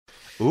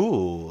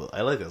Ooh,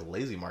 I like this.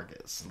 Lazy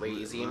Marcus.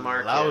 Lazy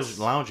Marcus.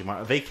 Loungy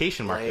Marcus.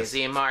 Vacation Marcus.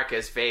 Lazy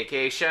Marcus.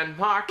 Vacation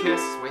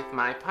Marcus. With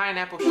my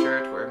pineapple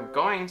shirt. We're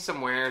going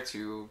somewhere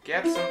to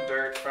get some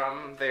dirt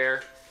from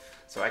there.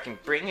 So I can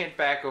bring it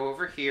back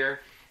over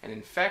here and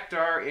infect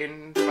our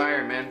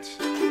environment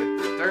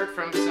with the dirt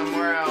from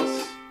somewhere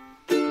else.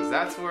 Because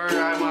that's where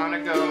I want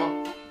to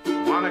go.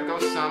 I want to go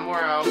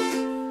somewhere else.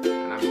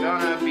 And I'm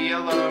gonna be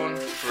alone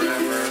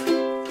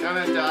forever.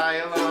 Gonna die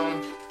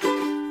alone.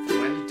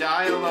 And when you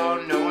die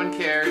alone, no one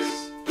cares.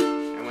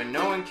 And when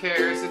no one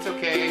cares, it's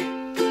okay.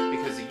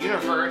 Because the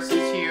universe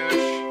is huge.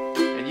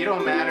 And you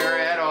don't matter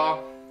at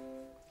all.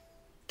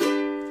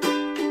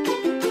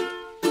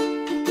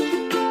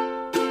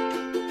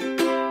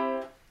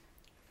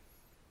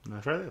 Now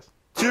try this.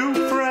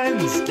 Two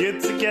friends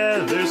get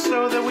together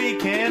so that we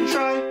can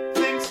try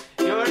things.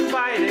 You're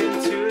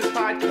invited to this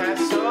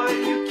podcast so that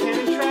you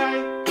can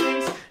try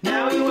things.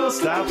 Now we will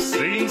stop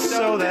singing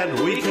so that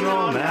we can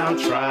all now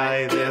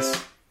try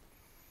this.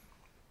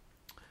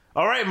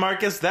 All right,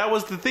 Marcus, that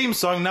was the theme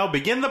song. Now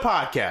begin the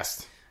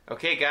podcast.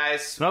 Okay,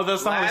 guys. No,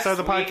 that's not how we start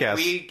the podcast.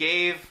 We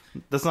gave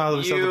That's not how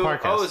we start the you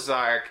podcast.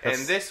 Ozark, and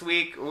this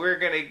week we're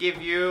going to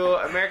give you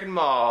American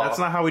Mall. That's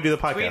not how we do the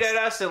podcast. Tweet at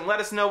us and let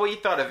us know what you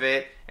thought of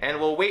it, and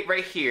we'll wait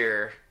right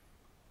here.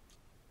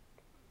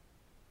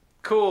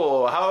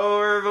 Cool. How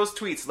are those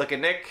tweets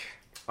looking, Nick?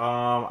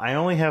 I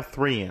only have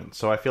 3 in,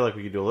 so I feel like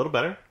we could do a little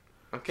better.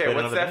 Okay, Wait,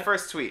 what's that minute?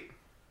 first tweet?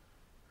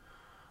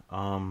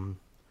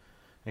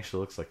 Actually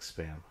looks like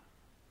spam.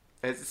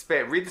 It's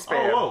spam. Read the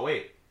spam. Oh, whoa,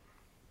 wait.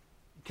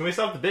 Can we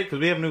stop the bit? Because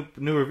we have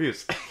new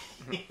reviews.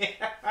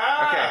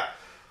 Okay.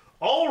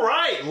 All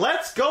right,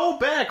 let's go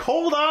back.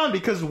 Hold on,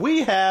 because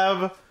we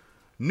have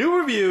new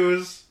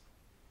reviews.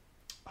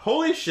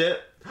 Holy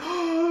shit.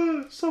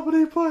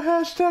 Somebody put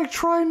hashtag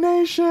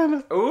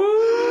TryNation.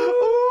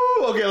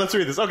 Ooh. Okay, let's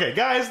read this. Okay,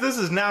 guys, this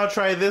is Now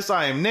Try This.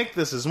 I am Nick.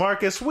 This is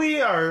Marcus.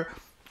 We are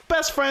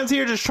best friends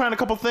here, just trying a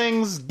couple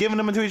things, giving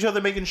them to each other,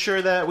 making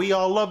sure that we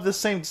all love the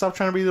same. Stop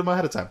trying to read them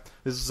ahead of time.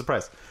 This is a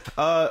surprise.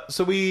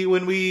 So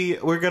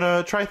we're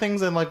gonna try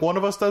things, and like one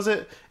of us does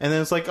it, and then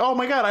it's like, oh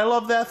my god, I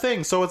love that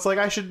thing. So it's like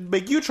I should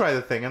make you try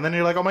the thing, and then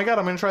you're like, oh my god,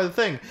 I'm gonna try the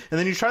thing, and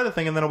then you try the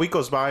thing, and then a week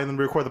goes by, and then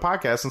we record the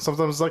podcast, and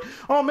sometimes it's like,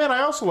 oh man,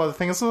 I also love the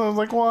thing, and sometimes it's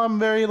like, well, I'm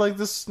very like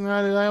this.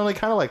 I only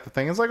kind of like the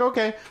thing. It's like,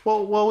 okay,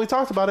 well, we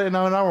talked about it, and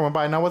now an hour went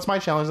by. Now what's my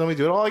challenge? Then we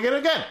do it all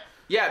again.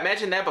 Yeah,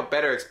 imagine that, but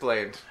better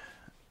explained.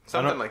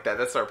 Something like that.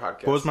 That's our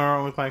podcast. What was my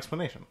wrong with my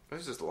explanation? It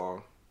was just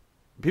long.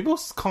 People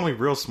call me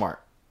real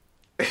smart.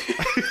 The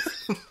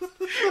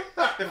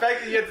fact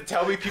that you have to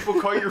tell me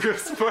people call you real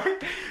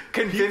smart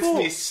convinced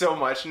me so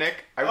much,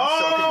 Nick. I'm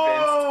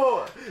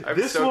so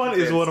convinced. This one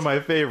is one of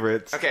my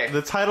favorites. Okay.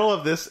 The title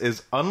of this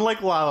is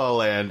Unlike La La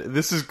Land.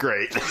 This is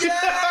great.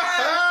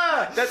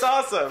 Yeah! That's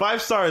awesome.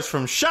 5 stars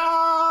from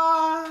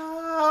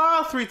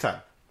Sha 3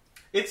 times.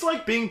 It's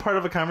like being part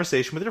of a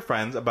conversation with your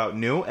friends about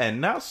new and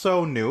not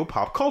so new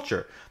pop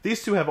culture.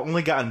 These two have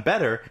only gotten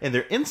better, and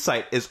their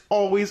insight is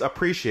always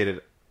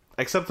appreciated.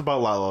 Except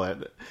about La La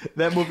Land.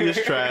 That movie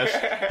is trash.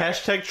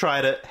 Hashtag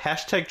tried it.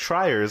 Hashtag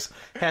triers.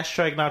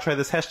 Hashtag not try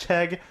this.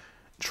 Hashtag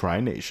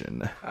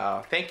TryNation.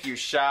 Oh, thank you,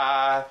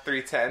 Sha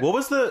 310. What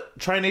was the...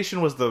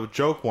 TryNation was the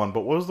joke one,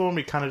 but what was the one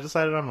we kind of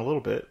decided on a little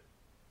bit?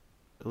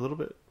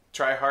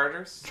 Try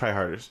harders?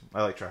 Tryharders.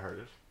 I like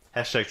tryharders.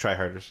 Hashtag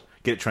tryharders.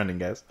 Get it trending,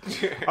 guys.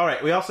 All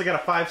right, we also got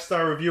a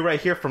 5-star review right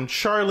here from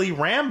Charlie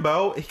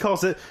Rambo. He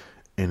calls it...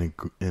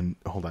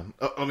 hold on.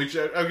 Let me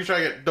try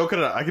again. Don't cut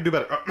it out. I can do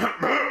better.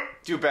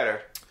 Do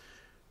better.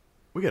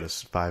 We got a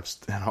 5...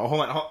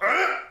 Hold on.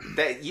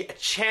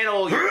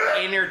 Channel your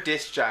inner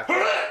disc jockey.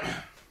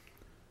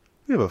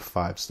 We have a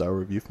 5-star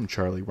review from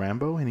Charlie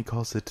Rambo, and he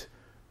calls it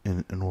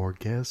an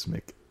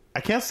orgasmic... I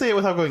can't say it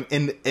without going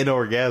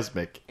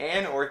inorgasmic.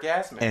 An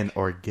orgasmic. An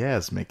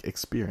orgasmic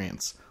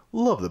experience.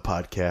 Love the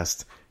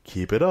podcast.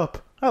 Keep it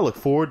up. I look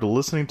forward to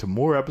listening to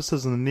more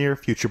episodes in the near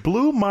future.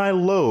 Blew my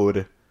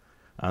load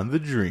on the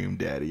Dream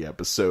Daddy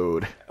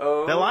episode.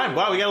 Oh. That line.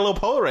 Wow, we got a little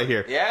poet right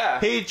here.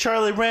 Yeah. Hey,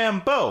 Charlie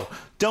Rambo,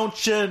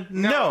 don't you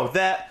know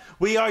that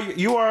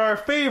you are our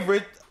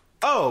favorite?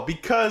 Oh,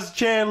 because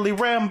Charlie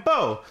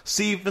Rambo,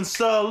 Steven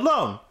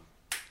Stallone.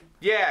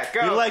 Yeah,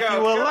 go, We like go, you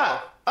a go.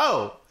 lot.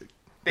 Oh. Thank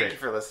Great. you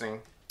for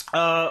listening.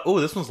 Oh,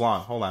 this one's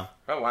long. Hold on.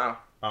 Oh, wow.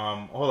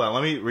 Hold on.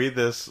 Let me read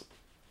this.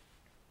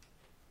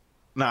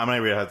 No, I'm not going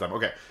to read it ahead of time.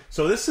 Okay.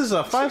 So this is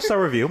a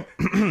 5-star review.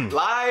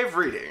 Live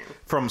reading.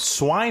 From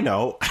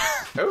Swino.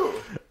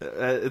 Oh.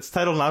 It's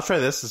titled Now Try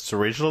This. It's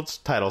original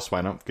title,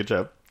 Swino. Good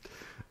job.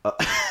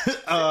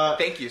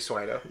 Thank you,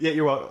 Swino. Yeah,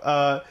 you're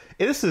welcome.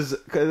 This is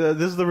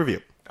the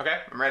review. Okay,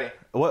 I'm ready.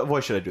 What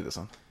voice should I do this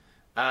on?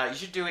 You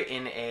should do it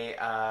in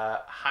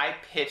a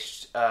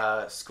high-pitched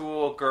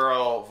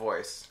schoolgirl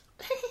voice.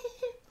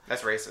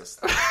 That's racist.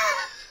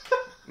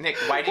 Nick,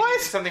 why did you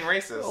do something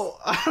racist? Oh,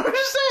 I don't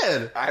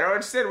understand. I don't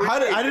understand.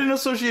 I didn't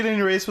associate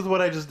any race with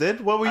what I just did.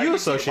 What were you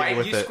associating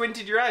with Why you it?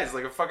 Squinted your eyes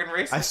like a fucking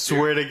racist? I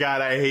swear to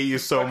God, I hate you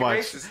so Fucking much.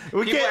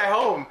 Racist. People at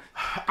home.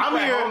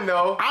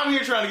 I'm here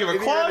trying to give a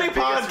quality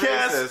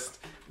podcast.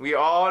 We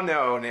all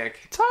know,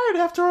 Nick. Tired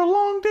after a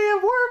long day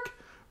of work?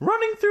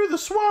 Running through the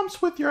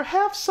swamps with your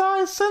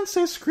half-sized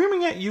sensei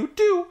screaming at you,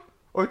 do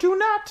or do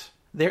not.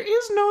 There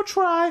is no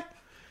try.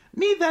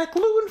 Need that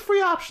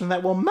gluten-free option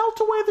that will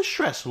melt away the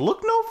stress.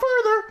 Look no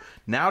further.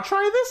 Now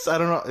try this. I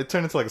don't know. It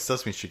turned into like a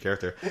Sesame Street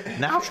character.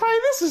 Now try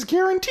this is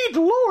guaranteed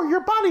to lower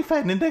your body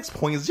fat index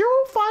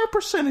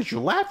 0.05% as you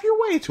laugh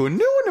your way to a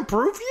new and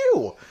improved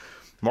you.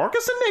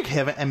 Marcus and Nick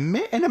have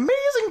an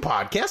amazing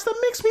podcast that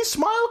makes me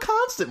smile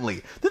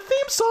constantly. The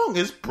theme song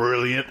is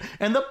brilliant,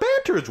 and the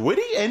banter is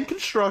witty and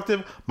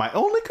constructive. My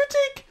only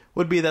critique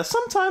would be that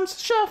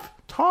sometimes Chef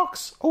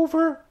talks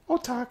over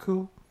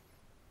otaku.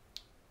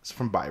 It's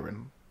from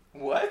Byron.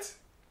 What?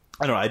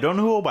 I don't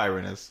know who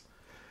Byron is.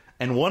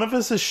 And one of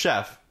us is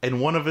Chef,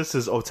 and one of us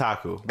is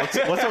otaku. What's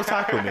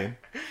otaku mean?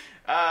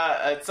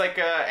 It's like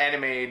a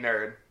anime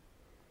nerd.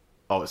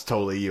 Oh, it's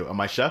totally you. Am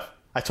I Chef?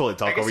 I totally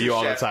talk over you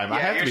all the time. Yeah, I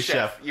have to be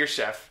Chef. You're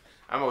Chef.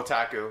 I'm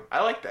otaku.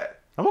 I like that.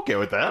 I'm okay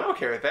with that. I'm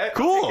okay with that.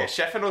 Cool.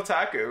 Chef and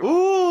otaku.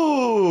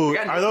 Ooh.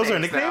 Are those our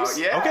nicknames?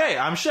 Now. Yeah. Okay,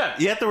 I'm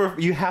Chef.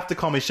 You have to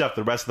call me Chef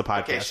the rest of the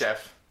podcast. Okay,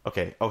 Chef.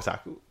 Okay,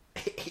 otaku.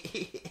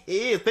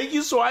 Thank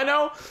you,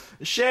 Swino,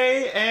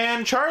 Shay,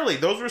 and Charlie.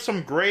 Those were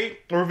some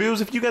great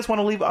reviews. If you guys want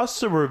to leave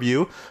us a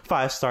review,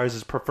 5 stars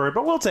is preferred,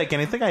 but we'll take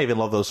anything. I even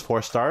love those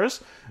 4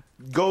 stars.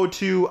 Go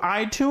to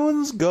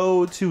iTunes,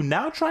 go to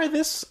Now Try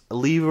This,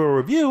 leave a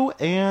review,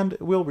 and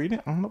we'll read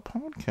it on the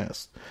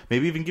podcast.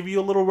 Maybe even give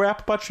you a little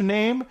rap about your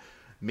name.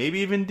 Maybe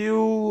even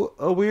do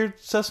a weird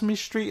Sesame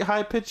Street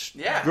high-pitched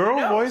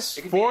girl voice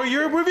for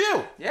your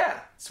review.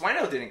 Yeah.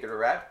 Swino didn't get a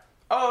rap.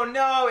 Oh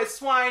no, it's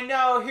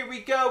Swino. Here we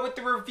go with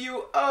the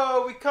review.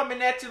 Oh, we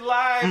coming at you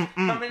live.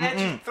 Coming at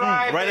you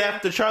thriving. Right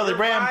after Charlie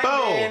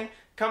Rambo.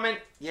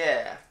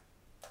 Yeah.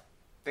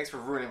 Thanks for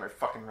ruining my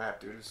fucking rap,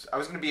 dude. I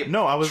was gonna be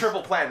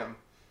triple platinum.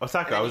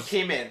 Osaka, and then you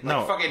came in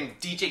like fucking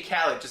DJ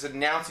Khaled, just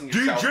announcing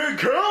yourself. DJ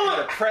Khaled!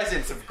 The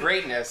presence of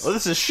greatness. Well,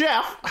 this is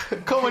Chef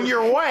coming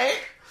your way.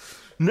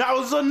 That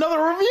was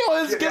another review.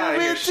 It's gonna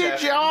be a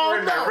teacher.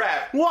 Oh no!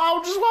 Well, I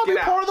just want to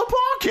be part of the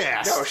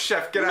podcast. No,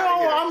 Chef, get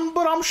out of here.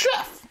 But I'm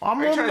Chef. Are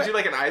you trying to do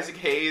like an Isaac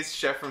Hayes,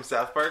 Chef from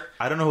South Park?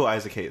 I don't know who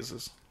Isaac Hayes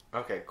is.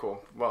 Okay,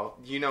 cool. Well,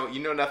 you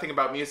know nothing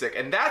about music,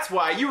 and that's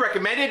why you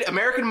recommended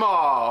American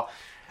Mall.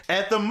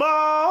 At the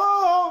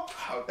mall,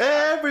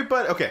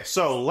 everybody. Okay,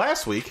 so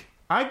last week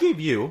I gave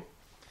you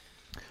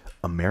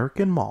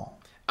American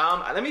Mall.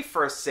 Let me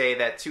first say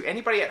that to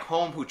anybody at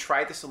home who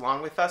tried this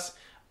along with us,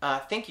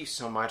 thank you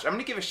so much. I'm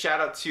going to give a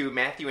shout out to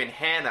Matthew and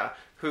Hannah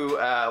who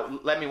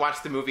let me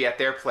watch the movie at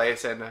their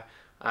place, and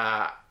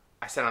I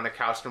sat on the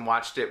couch and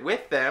watched it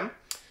with them.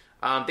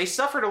 They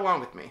suffered along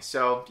with me,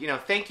 so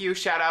thank you.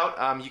 Shout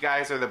out, you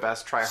guys are the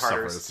best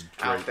tryharders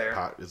out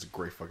there. It's a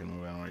great fucking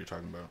movie. I don't know what you're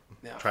talking about.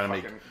 No, try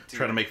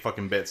to make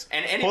fucking bits.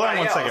 And hold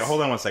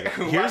on one second.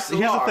 Here's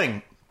the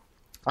thing.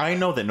 I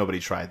know that nobody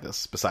tried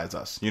this besides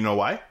us. You know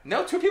why?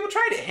 No, 2 people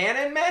tried it.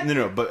 Hannah and Matt.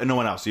 No, but no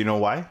one else. You know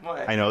why?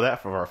 Why? I know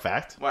that for a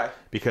fact. Why?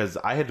 Because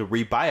I had to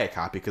rebuy a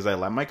copy because I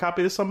lent my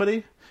copy to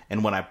somebody,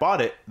 and when I bought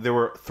it, there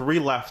were 3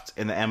 left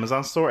in the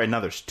Amazon store, and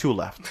now there's 2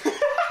 left.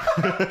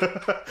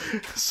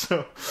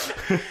 So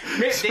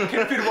they could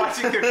have been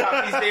watching their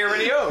copies they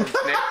already owned.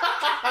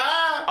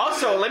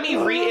 Also, let me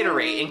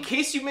reiterate, in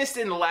case you missed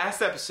it in the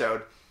last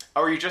episode,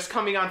 or you're just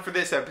coming on for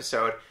this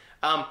episode,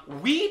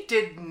 we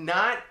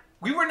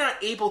were not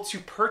able to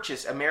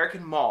purchase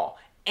American Mall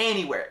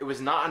anywhere. It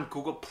was not on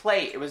Google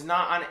Play. It was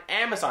not on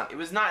Amazon. It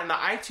was not in the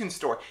iTunes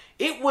store.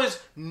 It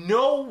was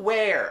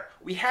nowhere.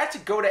 We had to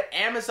go to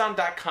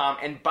Amazon.com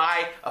and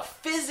buy a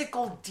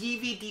physical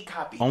DVD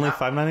copy. Only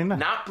 $5.99.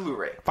 Not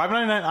Blu-ray.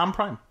 $5.99 on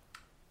Prime.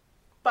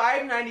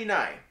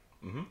 $5.99.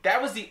 Mm-hmm.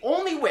 That was the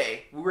only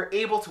way we were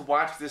able to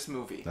watch this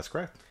movie. That's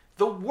correct.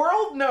 The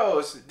world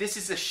knows this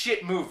is a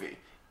shit movie.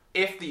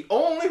 If the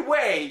only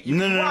way you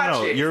can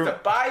watch it is to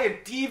buy a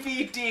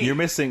DVD.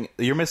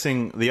 You're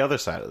missing the other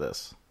side of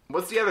this.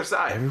 What's the other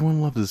side? Everyone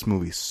loved this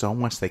movie so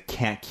much they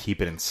can't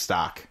keep it in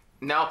stock.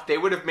 No, they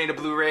would have made a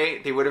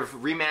Blu-ray. They would have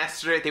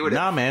remastered it. They would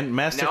have... Nah, man.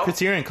 Master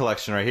Criterion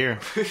Collection right here.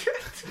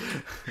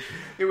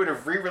 They would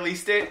have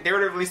re-released it. They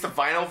would have released a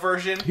vinyl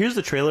version. Here's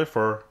the trailer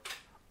for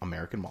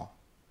American Mall.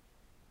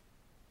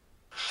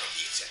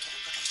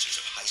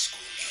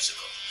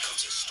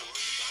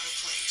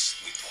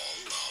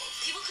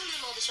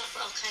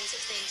 For all kinds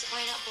of things.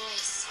 Why not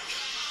boys?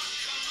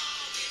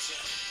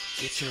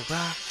 Get your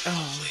rock on.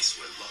 A place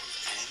where love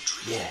and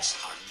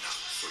dreams are not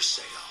for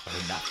sale.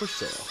 Are not for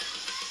sale.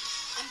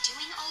 I'm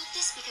doing all of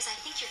this because I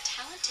think you're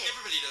talented.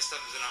 Everybody does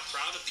stuff that they're not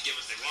proud of to get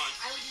what they want.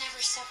 I would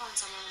never step on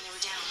someone when they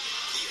were down.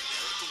 The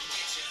American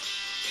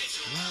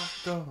Mall.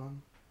 Rock on.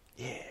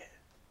 Yeah.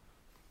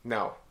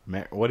 No.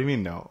 What do you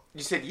mean no?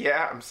 You said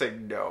yeah. I'm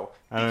saying no.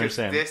 I don't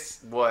understand.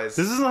 This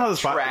isn't how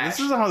this works.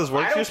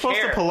 You're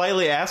supposed to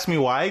politely ask me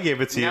why I gave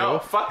it to you,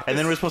 and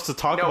then we're supposed to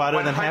talk about it.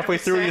 And then halfway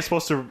through, you're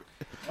supposed to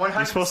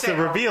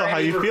reveal how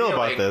you feel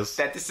about this.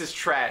 That this is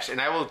trash,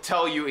 and I will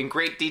tell you in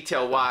great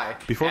detail why.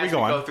 Before we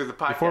go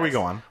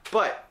on,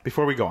 But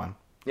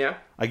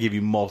I give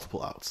you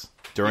multiple outs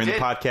during the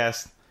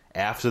podcast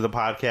after the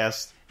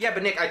podcast, Yeah,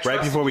 but Nick, I trusted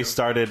right before we you.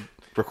 started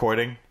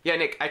recording. Yeah,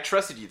 Nick, I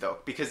trusted you though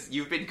because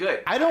you've been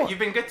good. I don't. You've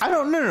been good. To I me.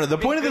 don't. No. The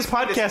You've point of been this good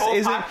to me podcast whole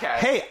isn't. podcast.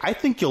 Hey, I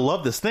think you'll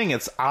love this thing.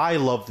 It's I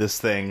love this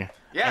thing.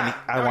 Yeah,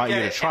 and I want you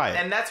to try it.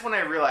 And that's when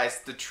I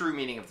realized the true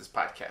meaning of this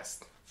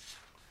podcast.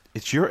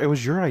 It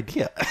was your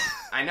idea.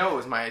 I know it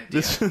was my idea.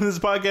 This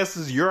podcast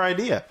is your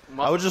idea.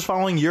 Well- I was just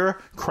following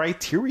your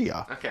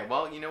criteria. Okay,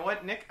 well, you know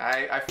what, Nick?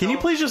 I Can you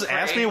please just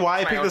ask me why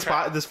I picked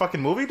this fucking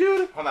movie,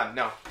 dude? Hold on,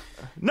 no.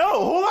 No,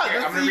 hold on. Here,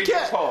 I'm gonna You read you a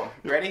can't- poem.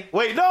 You ready?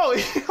 Wait, no,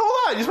 hold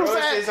on. You're supposed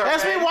Roses to are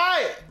ask me red.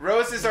 why.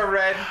 Roses are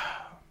red.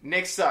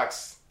 Nick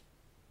sucks.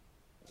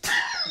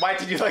 Why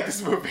did you like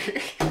this movie?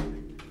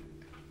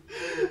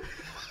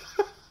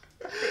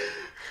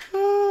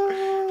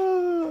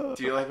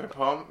 Do you like my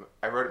poem?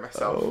 I wrote it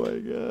myself. Oh my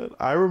god.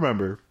 I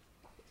remember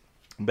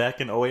back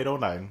in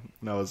 0809,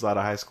 I was out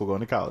of high school going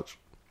to college.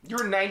 You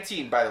were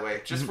 19, by the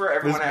way, just for This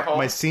everyone is at home.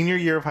 my senior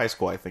year of high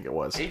school, I think it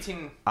was.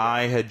 18.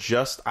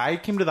 I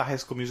came to the High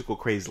School Musical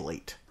craze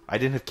late. I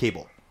didn't have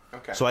cable.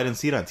 Okay. So I didn't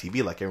see it on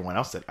TV like everyone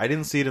else did. I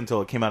didn't see it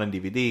until it came out on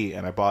DVD,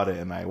 and I bought it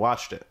and I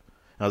watched it.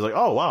 And I was like,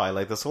 oh wow, I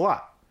like this a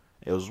lot.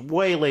 It was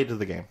way late to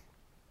the game.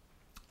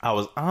 I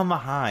was on the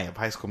high of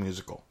High School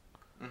Musical.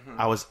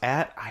 I was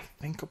at, I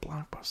think, a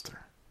Blockbuster.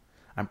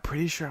 I'm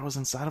pretty sure I was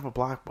inside of a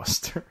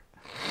Blockbuster.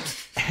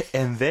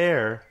 And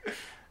there,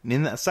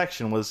 in that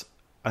section, was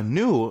a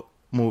new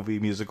movie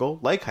musical,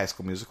 like High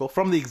School Musical,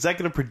 from the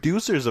executive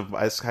producers of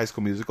High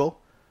School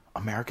Musical,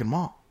 American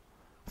Mall.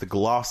 The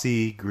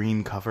glossy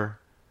green cover,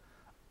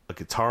 a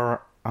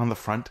guitar on the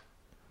front,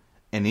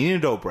 and Nina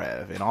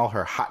Dobrev in all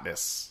her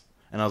hotness.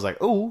 And I was like,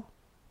 ooh,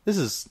 this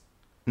is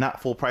not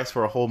full price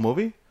for a whole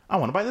movie. I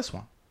want to buy this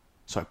one.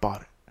 So I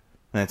bought it.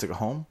 And I took it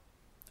home,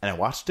 and I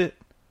watched it.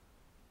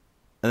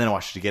 And then I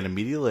watched it again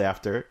immediately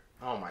after.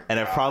 Oh my god. And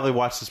I've probably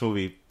watched this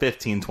movie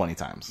 15, 20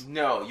 times.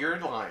 No, you're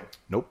lying.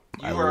 Nope.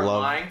 You I are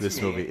love lying to this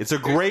me. movie. It's a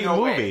There's great no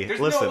way. movie. There's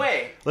listen, no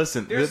way.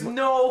 Listen. There's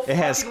no It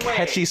has fucking way.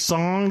 catchy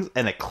songs,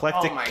 an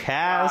eclectic Oh my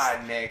cast.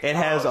 God, Nick. It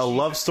has Oh, a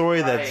love Jesus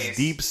story Christ. that's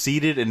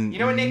deep-seated in You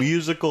know what, Nick?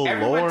 musical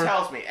Everyone lore.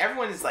 tells me.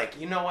 Everyone is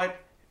like, you know what?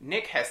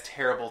 Nick has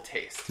terrible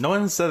taste. No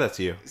one said that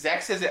to you.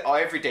 Zach says it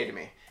every day to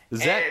me.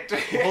 Zach,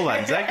 And- hold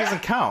on. Zach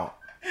doesn't count.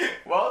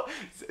 Well,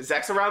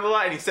 Zach's around a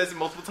lot, and he says it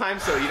multiple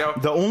times, so, you know.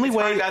 The only it's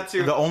hard not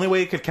to.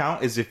 way it could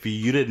count is if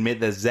you'd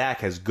admit that Zach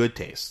has good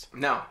taste.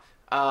 No.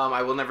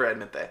 I will never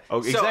admit that. Oh,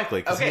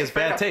 exactly, 'cause he has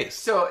fair bad enough. taste.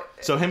 So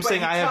him but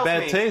saying he I have tells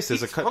bad me- taste is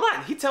he- a cut. Hold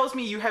on. He tells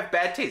me you have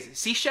bad taste.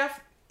 See, Chef,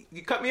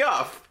 you cut me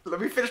off. Let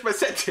me finish my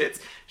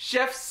sentence.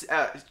 Chef,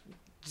 Zach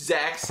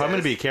says... If I'm going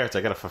to be a character,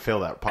 I got to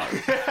fulfill that part.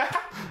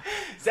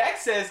 Zach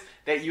says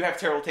that you have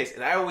terrible taste,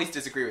 and I always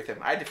disagree with him.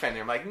 I defend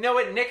him. I'm like, you know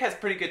what? Nick has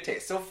pretty good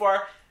taste. So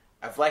far,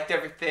 I've liked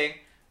everything.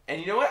 And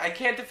you know what? I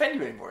can't defend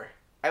you anymore.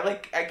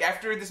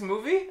 After this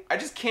movie, I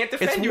just can't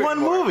defend It's you one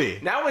anymore. movie.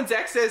 Now when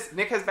Zach says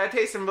Nick has bad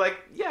taste, I'm like,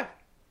 yeah,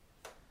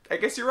 I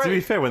guess you're right. To be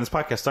fair, when this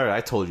podcast started,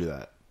 I told you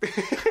that.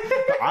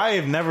 I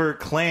have never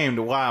claimed,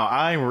 wow,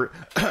 I'm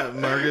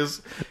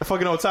Marcus, a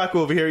fucking otaku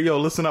over here. Yo,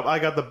 listen up. I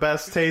got the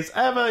best taste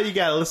ever. You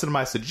got to listen to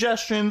my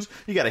suggestions.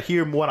 You got to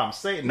hear what I'm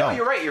saying. No,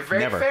 you're right. You're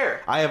very never.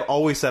 fair. I have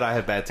always said I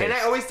have bad taste. And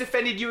I always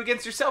defended you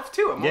against yourself,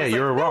 too. I'm Yeah, always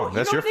you were like, wrong. No,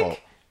 That's you your know, fault.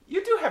 Nick,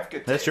 you do have good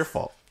taste. That's your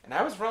fault. And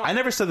I was wrong. I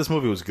never said this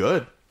movie was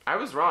good. I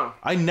was wrong.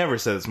 I never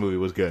said this movie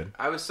was good.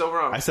 I was so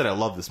wrong. I said I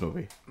love this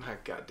movie. My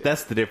God, damn.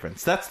 That's the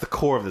difference. That's the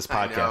core of this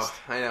podcast.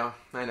 I know.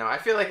 I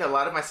feel like a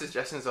lot of my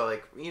suggestions are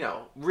like, you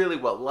know, really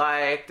well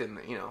liked, and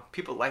you know,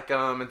 people like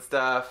them and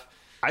stuff.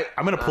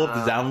 I'm going to pull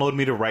up the download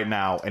meter right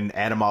now and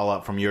add them all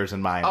up from yours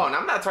and mine. Oh, and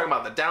I'm not talking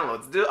about the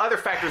downloads. The other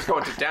factors go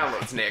into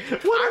downloads, Nick.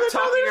 What I'm are the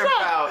talking others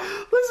about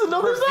at? Listen,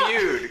 no, there's not.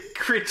 reviewed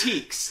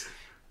critiques,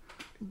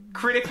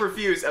 critic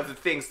reviews of the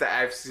things that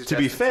I've suggested.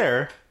 To be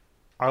fair,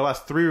 our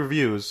last 3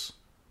 reviews,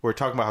 we're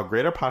talking about how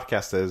great our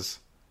podcast is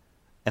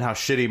and how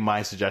shitty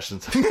my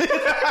suggestions are.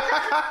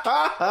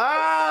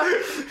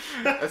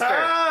 that's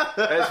fair.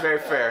 That's very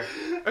fair.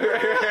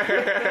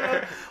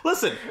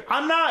 Listen,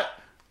 I'm not...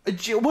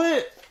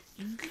 What?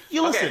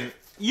 You listen, Okay.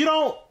 you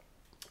don't...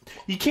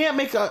 You can't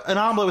make an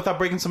omelet without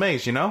breaking some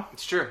eggs, you know?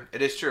 It's true.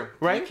 It is true.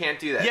 Right? You can't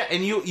do that. Yeah,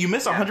 and you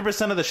miss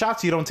 100% of the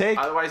shots you don't take.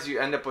 Otherwise, you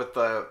end up with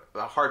a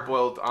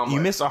hard-boiled omelet.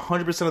 You miss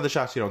 100% of the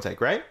shots you don't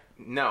take, right?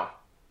 No.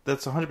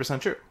 That's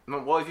 100% true.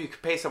 Well, if you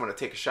could pay someone to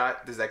take a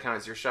shot, does that count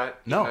as your shot?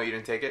 No. No, you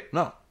didn't take it?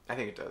 No. I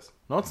think it does.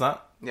 No, it's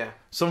not. Yeah.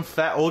 Some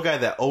fat old guy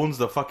that owns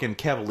the fucking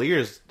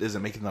Cavaliers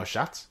isn't making those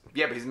shots.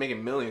 Yeah, but he's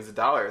making millions of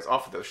dollars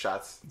off of those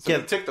shots. So Yeah.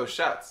 he took those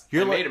shots.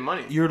 You're I like, made him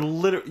money.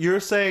 You're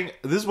saying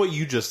this is what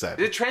you just said.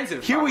 It's a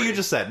transitive Hear what you property.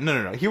 just said.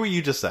 No. Hear what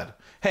you just said.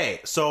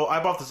 Hey, so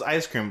I bought this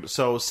ice cream.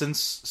 So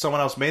since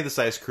someone else made this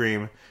ice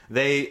cream,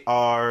 they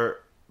are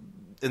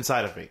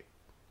inside of me.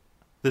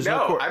 There's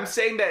No, I'm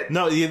saying that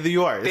no.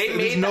 You are. they There's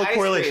made no the ice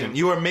correlation. cream,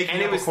 You are making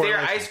and up it was a their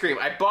correlation. ice cream.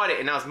 I bought it,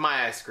 and now it's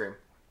my ice cream.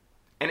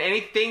 And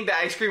anything the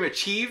ice cream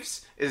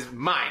achieves is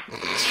mine.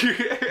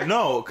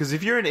 No, because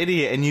if you're an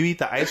idiot and you eat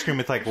the ice cream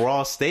with like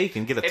raw steak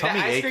and get a If the tummy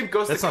ice ache, cream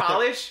goes to that's not the-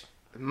 college,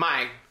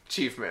 my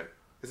achievement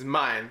is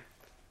mine.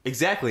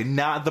 exactly,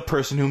 not the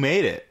person who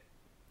made it.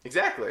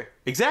 Exactly.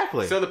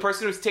 Exactly. So the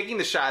person who's taking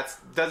the shots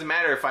doesn't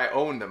matter if I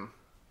own them.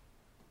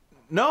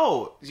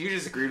 No. You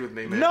just agreed with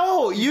me, man.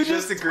 No, you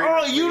just agreed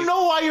oh, with you me.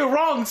 know why you're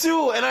wrong,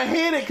 too, and I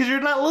hate it because you're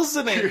not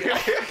listening.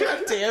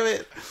 God damn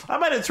it. I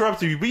might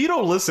interrupt you, but you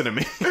don't listen to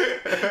me.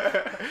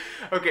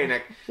 Okay,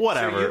 Nick.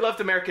 Whatever. So you loved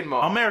American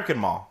Mall. American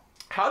Mall.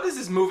 How does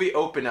this movie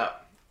open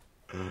up?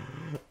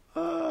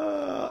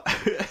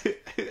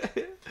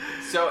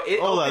 So it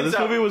Hold on, opens this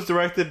up. movie was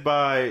directed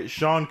by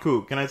Sean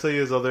Koop. Can I tell you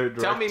his other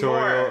Tell me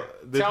directorial...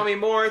 more. Tell me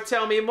more.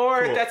 Tell me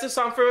more. Cool. That's a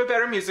song for a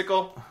better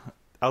musical.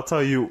 I'll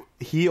tell you,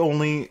 he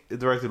only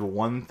directed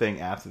one thing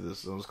after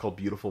this, and it was called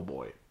Beautiful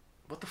Boy.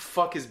 What the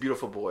fuck is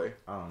Beautiful Boy?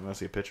 I don't know, you want to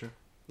see a picture?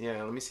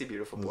 Yeah, let me see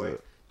Beautiful What is Boy.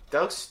 it?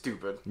 That looks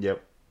stupid,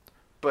 Yep.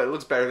 but it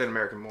looks better than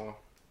American Mall.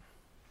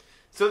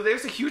 So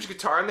there's a huge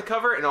guitar on the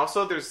cover, and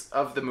also there's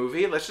of the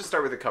movie. Let's just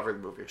start with the cover of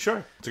the movie.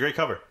 Sure. It's a great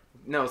cover.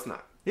 No, it's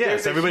not. Yeah, There's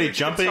it's a everybody huge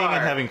jumping guitar.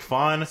 and having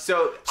fun.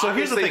 So here's the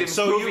obviously thing. the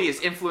So movie you...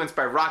 is influenced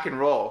by rock and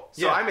roll.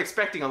 So Yeah. I'm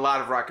expecting a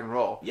lot of rock and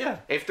roll. Yeah.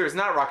 If there's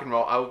not rock and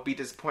roll, I will be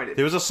disappointed.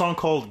 There was a song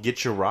called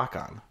Get Your Rock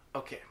On.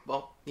 Okay,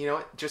 well, you know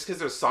what? Just because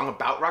there's a song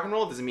about rock and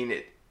roll doesn't mean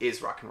it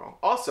is rock and roll.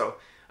 Also,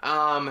 hold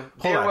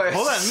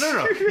on.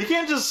 No. You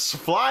can't just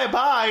fly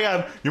by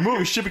on your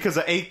movie shit because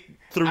of A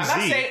through I'm Z.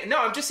 not saying no.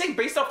 I'm just saying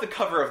based off the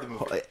cover of the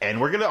movie.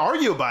 And we're going to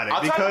argue about it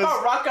I'll talk because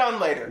about Rock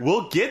On later.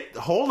 we'll get...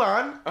 Hold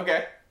on.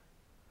 Okay.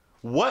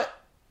 What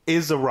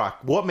is a rock?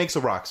 What makes a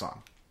rock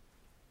song?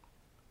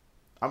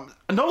 Don't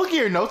look at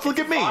your notes. Look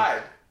at me.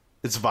 Vibe.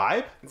 It's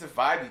vibe? It's a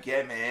vibe you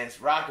get, man. It's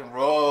rock and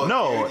roll.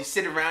 No. Dude. You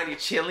sit around, you're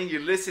chilling, you're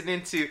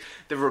listening to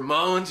the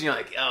Ramones, and you're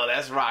like, oh,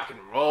 that's rock and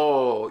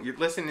roll. You're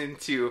listening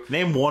to...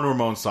 Name one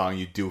Ramones song,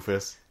 you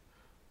doofus.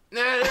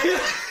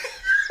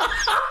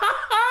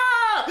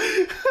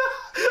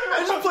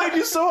 I just played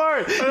you so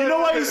hard. You know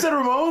why you said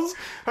Ramones?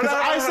 Because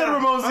I said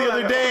Ramones the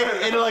other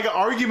day in like an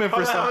argument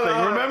for something.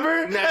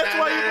 Remember? That's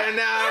why you...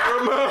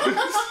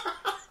 Ramones.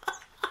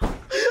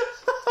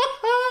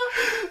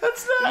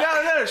 That's not...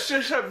 No,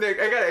 shut up, Nick.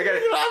 I got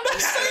it.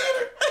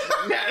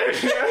 I'm not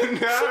saying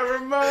it. No,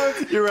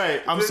 Ramones. You're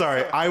right. I'm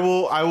sorry. I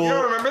will... You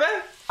don't remember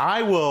that?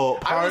 I will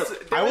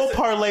was-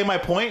 parlay my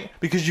point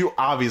because you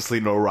obviously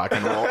know rock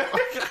and roll.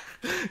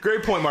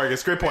 Great point,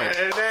 Marcus. Great point.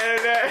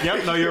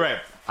 Yep, no, you're right.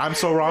 I'm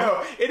so wrong.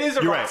 No, it is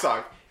a You're rock right.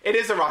 song. It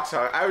is a rock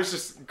song. I was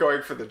just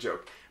going for the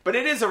joke. But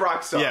it is a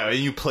rock song. Yeah,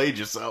 you played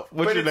yourself.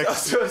 What's But your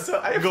it's next...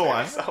 I Go played on.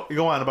 myself.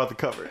 Go on about the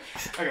cover.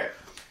 Okay.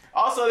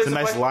 Also, there's It's a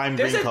nice lime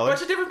there's green a color.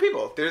 bunch of different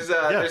people. There's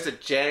a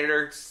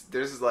janitor.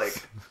 There's like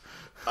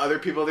other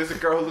people. There's a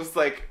girl who looks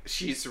like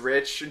she's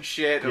rich and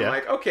shit. And Yeah. I'm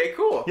like, okay,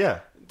 cool. Yeah.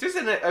 There's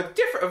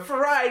a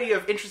variety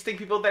of interesting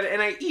people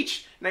and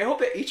I hope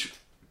that each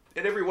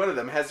and every one of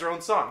them has their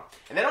own song.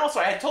 And then also,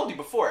 I had told you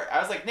before, I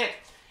was like, Nick,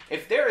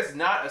 if there is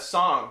not a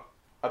song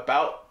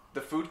about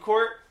the food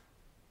court,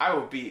 I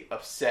will be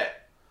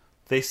upset.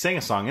 They sang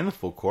a song in the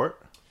food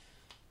court.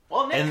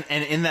 Well, Nick,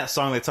 And in that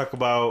song, they talk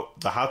about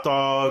the hot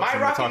dogs. my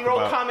and rock they and talk roll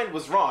about... comment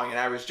was wrong, and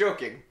I was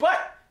joking. But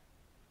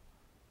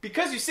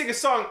because you sing a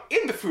song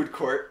in the food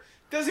court,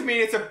 doesn't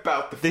mean it's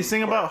about the food They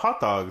sing court. about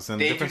hot dogs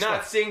and They different do not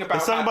stuff. sing about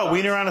They sing hot about dogs.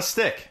 wiener on a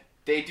stick.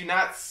 They do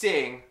not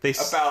sing They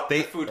about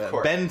the food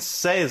court. Ben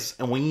says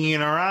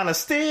wiener on a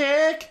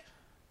stick.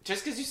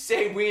 Just because you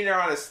say wiener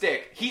on a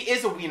stick, he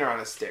is a wiener on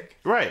a stick.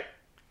 Right.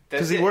 That's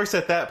Because he it. works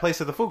at that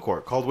place at the food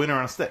court called Wiener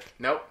on a Stick.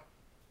 Nope.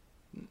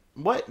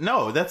 What?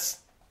 No, that's...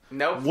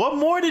 Nope. What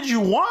more did you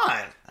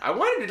want? I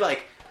wanted to,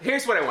 like...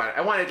 Here's what I wanted.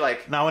 I wanted,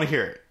 like... Now I want to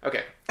hear it.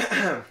 Okay.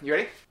 You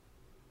ready?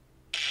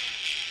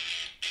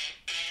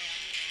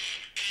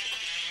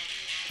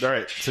 All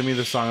right, sing me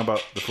the song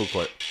about the food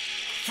court.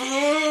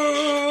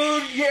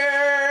 Food,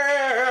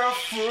 yeah,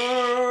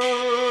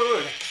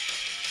 food.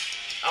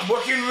 I'm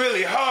working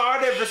really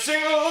hard every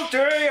single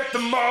day at the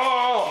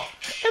mall.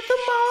 At the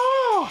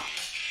mall.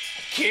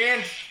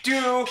 Can't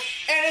do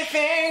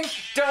anything,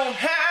 don't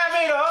have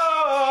it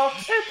all.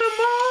 At the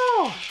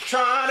mall.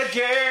 Trying to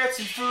get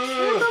some At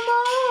food. the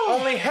mall.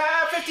 Only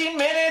have 15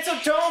 minutes, so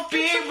don't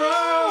be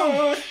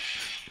rude.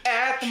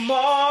 At the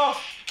mall.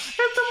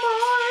 At the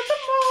mall. At the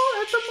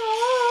mall. At the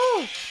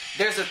mall.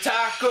 There's a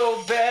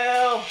Taco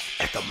Bell.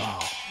 At the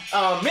mall.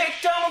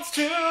 McDonald's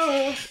too.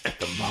 At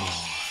the mall.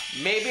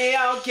 Maybe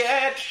I'll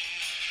get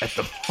At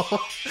the mall.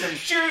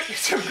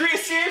 some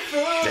greasy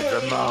food.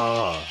 At the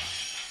mall.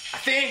 I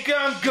think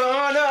I'm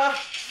gonna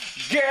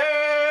get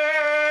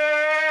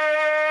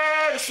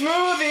a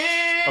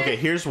smoothie. Okay,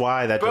 here's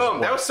why that doesn't Boom,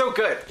 work. that was so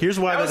good. Here's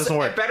why that was doesn't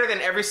work. Better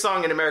than every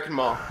song in American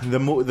Mall. The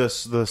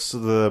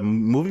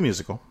movie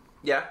musical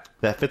Yeah,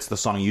 that fits the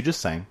song you just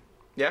sang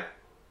yeah.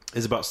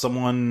 is about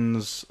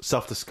someone's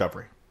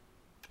self-discovery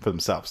for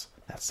themselves.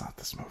 That's not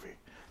this movie.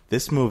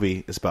 This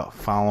movie is about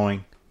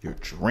following your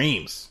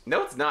dreams.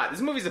 No, it's not.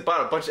 This movie's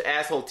about a bunch of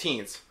asshole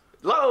teens.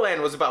 La La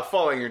Land was about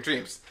following your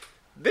dreams.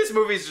 This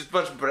movie is just a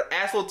bunch of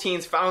asshole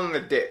teens following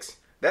their dicks.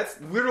 That's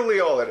literally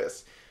all it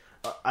is.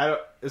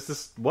 Is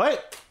this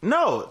what?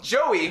 No.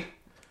 Joey.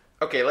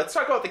 Okay, let's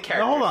talk about the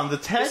characters. No, hold on. The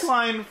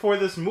tagline for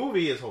this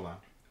movie is hold on.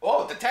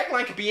 Oh, the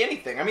tagline could be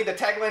anything. I mean, the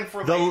tagline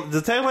for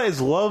The tagline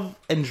is "Love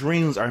and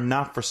dreams are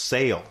not for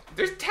sale."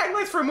 there's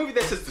taglines for a movie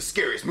that says the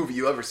scariest movie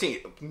you've ever seen.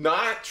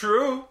 Not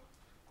true.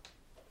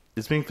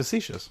 It's being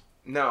facetious.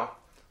 No.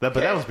 But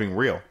that was being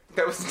real.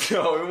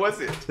 It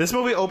wasn't. This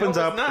movie opens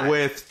No, it's up not.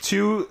 with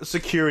 2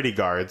 security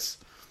guards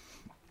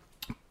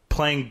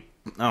playing,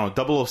 I don't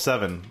know,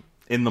 007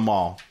 in the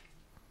mall.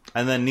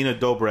 And then Nina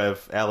Dobrev,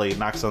 Ellie,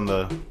 knocks on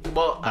the...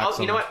 Well,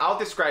 you know what? I'll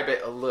describe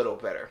it a little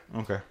better.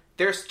 Okay.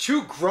 There's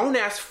 2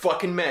 grown-ass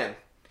fucking men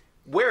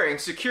wearing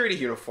security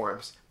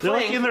uniforms. They're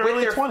like playing in their with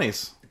early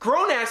 20s.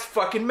 Grown-ass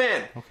fucking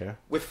men. Okay.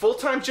 With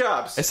full-time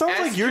jobs. It sounds as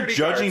like you're security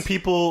judging guards.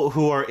 people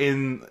who are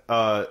in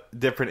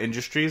different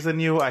industries than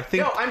you. I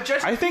think. No, I'm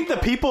judging I think the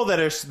people that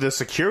are the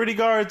security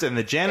guards and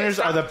the janitors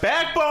Hey, are stop. the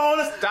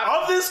backbone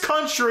Stop. of this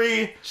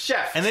country.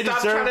 Chef, And they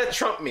stop deserve- trying to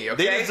trump me,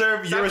 okay? they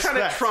deserve your Stop trying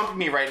respect. to trump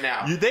me right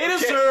now. They okay?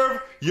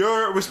 deserve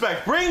your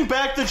respect. Bring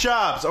back the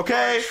jobs,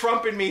 okay? You're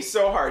trumping me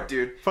so hard,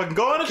 dude. Fucking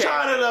go on to Okay.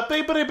 China.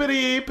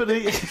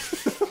 Beep-a-dee-beep-a-dee.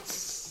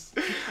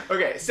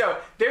 Okay, so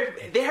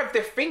they have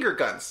their finger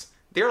guns.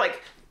 They're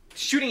like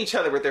shooting each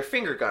other with their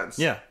finger guns.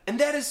 Yeah. And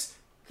that is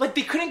like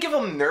they couldn't give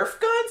them Nerf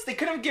guns. They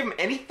couldn't give them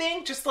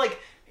anything. Just like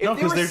if No,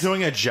 they because were they're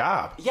doing a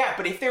job. Yeah,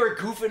 but if they were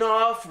goofing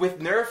off with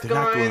Nerf They're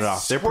not guns, goofing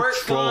off. They're squirt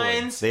patrolling.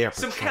 guns, They are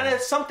some patrolling. kind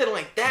of something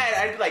like that,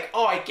 I'd be like,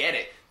 oh, I get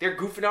it. They're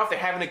goofing off. They're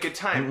having a good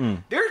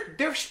time.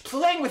 They're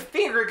playing with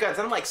finger guns.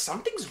 I'm like,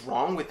 something's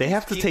wrong with They these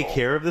have to take people.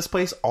 care of this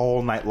place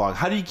all night long.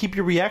 How do you keep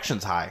your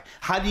reactions high?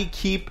 How do you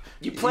keep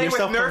You play with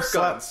yourself from Nerf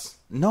slap- guns.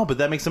 No, but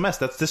that makes a mess.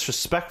 That's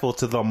disrespectful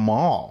to the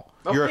mall.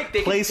 Okay, You're they a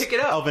can place pick it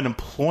up. of an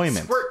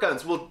employment. Squirt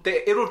guns.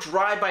 It'll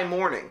dry by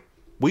morning.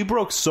 We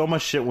broke so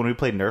much shit when we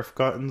played Nerf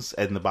guns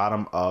in the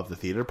bottom of the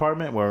theater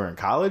department when we were in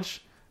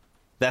college.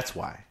 That's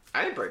why.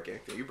 I didn't break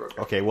anything. You broke it.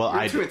 Okay, well,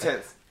 You're I too did.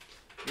 intense.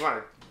 You want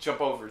to jump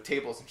over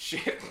tables and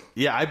shit.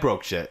 Yeah, I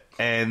broke shit,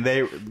 and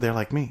they're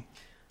like me.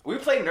 We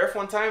played Nerf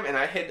one time, and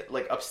I hid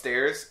like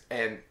upstairs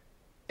and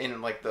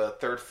in like the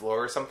 3rd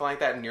floor or something like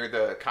that near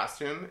the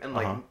costume, and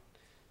like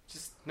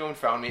just no one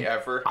found me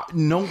ever.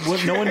 No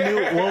one knew.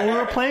 Well, we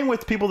were playing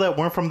with people that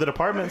weren't from the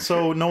department,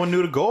 so no one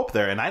knew to go up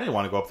there, and I didn't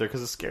want to go up there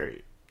because it's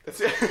scary. It's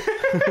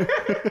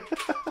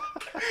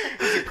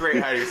a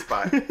great hiding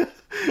spot.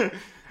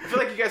 I feel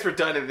like you guys were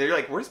done, and they're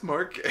like, "Where's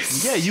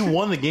Marcus?" Yeah, you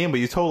won the game, but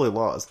you totally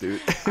lost, dude.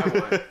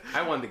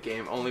 I won the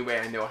game. Only way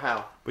I know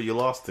how. But you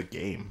lost the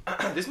game.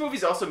 This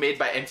movie's also made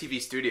by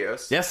MTV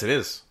Studios. Yes, it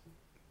is.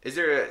 Is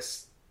there a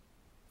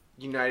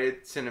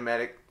United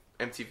Cinematic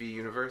MTV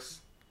Universe?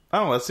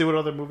 Oh, let's see what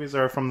other movies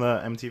are from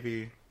the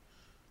MTV.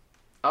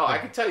 Oh, I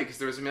can tell you because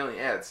there was a million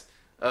ads.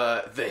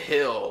 The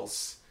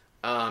Hills,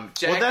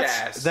 Jackass.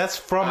 Well, that's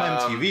from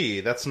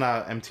MTV. That's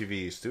not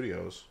MTV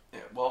Studios. Yeah,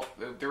 well,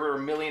 there were a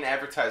million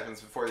advertisements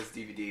before this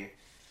DVD,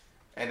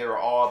 and they were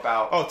all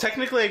about. Oh,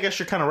 technically, I guess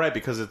you're kind of right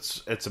because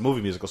it's a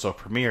movie musical, so it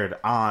premiered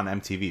on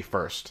MTV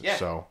first. Yeah.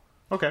 So,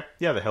 okay.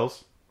 Yeah, The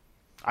Hills.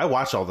 I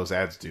watched all those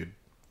ads, dude.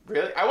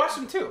 Really? I watched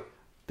them too.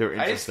 They were I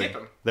didn't interesting. skip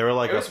them. They were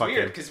like It a was fucking...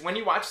 weird because when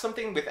you watch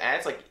something with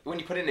ads, like when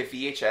you put in a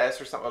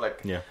VHS or something, or like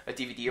Yeah. a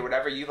DVD or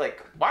whatever, you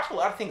like watch a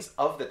lot of things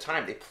of the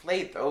time. They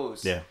played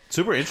those. Yeah.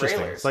 Super interesting.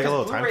 trailers. It's like a 'Cause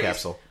little time Blu-rays-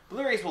 capsule.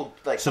 Blu-rays will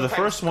like. So the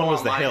sometimes first one go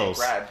was The online and Hills,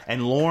 grab.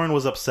 and Lauren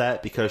was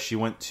upset because she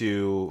went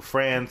to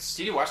France.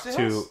 Did you watch The to...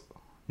 Hills?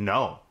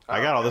 No,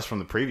 I got all this from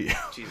the preview.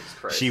 Jesus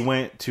Christ. She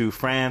went to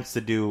France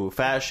to do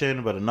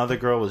fashion, but another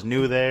girl was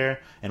new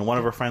there, and one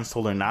of her friends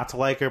told her not to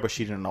like her, but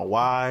she didn't know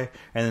why.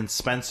 And then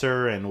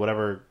Spencer and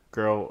whatever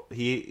girl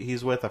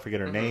he's with, I forget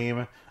her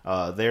name,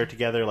 they're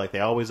together like they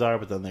always are,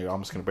 but then they're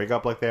almost going to break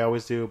up like they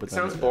always do. But It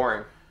then sounds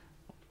boring.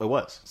 It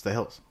was. It's The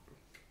Hills.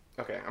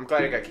 Okay, I'm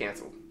glad it got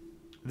canceled.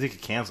 I think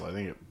it canceled. I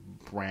think it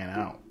ran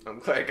out. I'm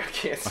glad it got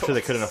canceled. I'm sure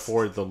they couldn't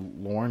afford the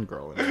Lauren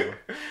girl anymore.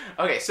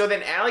 Okay, so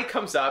then Allie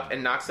comes up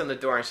and knocks on the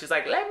door, and she's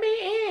like, "Let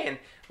me in."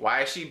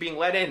 Why is she being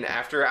let in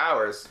after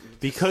hours?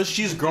 Because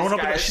she's grown up.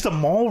 guys- She's a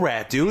mall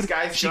rat, dude. these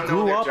guys She don't know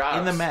grew their up jobs.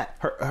 in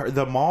the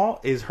the mall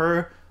is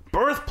her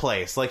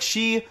birthplace. Like,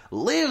 she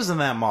lives in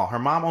that mall. Her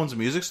mom owns a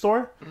music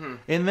store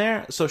in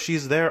there, so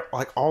she's there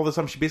like all the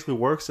time. She basically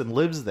works and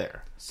lives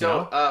there.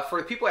 So, for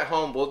the people at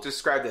home, we'll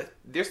describe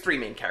there's 3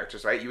 main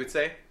characters, right? You would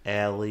say?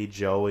 Ellie,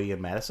 Joey,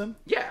 and Madison.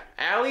 Yeah,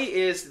 Allie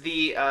is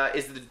the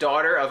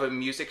daughter of a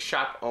music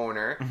shop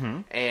owner,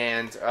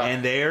 and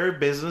their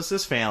business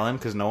is failing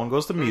because no one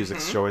goes to music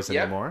stores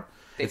Yep. anymore.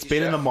 Thank It's you,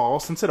 been in Chef. the mall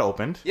since it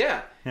opened.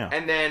 yeah. Yeah.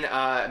 And then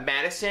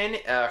Madison,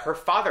 her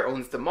father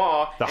owns the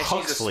mall, The and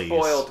Huxleys. she's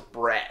a spoiled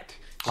brat.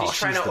 She's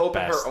trying to the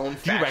open best. her own. Do you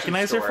fashion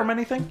recognize her store. from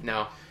anything?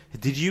 No.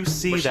 Did you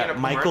see Was she in that a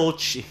Michael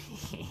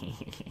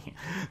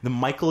the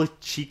Michael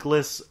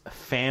Chiklis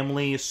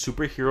family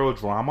superhero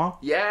drama?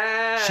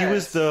 Yeah. She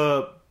was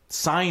the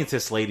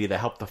scientist lady that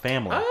helped the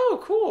family. Oh,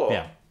 cool.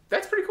 Yeah.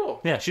 That's pretty cool.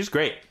 Yeah, she's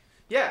great.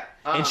 Yeah.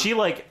 And she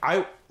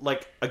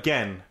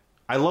again,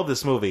 I love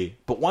this movie,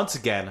 but once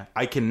again,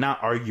 I cannot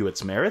argue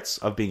its merits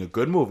of being a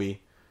good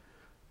movie.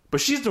 But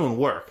she's doing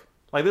work.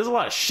 Like, there's a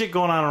lot of shit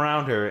going on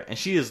around her, and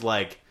she is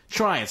like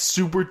trying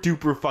super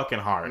duper fucking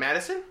hard.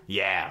 Madison?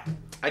 Yeah.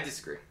 I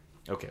disagree.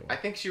 Okay. I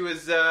think she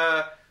was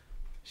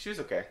She was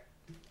okay.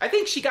 I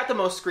think she got the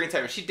most screen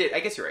time. She did. I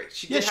guess you're right.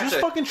 She Yeah, did she have was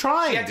to, fucking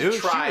trying, she had dude. To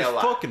try she a was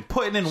lot. fucking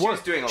putting in She work.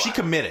 was doing a She lot.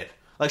 committed.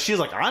 Like, she was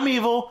like, I'm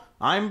evil.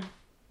 I'm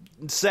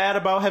sad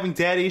about having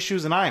daddy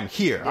issues, and I am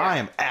here. Yeah. I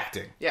am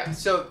acting. Yeah,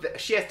 so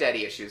she has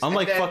daddy issues.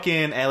 Unlike And then-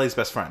 fucking Allie's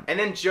best friend. And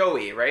then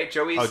Joey, right?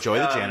 Joey's Joey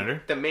the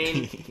janitor. the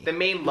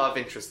main love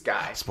interest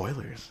guy.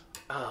 Spoilers.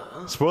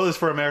 Spoilers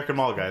for American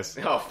Mall, guys.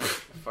 Oh,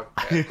 fuck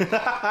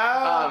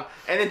that.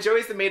 And then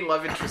Joey's the main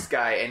love interest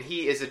guy, and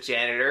he is a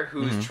janitor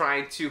who's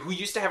who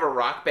used to have a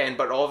rock band,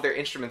 but all of their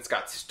instruments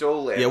got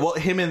stolen. Yeah, well,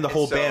 him and the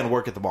whole so- band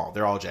work at the mall.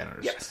 They're all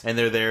janitors. Yes. And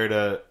they're there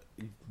to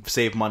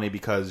save money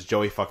because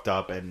Joey fucked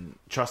up and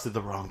trusted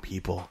the wrong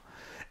people.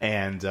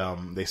 And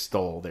they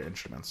stole their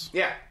instruments.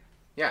 Yeah.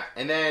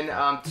 And then,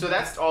 so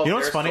that's all. You know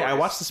what's their funny? I stories.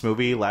 watched this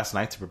movie last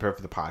night to prepare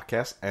for the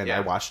podcast, and Yeah. I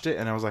watched it,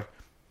 and I was like,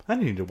 I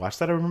didn't need to watch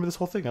that. I remember this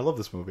whole thing. I love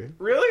this movie.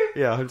 Really?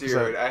 Yeah, 100%.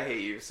 Dude, I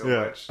hate you so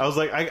Yeah. much. I was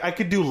like, I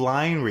could do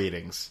line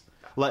readings.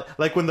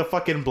 Like when the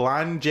fucking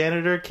blonde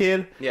janitor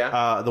kid,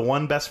 Yeah. the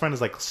one best friend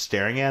is like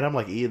staring at him,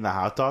 like eating the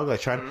hot dog,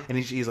 like trying, Mm-hmm. and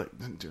he's like,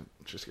 dude,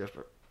 she scares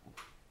me.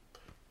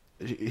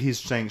 He's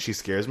saying she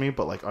scares me,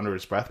 but like under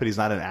his breath. But he's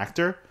not an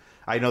actor.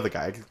 I know the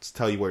guy. I can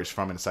tell you where he's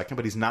from in a second,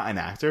 but he's not an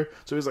actor.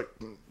 So he's like,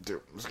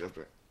 dude, she scares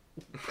me.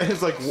 And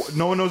it's like,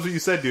 no one knows what you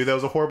said, dude. That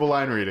was a horrible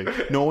line reading.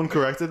 No one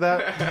corrected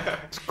that.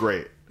 It's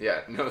great.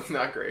 Yeah, no, it's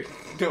not great.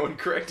 No one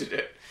corrected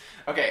it.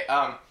 Okay,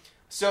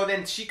 so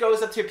then she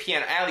goes up to a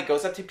piano. Allie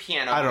goes up to a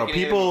piano. I don't know. at the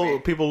beginning of the movie.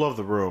 People love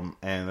The Room,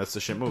 and that's a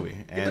shit movie,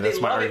 and But that's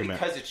they my love argument.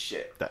 it because it's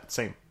shit. That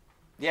same.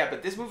 Yeah,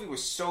 but this movie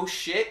was so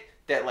shit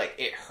that like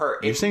it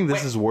hurt. You're saying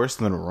this is worse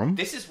than Room?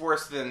 This is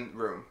worse than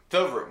Room.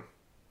 The Room.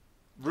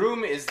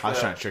 Room is the I was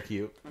trying to trick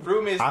you.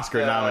 Room is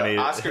Oscar-nominated-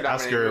 Oscar movie.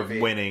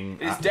 Oscar-winning-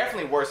 It is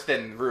definitely worse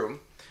than Room.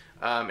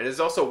 It is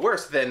also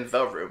worse than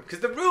The Room because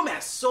The Room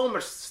has so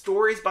much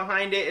stories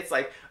behind it. It's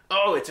like,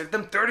 oh, it took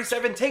them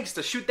 37 takes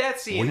to shoot that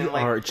scene. We and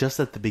like, are just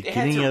at the had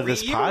beginning to of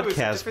this reuse a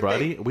podcast, different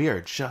buddy. thing. We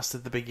are just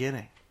at the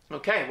beginning.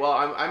 okay, well,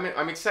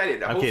 I'm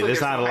excited. Okay, Hopefully there's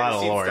not a lot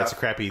of behind-the-scenes lore. It's a stuff.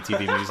 crappy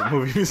TV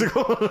movie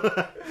musical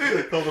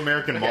called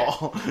American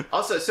Mall.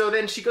 Also, so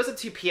then she goes up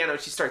to the piano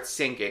and she starts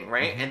singing,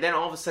 right? Mm-hmm. And then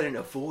all of a sudden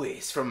a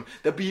voice from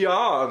the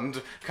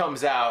beyond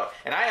comes out.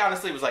 And I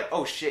honestly was like,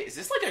 oh shit, is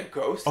this like a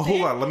ghost Oh, thing?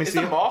 hold on, let me is see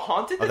the it. mall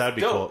haunted? Oh, that'd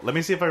be That's cool. dope. Let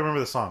me see if I remember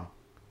the song.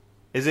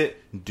 Is it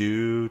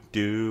do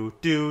do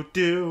do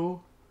do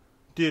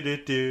do do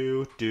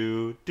do do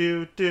do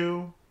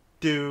do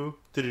do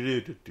do do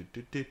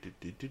do do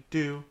do do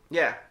do?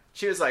 Yeah.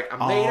 She was like,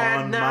 I'm late at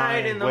On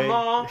night my in the way.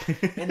 mall,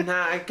 and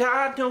I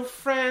got no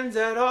friends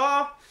at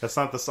all. That's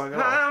not the song at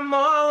all. I'm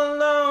all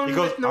alone He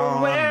goes with on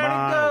nowhere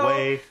my to go.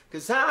 way.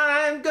 Cause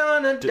I'm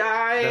gonna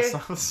die. That's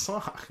not the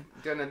song.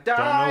 Gonna Don't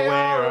die know where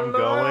all I'm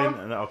alone.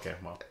 going. Okay,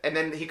 well, And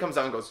then he comes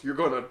out and goes, you're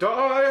gonna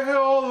die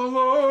all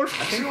alone.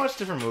 I think we watch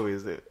different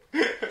movies, dude.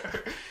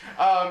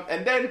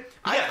 And then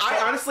Yeah, I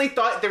so- honestly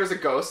thought there was a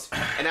ghost,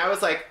 and I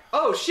was like,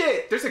 "Oh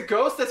shit, there's a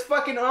ghost! That's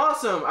fucking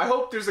awesome! I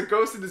hope there's a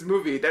ghost in this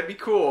movie. That'd be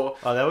cool."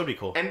 Oh, that would be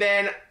cool. And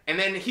then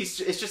it's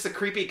just a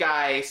creepy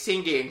guy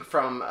singing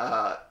from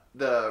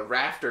the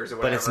rafters or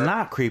But whatever. it's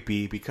not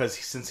creepy because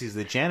since he's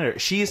the janitor,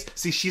 she's Well,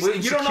 insecure.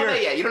 you don't know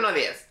that yet. You don't know that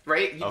yet,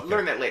 right? You Okay.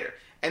 learn that later.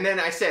 And then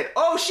I said,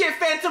 "Oh shit,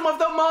 Phantom of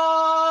the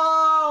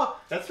Mall!"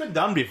 That's been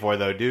done before,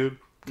 though, dude.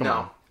 Come no.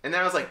 on. And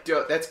then I was like,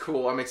 "Dude, that's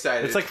cool. I'm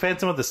excited." It's like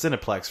Phantom of the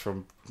Cineplex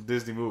from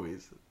Disney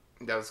movies.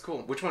 that was cool.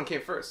 Which one came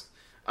first?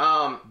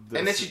 And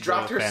then she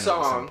dropped her Phantom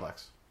of the song,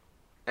 Cineplex.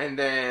 and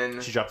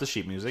then She dropped the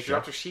sheet music. she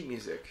dropped her sheet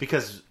music.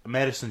 Because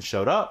Madison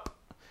showed up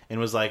and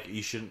was like,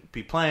 "You shouldn't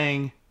be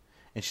playing,"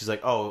 and she's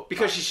like, "Oh,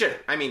 Because she should.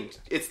 I mean,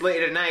 it's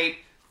late at night.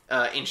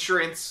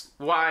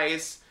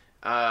 Insurance-wise,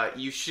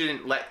 you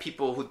shouldn't let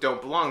people who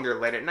don't belong there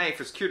late at night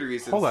for security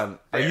reasons. hold on.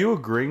 Are there. you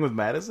agreeing with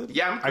Madison?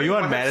 Yeah, I'm Are you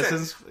on 100%.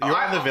 Madison's? You're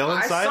on the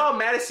villain side. I saw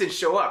Madison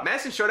show up.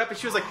 Madison showed up and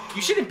she was like,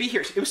 "You shouldn't be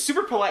here." It was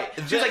super polite.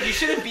 She was like, "You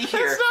shouldn't be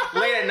here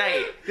not- late at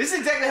night." This is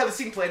exactly how the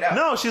scene played out.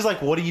 No, she's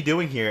like, "What are you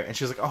doing here?" And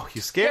she's like, "Oh,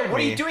 you scared Yeah, what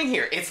me." are you doing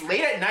here? It's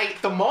late at night.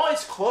 The mall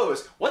is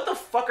closed. What the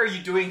fuck are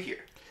you doing here?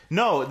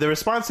 No, the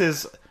response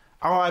is,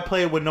 "Oh, I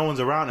play when no one's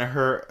around," and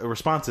her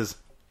response is,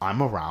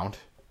 "I'm around."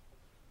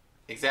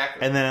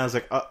 Exactly. And then I was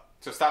like,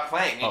 so stop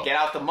playing and get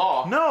out the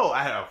mall. "No,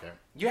 okay."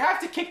 You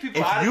have to kick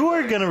people out. If of you the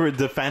are building. gonna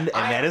defend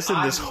Madison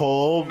I'm this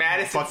whole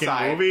Madison's fucking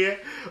side. movie,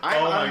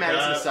 I'm oh on my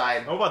Madison's God.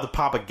 side. I'm about to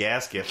pop a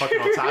gasket. Fucking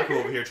Otaku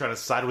over here trying to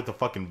side with the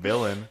fucking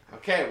villain.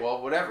 Okay,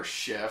 well, whatever,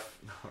 chef.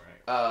 All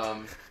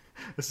right.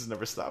 This is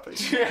never stopping.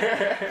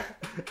 Hashtag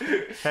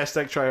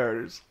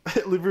tryharders.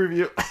 Leave a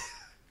review.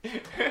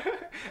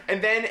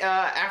 And then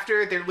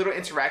after their little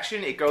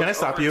interaction, it goes. Can I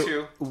stop over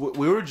you? To,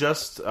 We were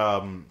just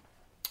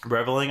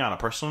reveling on a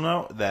personal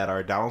note that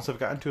our downloads have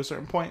gotten to a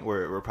certain point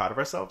where we're proud of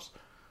ourselves.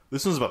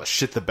 This one's about to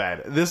shit the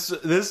bed. There's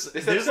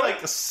episode?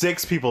 like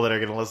 6 people that are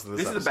gonna listen to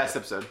this. this is the best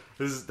episode.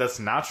 That's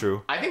not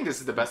true. I think this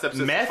is the best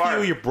episode. so Matthew,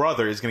 far. your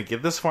brother, is gonna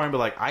get this far and be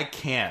like, "I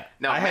can't.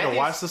 No, I had to Matthew's-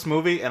 watch this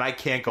movie and I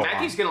can't go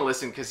Matthew's on." gonna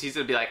listen because he's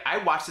gonna be like, I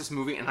watched this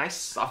movie and I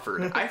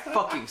suffered. I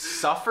fucking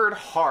suffered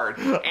hard.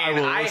 And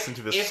will listen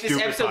to this if this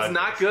stupid episode's podcast.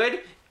 not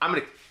good, I'm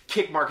gonna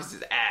kick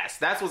Marcus's ass.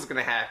 That's what's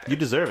gonna happen. You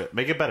deserve it.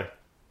 Make it better.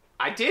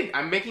 I did.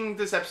 I'm making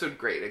this episode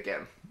great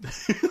again.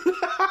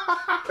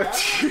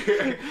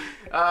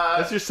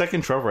 That's your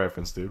second Trump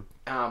reference, dude.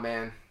 Oh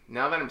man.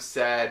 Now that I'm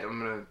sad, I'm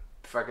gonna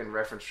fucking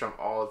reference Trump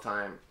all the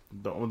time.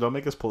 Don't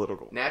make us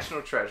political.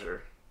 National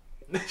treasure.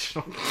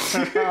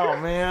 Oh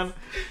man,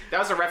 That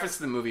was a reference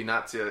to the movie,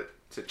 not to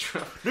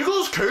Trump.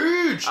 Nicolas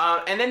Cage.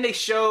 And then they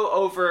show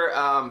over.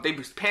 They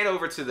pan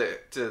over to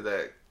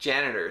the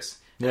janitors.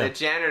 And Yeah. the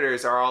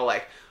janitors are all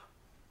like,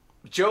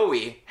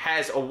 Joey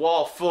has a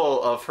wall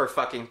full of her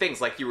fucking things,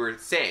 like you were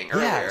saying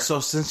earlier. Yeah. So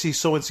since she's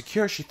so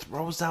insecure, she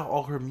throws out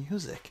all her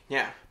music.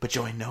 Yeah. But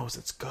Joey knows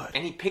it's good.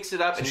 And he picks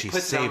it up and she he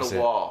puts it on saves the it.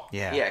 wall.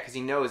 Yeah. Yeah, because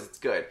he knows it's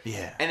good.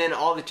 Yeah. And then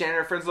all the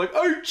janitor friends are like,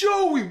 "Hey,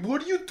 Joey,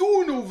 what are you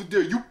doing over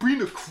there? You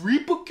being a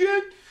creep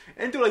again?"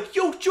 And they're like,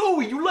 "Yo,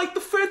 Joey, you like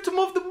the Phantom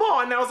of the Mall?"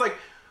 And I was like,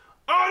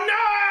 "Oh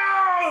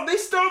no! They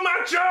stole my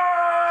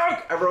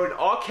joke!" I wrote in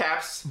all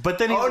caps. But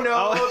then "Oh he's-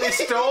 no, oh. they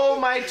stole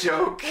my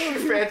joke!"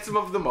 Phantom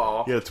of the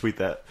Mall. You gotta tweet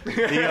that.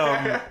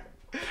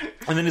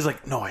 And then he's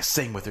like, "No, I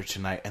sang with her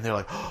tonight." And they're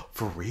like, oh,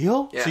 "For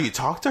real? Yeah. So you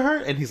talked to her?"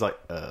 And he's like,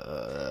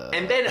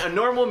 And then a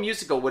normal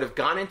musical would have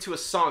gone into a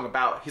song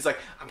about, he's like,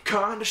 "I'm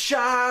kinda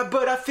shy,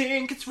 but I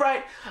think it's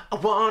right. I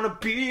wanna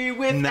be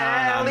with Nah,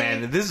 Allie."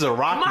 man, this is a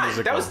rock Come on,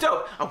 musical. that was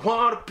dope. "I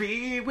wanna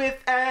be with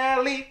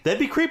Allie." That'd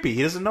be creepy.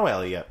 He doesn't know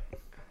Ellie yet.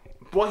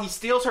 Well, he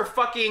steals her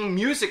fucking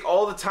music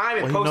all the time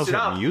and Well, he posts knows it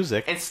her up.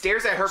 music. And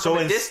stares at her So from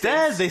a instead,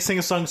 distance. they sing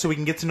a song so we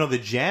can get to know the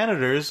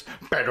janitors.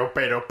 I I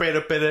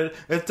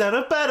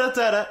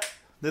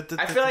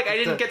feel like I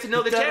didn't get to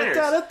know the janitors.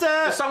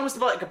 The song was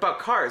about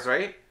cars,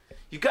 right?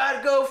 You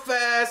gotta go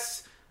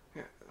fast.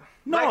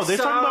 No, like they're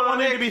talking about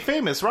wanting Sonic. to be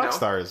famous rock No.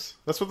 stars.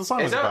 That's what the song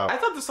Is was that, about. I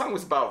thought the song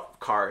was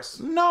about cars.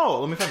 No,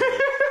 let me find the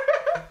lyrics.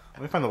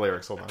 Let me find the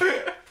lyrics. Hold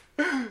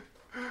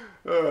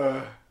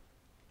on.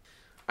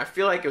 I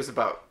feel like it was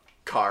about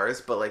cars,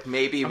 but like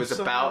maybe it was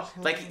about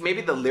like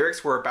maybe the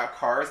lyrics were about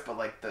cars, but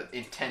like the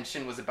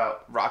intention was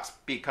about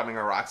becoming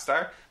a rock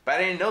star. But I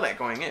didn't know that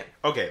going in.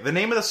 Okay, the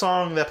name of the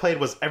song that played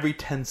was Every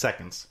 10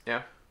 Seconds.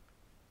 Yeah.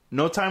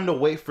 No time to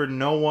wait for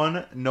no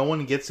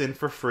one gets in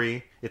for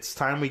free. It's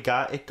time we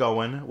got it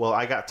going. Well,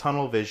 I got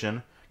tunnel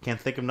vision. Can't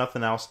think of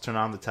nothing else. Turn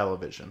on the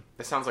television.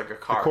 That sounds like a The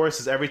car. chorus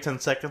is every 10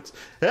 seconds.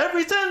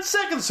 Every 10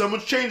 seconds,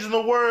 someone's changing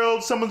the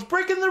world. Someone's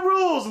breaking the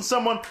rules, and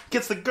someone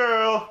gets the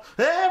girl.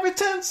 Every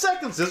 10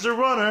 seconds, there's a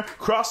runner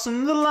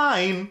crossing the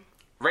line.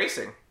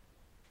 Racing.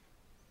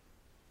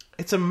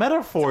 It's a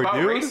metaphor, It's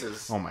about dude.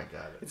 races. Oh my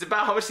god. It's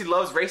about how much he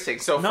loves racing.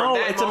 So No, from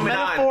that it's a moment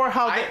metaphor on,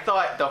 how I they-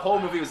 thought the whole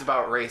movie was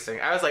about racing.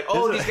 I was like,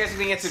 oh, This is- these guys are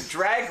getting into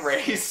drag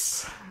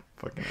race.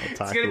 Fucking It's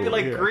gonna be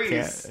like here.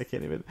 Grease. I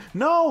can't even.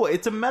 No,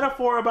 it's a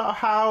metaphor about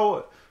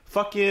how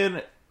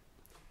fucking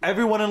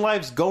everyone in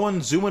life's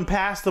zooming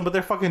past them, but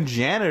they're fucking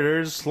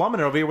janitors slumming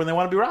it over here when they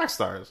want to be rock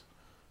stars.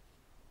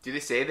 Do they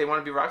say they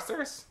want to be rock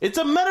stars? It's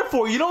a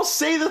metaphor. You don't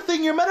say the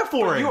thing you're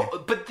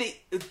metaphoring.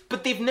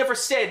 But they've never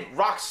said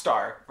rock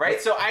star,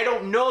 right? So I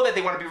don't know that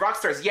they want to be rock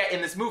stars yet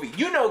in this movie.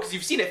 You know, because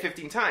you've seen it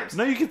 15 times.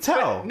 No, you can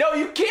tell. No,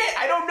 you can't.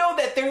 I don't know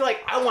that they're like,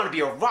 I want to be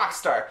a rock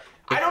star.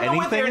 I don't know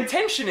what their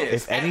intention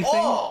is If anything,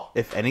 at all.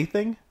 if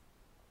anything,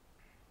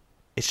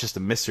 it's just a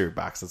mystery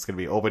box that's gonna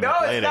be opened No,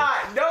 up it's later.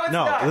 not. No, it's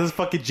no, not. this is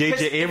fucking J.J.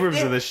 'Cause if Abrams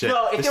they- in this shit.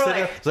 no, if they were Instead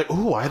of- like- it's like,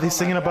 ooh, why are they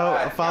singing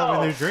about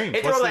following their dreams?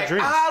 If they What's were their like,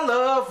 dreams? I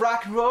love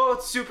rock and roll,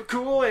 it's super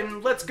cool,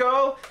 and let's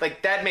go.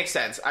 Like, that makes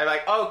sense. I'm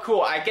like, oh,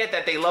 cool, I get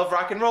that they love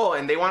rock and roll,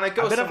 and they want to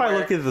go I bet somewhere. if I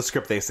look at the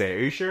script, they say, "Are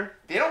you sure?"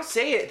 They don't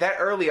say it that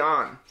early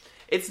on.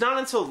 It's not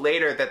until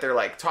later that they're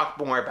like, talk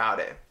more about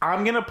it.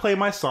 I'm gonna play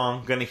my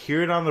song. Gonna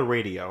hear it on the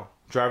radio.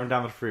 Driving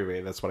down the freeway.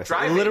 That's what I said.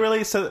 Driving? I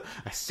literally said.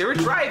 They were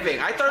driving.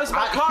 I thought it was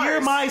about cars.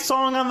 Hear my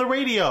song on the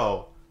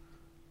radio.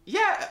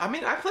 Yeah, I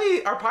mean, I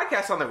play our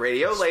podcast on the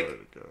radio. swear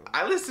Like, to God.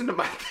 I listen to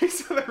my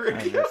things on the I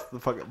radio. just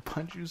fucking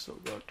punch you so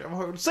goddamn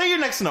hard. Say your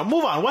next note.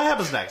 Move on. What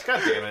happens next? God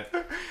damn it.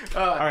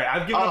 All right,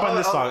 I've given up on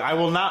this song. I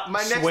will not my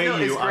next sway note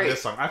is you on great.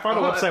 this song. I found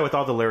a website with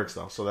all the lyrics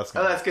though, so that's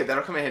Oh, good. that's good.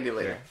 That'll come in handy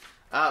later.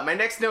 My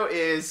next note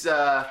is,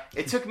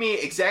 it took me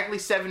exactly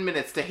 7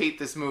 minutes to hate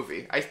this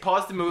movie. I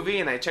paused the movie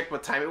and I checked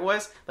what time it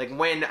was, like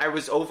when I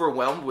was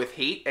overwhelmed with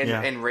hate and,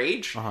 Yeah. and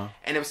rage,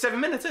 and it was 7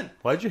 minutes in.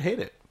 Why'd you hate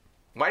it?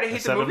 Why did I hate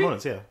the 7 movie?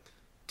 minutes, yeah.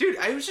 Dude,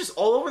 I was just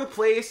all over the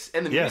place,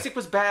 and the Yeah. music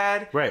was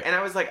bad. Right. And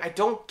I was like, I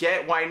don't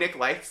get why Nick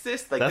likes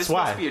this. Like, That's this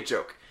why. must be a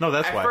joke. No,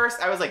 that's At why.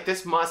 first, I was like,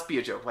 this must be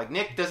a joke. Like,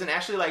 Nick doesn't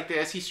actually like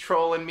this. He's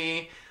trolling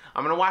me.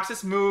 I'm gonna watch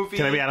this movie.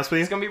 Can I be honest with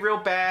you? It's gonna be real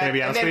bad. Can I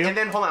be honest and then, with you? And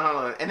then, hold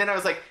on. And then I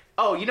was like,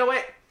 oh, you know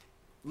what?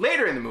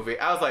 Later in the movie,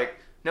 I was like,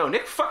 no,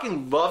 Nick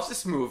fucking loves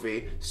this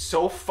movie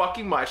so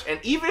fucking much. And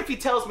even if he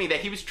tells me that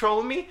he was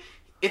trolling me,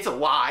 it's a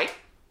lie.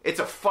 It's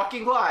a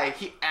fucking lie.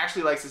 He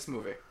actually likes this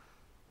movie.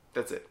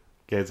 That's it.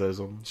 Okay,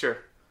 so Sure.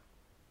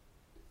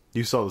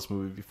 you saw this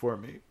movie before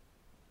me.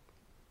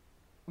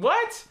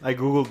 What? I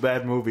googled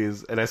bad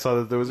movies and I saw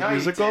that there was No, a you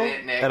musical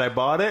didn't, Nick. and I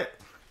bought it.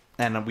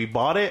 And we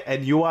bought it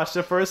and you watched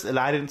it first and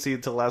I didn't see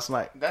it till last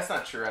night. That's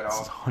not true at all.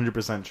 It's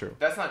 100% true.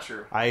 That's not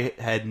true. I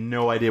had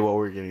no idea what we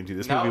were getting into.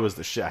 This No. movie was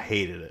the shit. I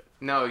hated it.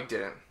 No, you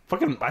didn't.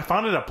 Fucking, I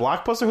found it at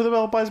Blockbuster. Who the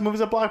hell buys movies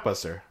at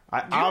Blockbuster?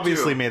 I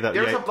obviously made that.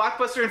 There was yeah. a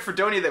Blockbuster in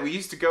Fredonia that we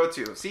used to go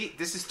to. See,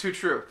 this is too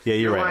true. Yeah,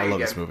 you're right. I lying love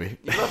this again. movie.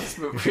 You love this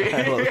movie.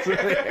 I love this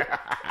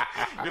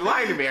movie. You're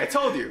lying to me. I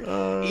told you.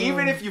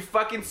 Even if you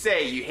fucking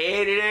say you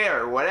hated it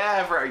or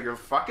whatever, you're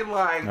fucking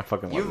lying. I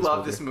fucking love you this love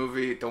movie. this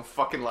movie. Don't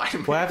fucking lie to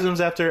me. What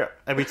happens after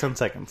every 10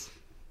 seconds?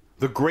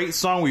 The great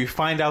song where you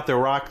find out they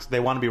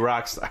want to be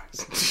rock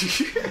stars.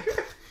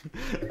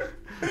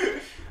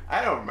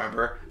 I don't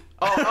remember.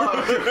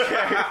 Oh,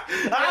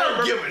 okay. I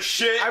don't give a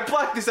shit. I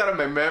blocked this out of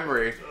my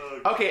memory.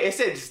 Okay, it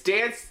says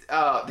dance.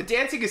 The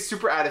dancing is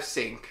super out of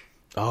sync.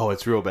 Oh,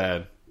 it's real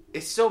bad.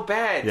 It's so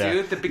bad, Yeah.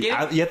 dude. The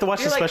beginning. You have to watch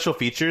they're the like- special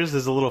features.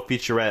 There's a little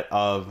featurette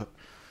of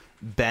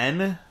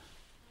Ben,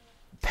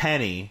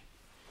 Penny,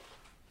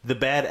 the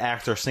bad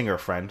actor singer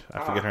friend,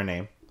 I forget her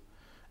name,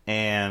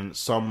 and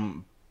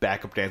some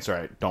backup dancer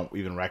I don't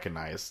even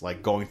recognize,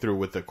 like going through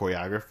with the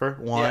choreographer.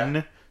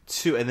 One,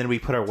 two, and then we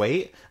put our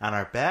weight on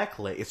our back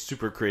leg. It's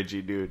super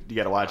cringy, dude. You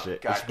gotta watch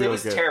it. God, It's real it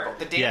was good. terrible.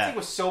 The dancing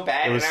was so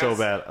bad. It was and so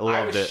bad. I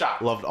loved was it.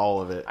 Shocked. Loved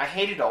all of it. I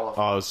hated all of it.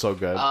 Oh, it was so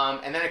good.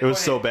 And then It was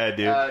so bad,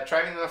 dude.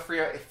 Driving on the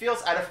freeway, it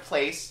feels out of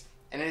place,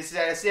 and it's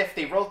as if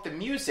they wrote the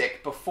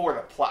music before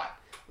the plot.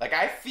 Like,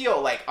 I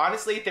feel like,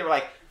 honestly, they were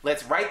like,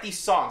 let's write these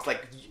songs.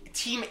 Like,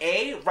 Team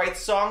A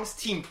writes songs,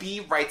 Team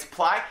B writes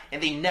plot,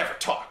 and they never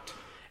talked.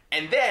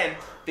 And then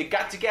they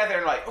got together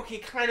and like, okay,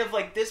 kind of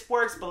like this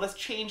works, but let's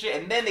change it.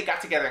 And then they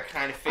got together and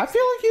kind of I fixed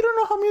feel it. like you don't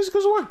know how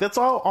musicals work. That's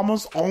all.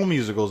 Almost all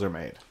musicals are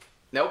made.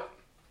 Nope.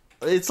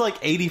 It's like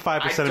 85% I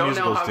of don't know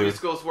musicals, how dude.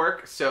 musicals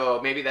work,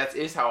 so maybe that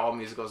is how all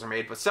musicals are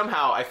made. But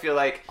somehow I feel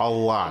like A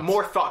lot.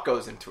 more thought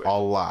goes into it. A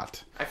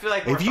lot. I feel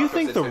like more If you thought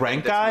think goes the into it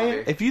Rent than this guy,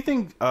 movie. if you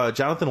think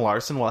Jonathan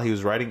Larson, while he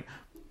was writing,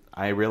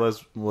 I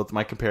realize what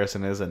my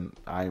comparison is, and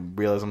I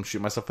realize I'm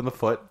shooting myself in the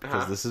foot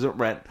because this isn't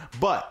Rent.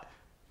 But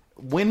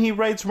when he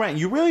writes Rent,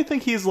 you really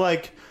think he's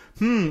like,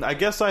 I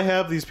guess I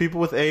have these people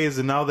with A's,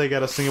 and now they got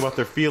to sing about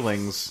their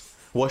feelings.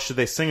 What should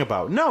they sing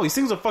about? No, he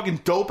sings a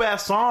fucking dope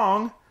ass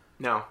song,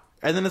 No.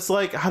 and then it's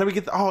like, how do we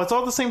get? It's all at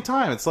the same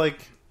time. It's like,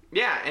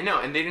 Yeah, I know,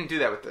 and they didn't do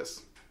that with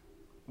this.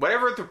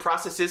 Whatever the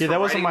process is yeah, for that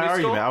wasn't writing my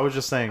musical, argument. I was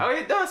just saying. Oh,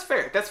 yeah, no, that's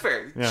fair. That's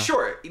fair. Yeah.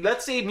 Sure.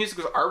 Let's say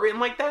musicals are written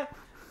like that.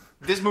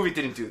 This movie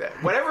didn't do that.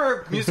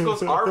 Whatever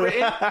musicals are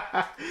written,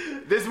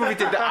 this movie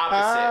did the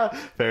opposite.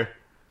 Fair.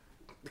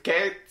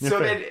 Okay, Yeah, so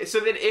fair. then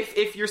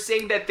if you're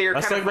saying that they're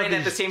Let's kind talk of about written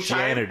at the these same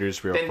time,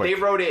 janitors real then quick.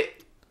 they wrote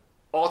it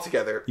all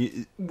together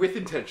You- with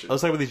intention.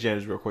 Let's talk about these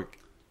janitors real quick.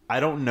 I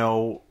don't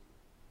know.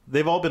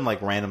 They've all been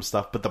like random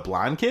stuff, but the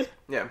blonde kid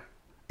Yeah.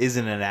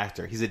 isn't an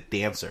actor. He's a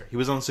dancer. He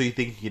was on So You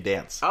Think You Could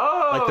Dance.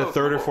 Oh, like the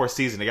third or cool. fourth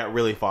season. It got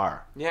really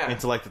far. Yeah.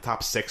 Into like the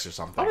top 6 or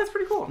something. Oh, that's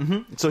pretty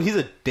cool. So he's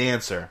a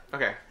dancer.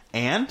 Okay.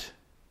 And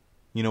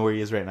you know where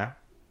he is right now?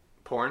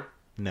 Porn.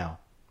 No.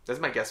 That's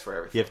my guess for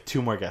everything. You have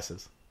 2 more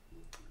guesses.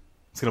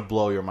 It's gonna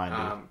blow your mind,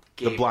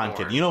 dude. The gay blonde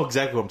porn. kid. You know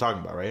exactly what I'm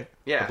talking about, right?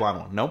 Yeah. The blonde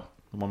one. Nope.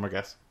 One more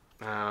guess.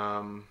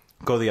 Um,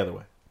 Go the other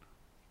way.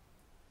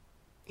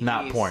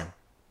 Not he's- porn.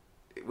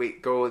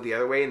 Wait, go the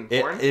other way in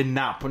porn.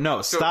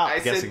 No. So Stop I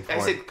guessing said, porn.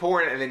 I said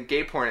porn and then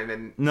gay porn and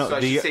then No, So I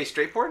the- should say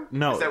straight porn.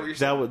 No, is that what you're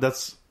saying?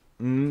 that's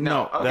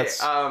no. Okay.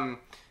 That's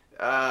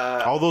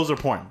all those are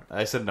porn.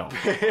 I said no.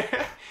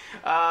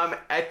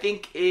 I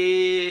think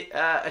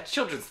a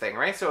children's thing,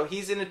 right? So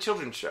he's in a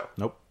children's show.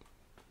 Nope.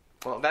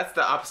 Well, that's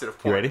the opposite of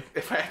porn. You ready?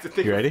 If I had to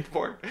think You of ready?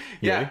 porn. You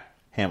Yeah. ready?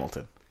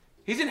 Hamilton.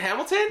 He's in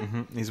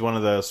Hamilton? He's one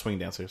of the swing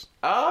dancers.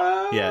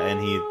 Oh. Yeah,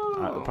 and he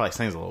probably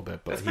sings a little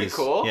bit, but That's pretty he's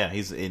cool. Yeah,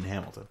 he's in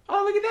Hamilton.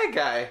 Oh, look at that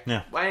guy.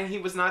 Yeah. Why he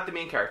was not the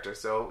main character,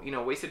 so,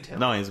 wasted talent.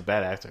 No, he's a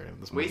bad actor in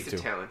this movie Wasted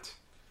too. talent.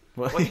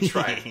 Well, he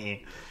tried.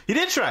 he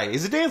did try.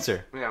 He's a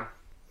dancer. Yeah.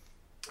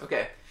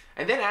 Okay.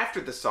 And then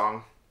after the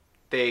song,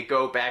 they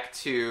go back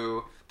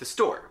to the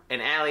store.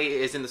 And Allie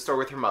is in the store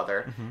with her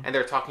mother, and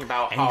they're talking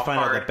about And how you find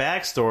hard... out the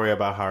backstory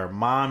about how her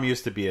mom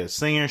used to be a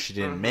singer. She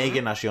didn't make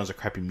it. Now she owns a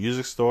crappy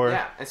music store.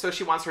 Yeah, and so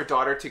she wants her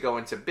daughter to go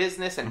into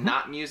business and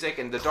not music,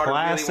 and the daughter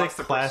really wants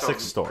to Classic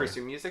story.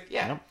 pursue music.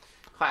 Yeah, Yep.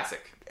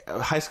 classic.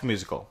 High School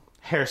Musical,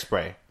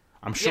 Hairspray.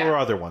 I'm sure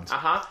other ones.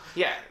 Uh-huh.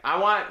 Yeah, I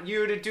want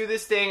you to do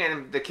this thing,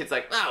 and the kid's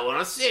like, I want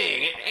to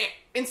sing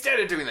instead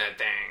of doing that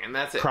thing, and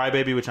that's it.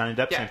 Crybaby with Johnny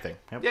Depp, Yeah. same thing.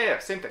 Yep. Yeah,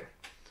 same thing.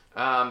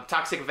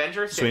 Toxic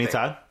Avenger, same Sweeney thing.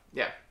 Todd.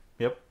 Yeah.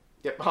 Yep.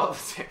 Yep, all the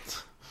same.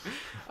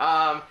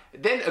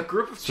 Then a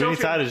group of Sweeney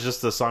children... Todd is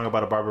just a song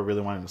about a barber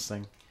really wanting to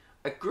sing.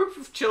 A group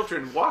of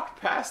children walk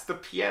past the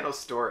piano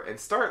store and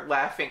start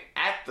laughing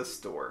at the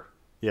store.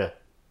 Yeah.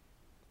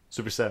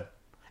 Super sad.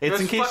 It's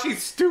That's fucking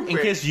stupid. In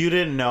case you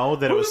didn't know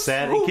that it was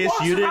sad. In case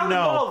you didn't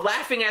know.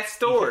 laughing at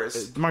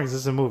stores. Marcus, this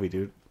is a movie,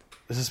 dude.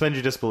 Suspend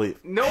your disbelief.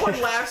 No one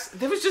laughs.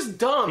 That was just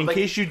dumb. In Like,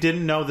 case you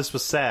didn't know this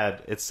was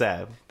sad, it's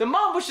sad. the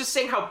mom was just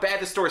saying how bad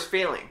the store is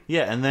failing.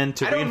 Yeah, and then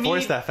to I don't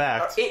reinforce need that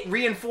fact. it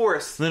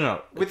reinforced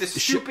No. with the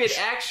stupid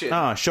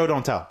action. Show,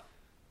 don't tell.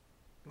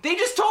 They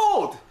just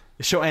told.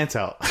 Show and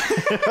tell.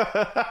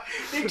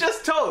 They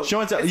just told.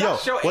 Show and tell. It's Yo, not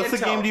show what's and the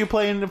tell. game do you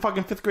play in the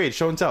fucking 5th grade?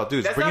 Show and tell. Dude,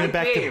 it's That's bringing not it a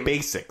back game. to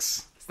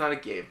basics. It's not a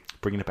game.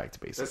 Bringing it back to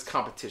basics. That's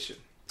competition.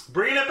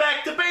 Bringing it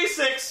back to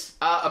basics.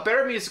 A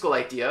better musical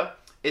idea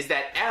is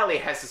that Allie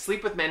has to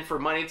sleep with men for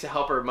money to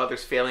help her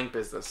mother's failing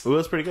business. Ooh,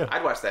 that's pretty good.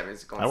 I'd watch that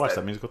musical I instead. watched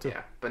that musical too.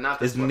 Yeah, but not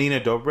this Is one. Nina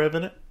Dobrev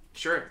in it?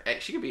 Sure,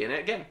 she could be in it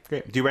again.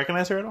 Great. Do you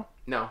recognize her at all?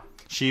 No.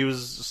 She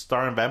was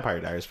starring Vampire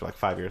Diaries for like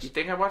 5 years. You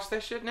think I watched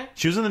that shit, Nick?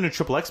 She was in the new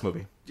Triple X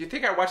movie. Do you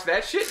think I watched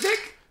that shit,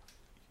 Nick?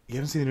 You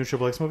haven't seen the new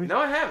Triple X movie? No,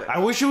 I haven't. I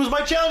wish it was my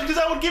challenge because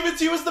I would give it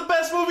to you as the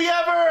best movie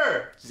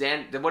ever.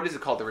 What is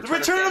it called? The The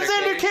Return of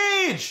Xander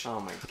Cage. Oh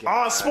my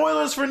god. Oh,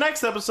 spoilers for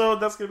next episode.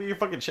 That's gonna be your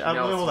fucking shit. No,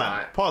 it's Hold on.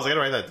 not. Pause. I gotta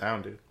write that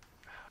down, dude.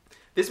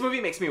 This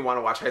movie makes me want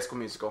to watch High School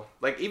Musical.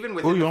 Like, even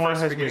with Ooh, you want to watch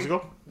High School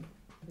Musical?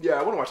 Yeah,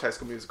 I want to watch High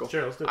School Musical.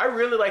 Sure, let's do it. I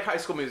really like High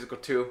School Musical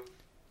too.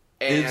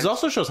 And It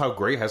also shows how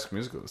great High School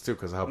Musical is too,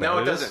 because of how bad No,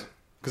 it is. doesn't.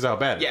 Because how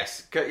bad it is.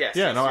 yes, yes.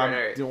 Yeah, yes, no,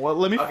 right. well,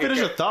 let me Okay, finish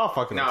good. a thought.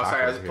 Fucking No, otaku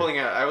sorry, I was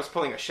here.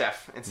 pulling a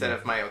chef instead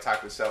of my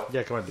otaku self.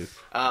 Yeah, come on, dude.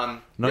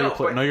 Know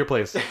Know your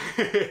place.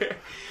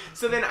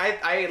 So then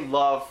I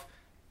love.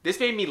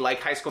 This made me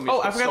like High School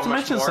Oh, Musical. I forgot so to much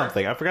mention more.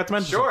 something.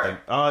 Sure.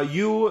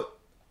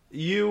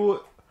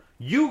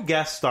 You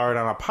guest starred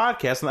on a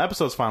podcast, and the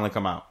episode's finally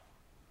come out.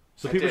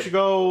 So people did. should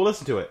go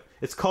listen to it.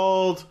 It's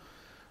called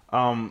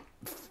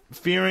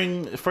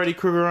Fearing Freddy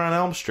Krueger on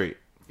Elm Street.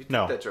 You did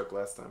No. that joke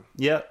last time.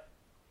 Yeah.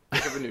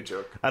 Think of a new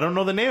joke. I don't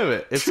know the name of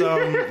it. It's hold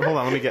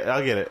on,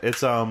 I'll get it.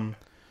 It's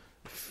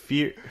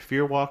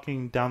Fear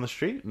Walking Down the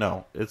Street?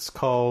 No, it's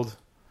called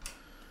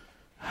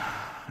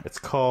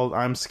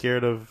I'm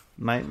Scared of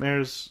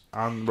Nightmares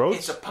on Roads.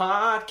 It's a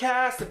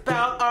podcast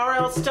about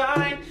R.L.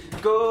 Stein.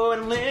 Go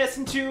and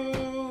listen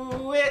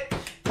to it.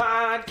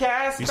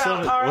 Podcast You still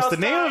about haven't- R.L. what's the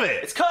name Stein. of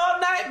it? It's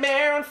called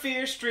Nightmare on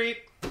Fear Street.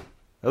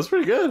 That was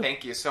pretty good.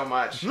 Thank you so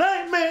much.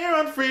 Nightmare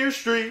on Fear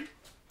Street.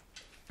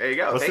 There you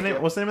go. What's the Thank name?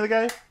 you. What's the name of the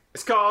guy?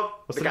 It's called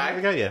What's the the guy. name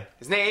of the guy? Yeah.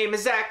 His name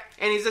is Zach,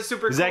 and he's a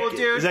super Zach, cool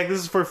dude. Zach, this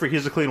is for free.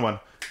 Here's a clean one.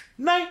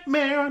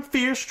 Nightmare on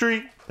Fear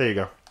Street. There you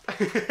go.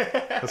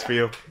 That's for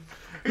you.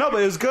 No,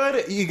 but it was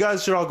good. You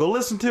guys should all go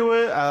listen to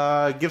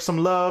it. Give some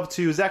love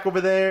to Zach over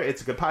there.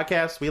 It's a good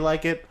podcast. We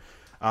like it.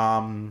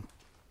 And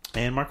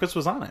Marcus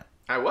was on it.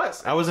 I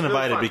was. I wasn't It was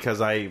really invited fun.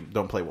 because I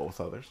don't play well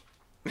with others.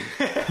 That's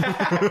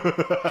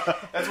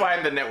why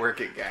I'm the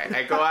networking guy.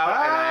 I go out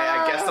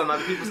and I guest on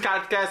other people's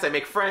podcasts. I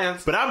make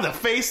friends. But I'm the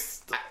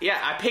face. Yeah,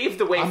 I paved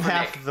the way I'm for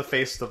half Nick. the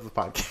face of the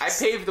podcast. I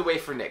paved the way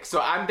for Nick. So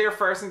I'm there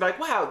first and be like,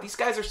 wow, these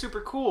guys are super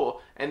cool.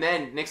 And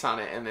then Nick's on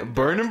it. And then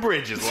Burning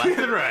bridges left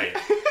and right.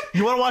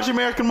 You want to watch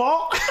American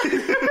Mall?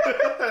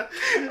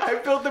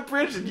 I built the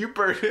bridge and you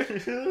burned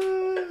it.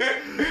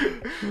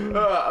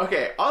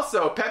 Okay,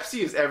 also, Pepsi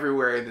is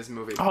everywhere in this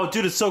movie. Oh,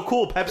 dude, it's so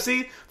cool.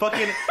 Pepsi,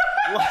 fucking,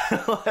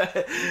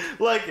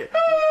 like,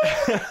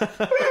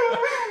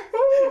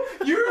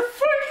 You're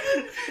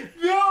fucking...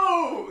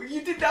 No!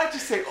 You did not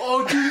just say,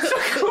 oh, dude, it's so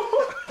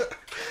cool.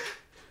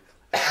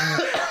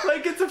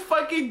 Like, it's a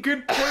fucking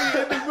good point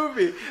in the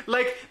movie.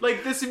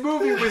 Like this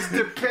movie was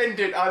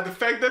dependent on the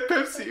fact that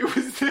Pepsi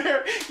was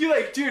there. You're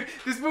like, dude,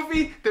 this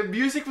movie, the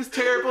music was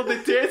terrible, the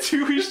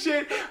dancing was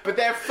shit, but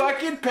that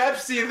fucking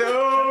Pepsi,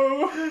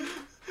 though.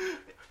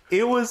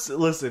 it was.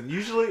 Listen,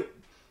 usually,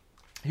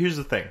 here's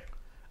the thing.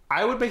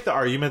 I would make the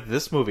argument that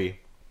this movie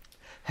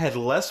had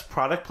less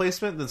product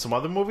placement than some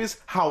other movies.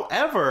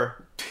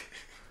 However,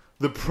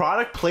 the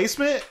product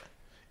placement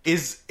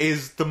is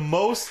the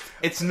most.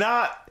 It's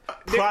not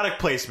product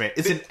placement.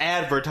 It's an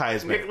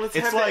advertisement. Nick,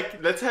 It's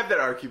like let's have that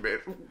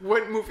argument.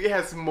 What movie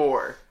has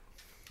more?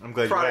 I'm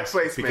glad you product asked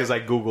placement. because I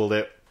googled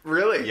it.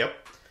 Really? Yep.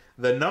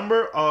 The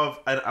number of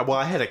well,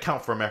 I had to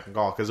count for American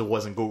Golf because it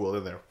wasn't Googled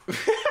in there.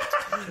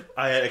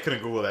 I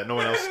couldn't Google that. No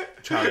one else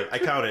counted. I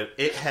counted.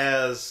 It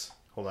has.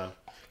 Hold on.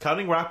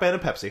 Counting Rock Band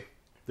and Pepsi,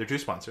 they're two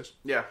sponsors.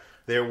 Yeah.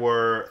 There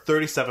were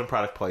 37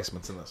 product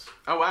placements in this.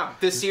 Oh, wow.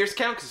 Does Sears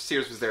count? Because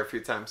Sears was there a few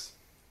times.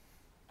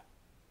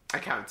 I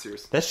counted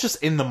Sears. That's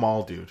just in the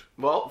mall, dude.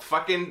 Well,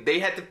 fucking, they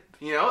had to,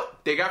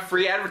 they got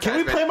free Can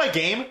advertisement. we play my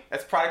game?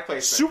 That's product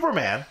placement.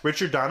 Superman,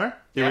 Richard Donner,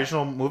 the Yeah.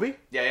 original movie,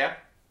 Yeah.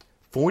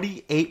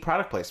 48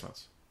 product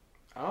placements.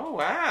 Oh,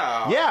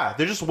 wow. Yeah,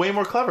 they're just way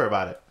more clever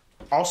about it.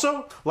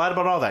 Also, lied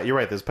about all that. You're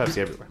right, there's Pepsi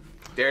everywhere.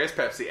 There is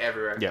Pepsi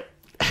everywhere. Yep.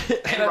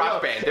 And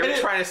Rock Band. They were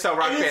trying to sell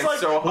Rock And it's Band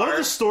so One of hard.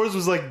 the stores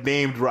was like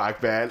named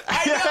Rock Band.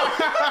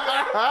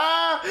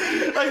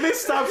 Like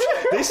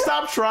they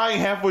stopped trying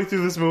halfway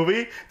through this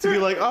movie to be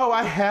like, oh,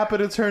 I happen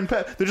to turn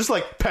They're just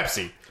like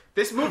Pepsi.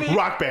 This movie...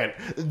 Rock Band.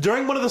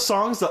 During one of the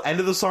songs, the end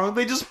of the song,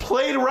 they just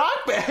played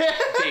Rock Band.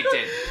 They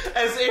did.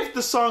 As if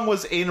the song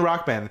was in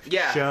Rock Band.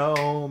 Yeah.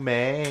 Show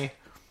me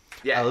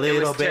Yeah, a it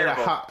little was bit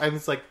terrible. of hot. And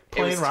it's like It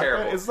playing was Rock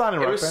terrible. Band. It's not in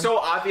Rock It was Band. so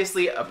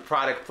obviously a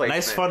product placement.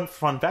 Nice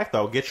fun fact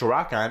though, Get Your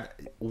Rock On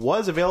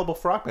was available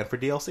for Rock Band for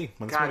DLC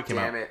when this God movie came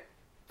damn out. it.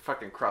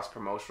 Fucking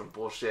cross-promotional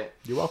bullshit.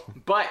 You're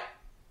welcome. But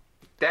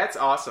that's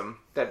awesome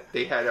that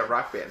they had a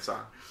Rock Band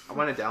song. I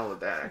want to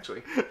download that,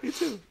 actually. Me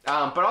too.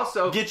 But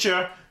also, Get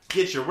your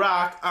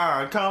rock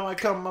on,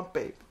 come on,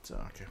 baby. So,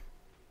 okay.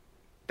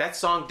 that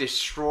song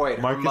destroyed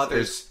her Marcus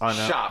mother's is on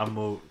shop. a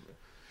move.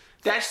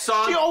 That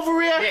song. She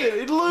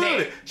overreacted. Nick,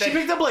 Nick, she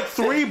picked up like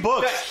 3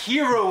 books. The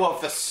hero of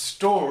the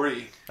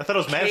story I thought it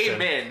was Madison.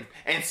 came in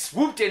and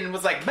swooped in and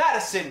was like,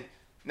 Madison.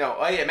 No,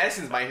 oh yeah,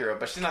 Madison's my hero,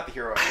 but she's not the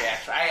hero of the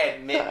action. I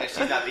admit that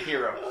she's not the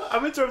hero.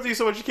 I'm interrupting you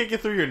so much you can't get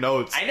through your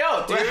notes. I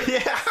know, dude. Yeah.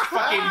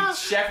 Fucking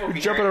chef over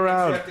here. Jumping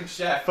around. Interrupting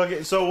chef.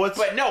 Fucking, so what's...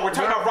 But no, we're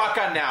talking about Rock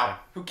On now.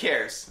 Who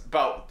cares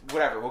about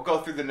whatever? We'll go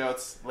through the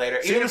notes later.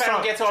 Sing Even the if I don't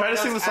song. get to all Try the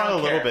to sing the notes, I song don't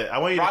a little care. bit. I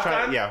want you to Rock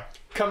try... On? Yeah.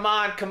 Come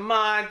on, come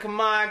on, come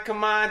on,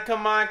 come on,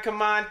 come on,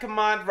 come on, come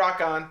on, Rock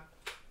On.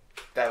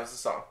 That was the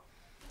song.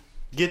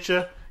 Get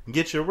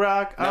your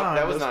rock No, on.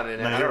 that was not in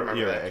it. No, I don't remember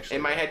you're that. right, actually.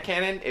 In my head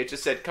canon, it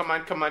just said, come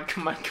on, come on,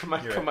 come on, come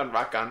on, You're come right. on,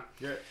 Rock On.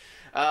 You're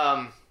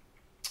right.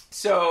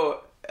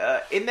 So,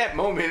 in that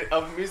moment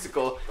of the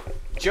musical,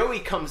 Joey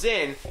comes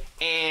in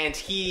and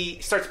he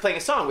starts playing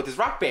a song with his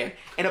rock band,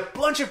 and a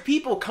bunch of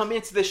people come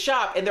into the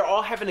shop and they're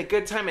all having a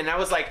good time. And I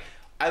was like,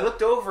 I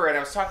looked over and I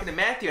was talking to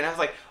Matthew and I was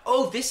like,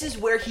 oh, this is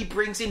where he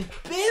brings in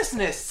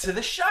business to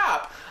the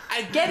shop.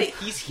 I get it.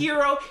 He's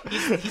hero.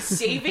 He's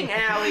saving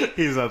Allie.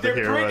 He's not the They're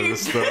hero of bringing the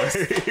story.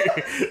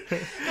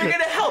 They're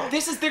gonna help.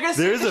 They're gonna save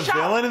There's the a shop.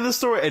 villain in the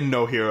story and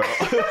no hero.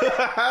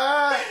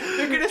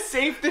 They're gonna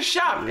save the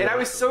shop, and I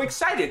was so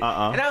excited.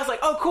 And I was like,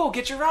 "Oh, cool!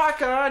 Get your rock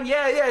on!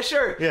 Yeah,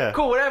 sure. Yeah.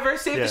 Cool, whatever.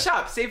 Save Yeah. the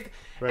shop. Save."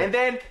 Right. And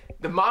then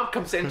the mom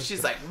comes in.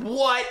 She's like,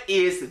 "What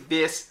is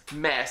this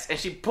mess?" And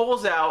she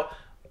pulls out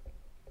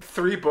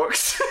 3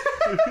 books.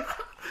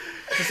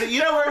 She said, you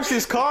know how much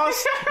these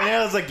cost? And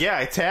I was like, yeah,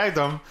 I tagged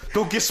them.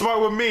 Go get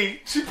smart with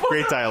me.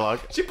 Great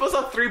dialogue. She pulls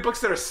out 3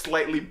 books that are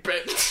slightly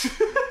bent.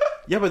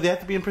 Yeah, but they have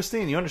to be in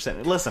pristine. You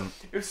understand? Listen,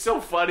 It was so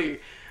funny.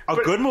 a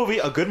good movie.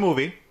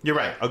 You're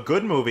right. A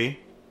good movie.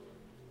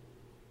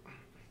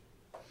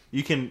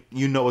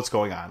 You know what's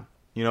going on.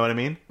 You know what I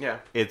mean? Yeah.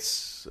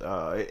 It's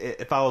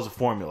it follows a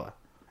formula.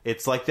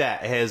 It's like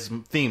that. It has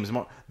themes.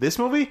 This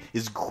movie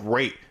is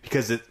great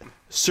because it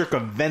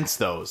circumvents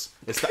those.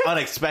 It's the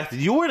unexpected.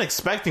 You weren't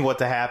expecting what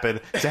to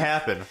happen.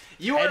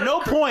 You At are-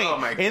 no point Oh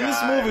my in this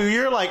God. movie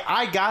you're like,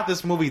 I got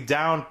this movie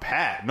down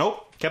pat.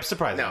 Nope. Kept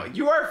surprising. No,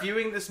 you are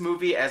viewing this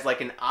movie as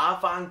like an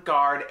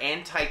avant-garde,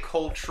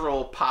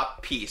 anti-cultural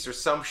pop piece or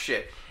some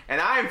shit.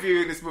 And I'm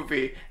viewing this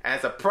movie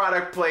as a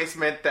product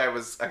placement that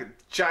was a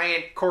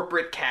giant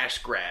corporate cash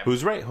grab.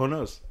 Who's right? Who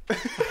knows?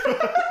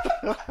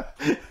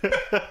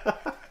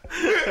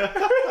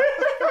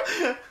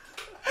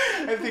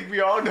 I think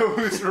we all know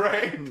who's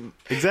right.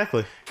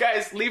 Exactly.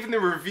 Guys, leave in the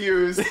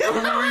reviews who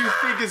you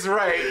think is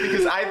right,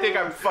 because I think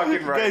I'm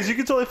fucking right. Guys, you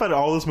can totally find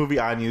all this movie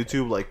on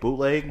YouTube, like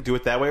bootleg, do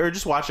it that way, or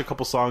just watch a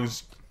couple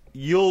songs.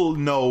 You'll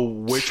know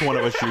which one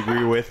of us you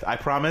agree with, I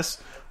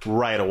promise,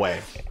 right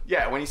away.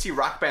 Yeah, when you see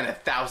Rock Band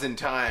 1,000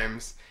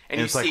 times, and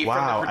you it's like, see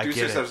wow, from the I get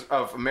producers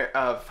it.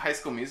 of High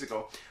School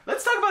Musical.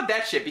 Let's talk about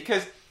that shit,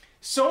 because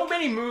so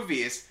many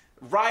movies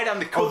ride on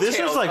the Oh, coattails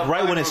this was like of right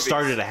other when it movies.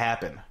 started to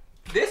happen.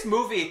 This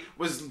movie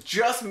was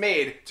just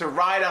made to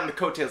ride on the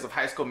coattails of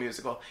High School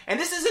Musical, and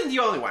this isn't the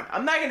only one.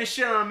 I'm not going to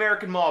shit on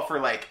American Mall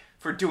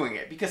for doing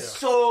it, because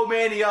so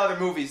many other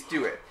movies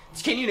do it.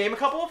 Can you name a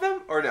couple of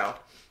them, or no?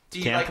 Do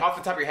you, Camp- like, off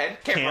the top of your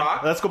head? Camp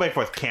Rock? Let's go back and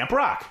forth. Camp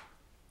Rock.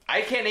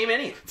 I can't name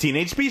any.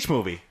 Teenage Beach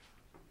Movie.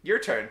 Your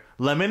turn.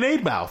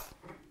 Lemonade Mouth.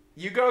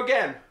 You go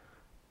again.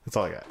 That's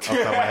all I got. Off the top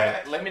of my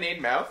head.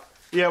 Lemonade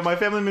Mouth? Yeah, my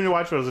family made me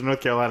watch when I was in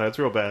North Carolina. It's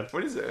real bad.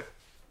 What is it?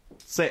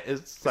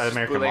 It's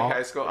American Blue Lake Mall.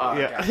 High School. Oh,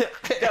 Yeah.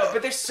 okay. No,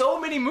 but there's so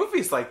many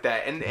movies like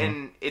that,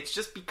 and it's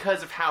just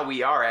because of how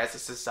we are as a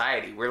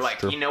society. We're like,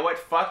 true. you know what?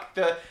 Fuck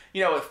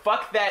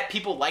that.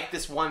 People like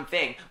this one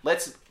thing.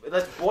 Let's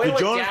boil The it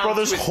Jonas down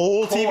Brothers to its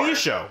whole core. TV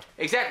show.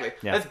 Exactly.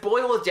 Yeah. Let's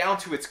boil it down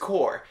to its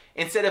core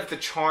instead of the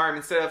charm.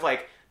 Instead of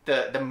like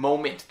the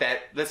moment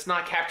that. Let's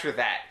not capture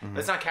that.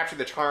 Let's not capture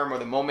the charm or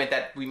the moment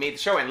that we made the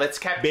show, and let's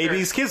capture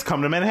Baby's Kids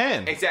Come to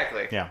Manhattan.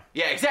 Exactly. Yeah.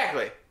 Yeah.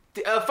 Exactly.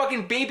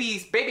 Fucking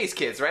babies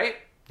kids, right?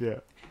 Yeah.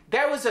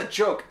 That was a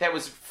joke that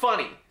was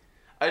funny.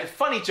 A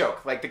funny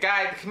joke. Like, the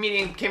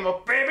comedian came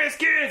up, babies,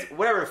 kids,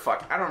 whatever the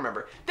fuck. I don't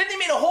remember. Then they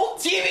made a whole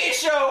TV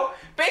show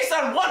based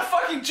on one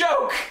fucking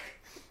joke.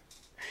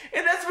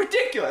 And that's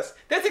ridiculous.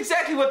 That's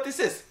exactly what this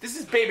is. This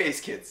is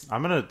babies, kids.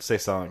 I'm going to say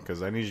something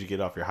because I need you to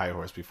get off your high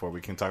horse before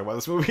we can talk about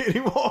this movie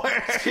anymore.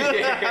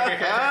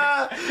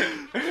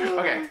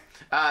 Okay.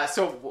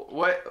 So,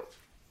 what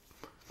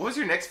was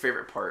your next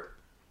favorite part?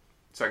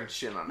 So I can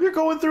shit on it. You're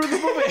going through the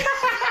movie.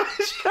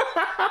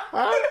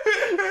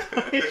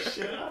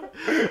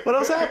 What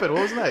else happened?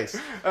 What was nice?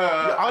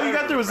 All you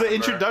got there was the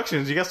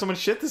introductions. You got so much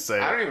shit to say.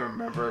 I don't even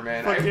remember,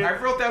 man. Fucking- I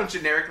wrote down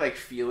generic, like,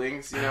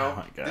 feelings, you know? Oh,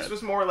 my God. This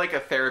was more like a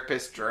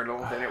therapist journal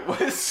than it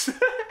was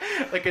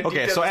like a Okay,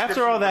 detailed so after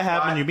description all of the that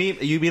happened,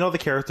 plot. you meet all the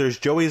characters.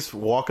 Joey's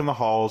walking the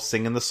halls,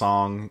 singing the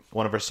song,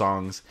 one of her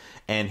songs,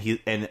 and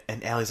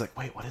Allie's like,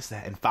 "Wait, what is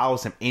that?" And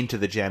follows him into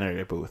the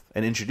janitor booth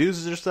and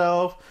introduces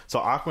herself. So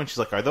awkward. She's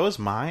like, "Are those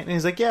mine?" And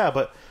he's like, "Yeah,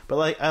 but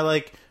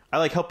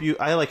I help you.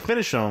 I help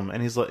finish them."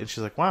 And he's like, and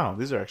she's like, "Wow,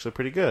 these are actually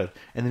pretty good."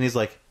 And then he's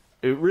like,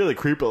 it really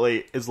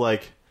creepily is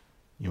like,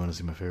 "You want to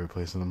see my favorite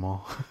place in the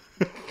mall?"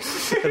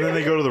 And then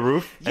they go to the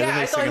roof. And Yeah, then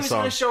they I sing thought he a was song.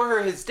 going to show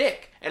her his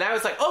dick. And I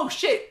was like, oh,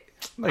 shit.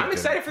 I'm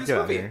excited for this Get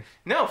out of movie. here.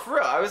 No, for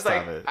real. I was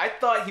Stop like, it. I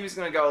thought he was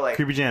gonna go like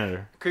Creepy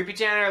janitor. creepy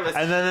janitor. Let's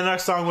And then the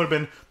next song would have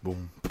been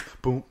boom,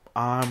 boom.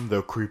 I'm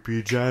the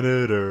creepy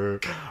janitor.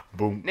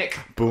 Boom, Nick.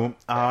 boom.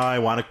 I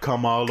want to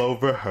come all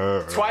over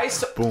her.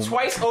 twice Boom,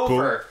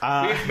 over.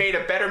 boom. We've made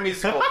a better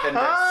musical than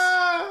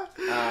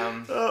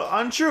this.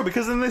 Untrue,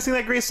 because then they sing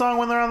that great song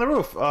when they're on the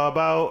roof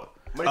about.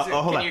 What is it?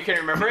 Hold on. Can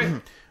you remember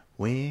it?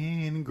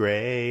 When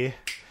gray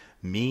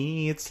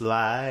meets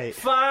light.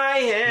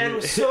 Flying,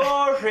 we're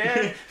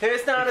soaring.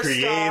 There's not a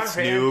Creates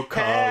star new in heaven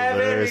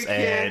colors we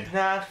and-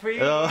 cannot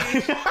reach. Oh.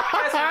 Yes, we're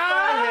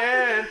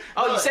flying.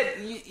 Oh, you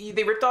said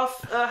they ripped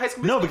off High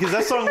School No, Musical? because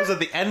that song was at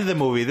the end of the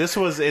movie. This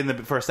was in the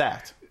first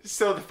act.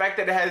 So the fact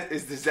that it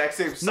is the exact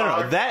same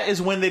song. No, that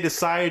is when they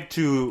decide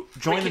to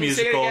join Wait, the can you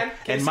sing it musical, again? Can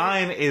you and sing it?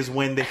 mine is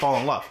when they fall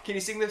in love. Can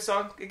you sing this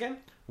song again?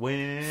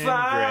 When gray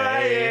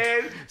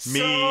Flying, meets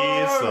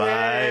soaring.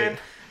 light,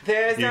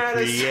 There's you not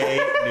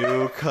create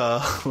new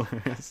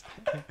colors.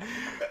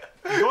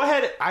 Go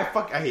ahead. I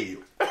hate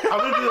you. I'm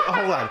gonna do.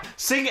 Hold on.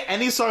 Sing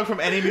any song from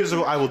any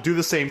musical. I will do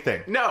the same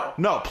thing. No.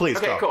 Please.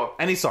 Okay, go. cool.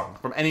 Any song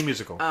from any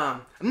musical.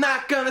 I'm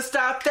not gonna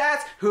stop.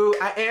 That's who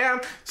I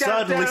am.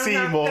 Suddenly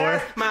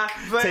Seymour.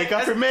 Take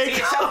off your makeup.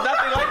 See, it sounds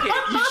nothing like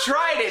it. You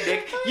tried it,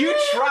 Nick. You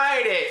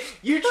tried it.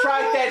 You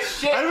tried that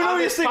shit. I don't know on what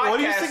you're this singing. What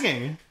are you podcast.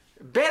 singing?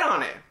 Bet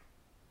on it.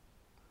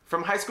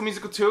 From High School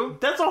Musical 2?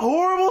 That's a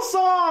horrible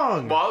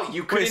song. Well,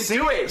 you couldn't sing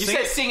do it. it. You Sing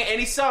said it. sing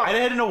any song. I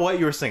didn't know what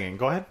you were singing.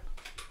 Go ahead.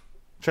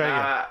 Try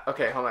again.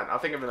 Okay, hold on. I'll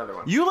think of another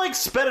one. You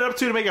sped it up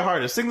too to make it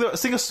harder. Sing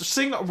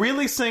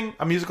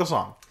a musical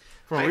song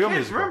from a I real can't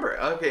musical. remember.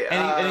 Okay,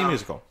 Any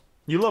musical.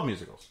 You love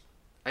musicals.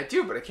 I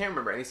do, but I can't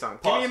remember any song.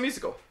 Give Pause. me a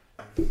musical.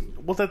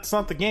 Well, that's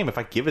not the game. If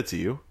I give it to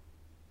you,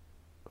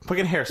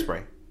 fucking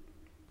Hairspray,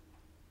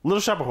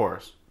 Little Shop of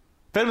Horrors,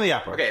 Phantom of the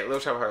Opera. Okay, Little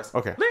Shop of Horrors.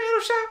 Okay.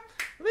 Little Shop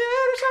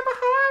of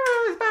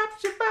Horrors. Bop,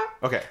 shop, bop.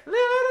 Okay.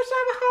 Little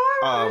Shop of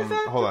Horrors.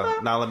 bop, Hold shop, on.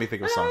 bop. Now let me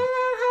think of a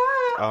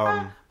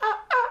song.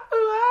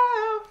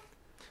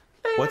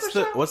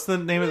 What's the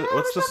name of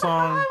what's the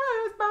song?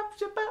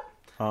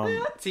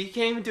 See, you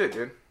can't even do it,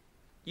 dude.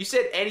 You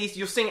said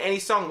you'll sing any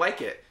song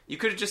like it. You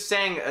could have just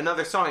sang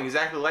another song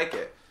exactly like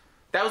it.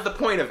 That was the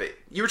point of it.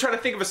 You were trying to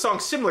think of a song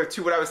similar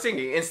to what I was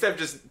singing instead of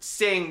just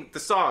saying the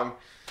song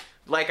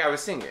like I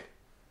was singing it.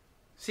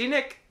 See,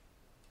 Nick?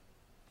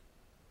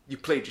 You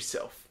played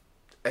yourself,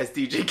 as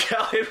DJ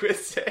Khaled would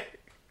say.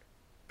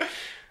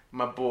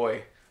 My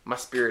boy, my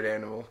spirit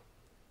animal,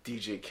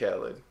 DJ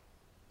Khaled.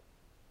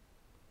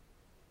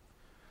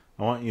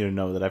 I want you to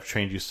know that I've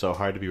trained you so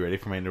hard to be ready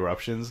for my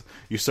interruptions.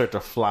 You start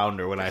to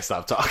flounder when I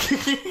stop talking.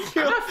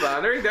 I'm not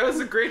floundering. That was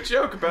a great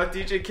joke about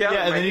DJ Khaled.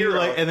 Yeah, and my then hero.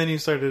 and then you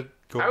started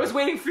going. I was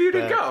waiting for you to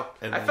bad, go.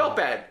 and I then- felt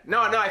bad.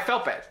 No, I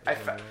felt bad.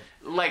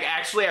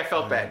 Actually, I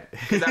felt bad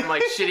because I'm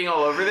like shitting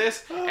all over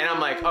this, and I'm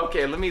like,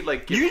 okay, let me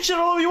like. Give You can shit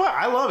all over you want.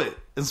 I love it,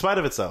 in spite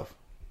of itself.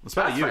 In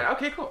spite That's of you. fine.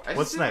 Okay, cool. I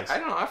What's just next? I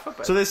don't know. I felt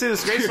bad. So they say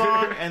this great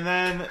song, and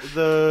then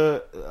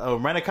the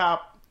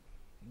Rent-A-Cop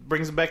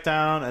brings him back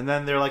down, and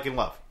then they're like in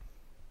love.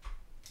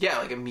 yeah,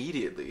 like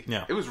immediately.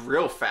 Yeah. It was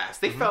real fast.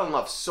 They fell in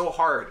love so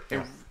hard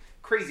and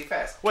crazy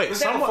fast. Wait, was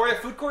that somewhat- before the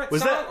food court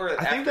Was song that? or I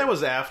after? think that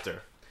was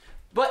after.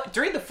 But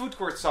during the food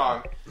court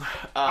song,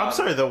 I'm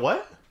sorry. The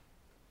what?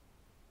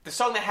 the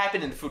song that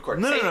happened in the food court.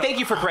 No, no. Thank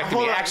you for correcting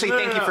Hold me. on. Actually, No,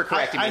 thank no, you no. for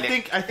correcting me. I Nick.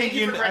 think Thank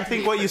you for I correcting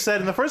think me. what you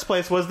said in the first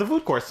place was the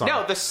food court song.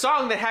 No, the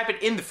song that happened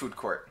in the food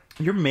court.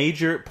 Your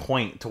major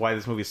point to why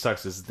this movie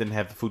sucks is it didn't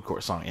have the food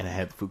court song, and it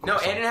had the food court No,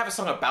 song. it didn't have a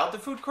song about the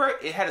food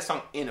court. It had a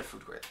song in a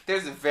food court.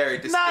 There's a very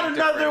distinct Not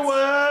another difference.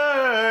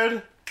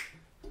 word.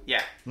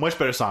 Yeah, Much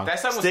better song. That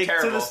song was Stick to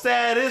terrible. the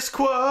status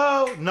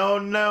quo. No,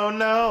 no,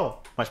 no.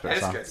 Much better that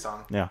is a song. good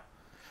song. Yeah.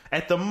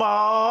 At the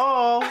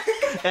mall,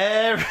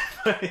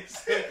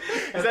 everybody's...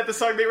 Is that the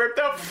song they ripped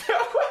up?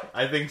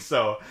 I think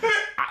so.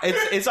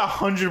 It's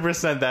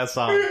 100% that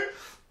song.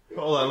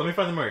 Hold on, let me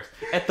find the lyrics.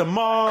 At the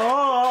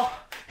mall,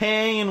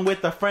 hanging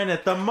with a friend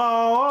at the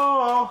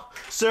mall,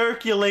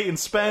 circulate and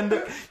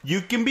spend.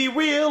 You can be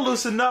real,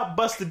 loosen up,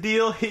 bust a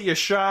deal, hit your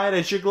stride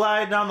as you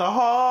glide down the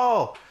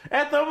hall.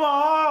 At the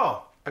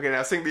mall. Okay,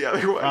 now sing the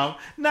other one.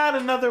 Not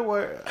another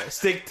word.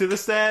 Stick to the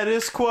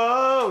status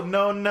quo.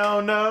 No,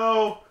 no,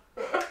 no.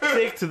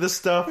 Stick to the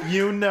stuff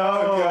you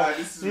know. Oh, God,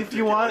 this is if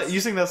you want it, ridiculous. you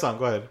sing that song.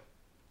 Go ahead.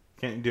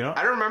 Do you know?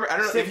 I don't remember. I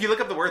don't know. If you look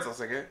up the words, I'll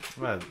sing it.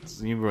 Well,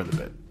 you ruined the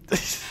bit.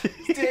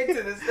 Stick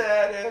to the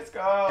status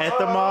quo. At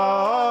the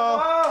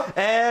mall,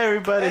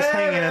 everybody's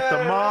hanging at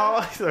the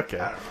mall. Okay,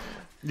 I don't know.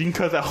 you can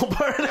cut that whole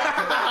part.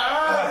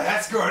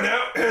 That's going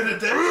out in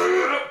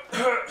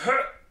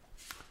the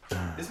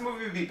This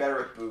movie would be better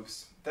with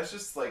boobs. That's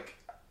just like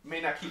may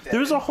not keep that. There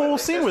was a in, but, whole like,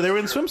 scene that's were they were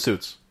in true.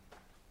 swimsuits.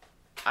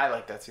 I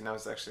like that scene. That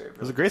was actually It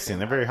was a great scene.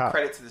 They're very hot.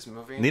 Credit to this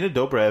movie. Nina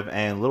Dobrev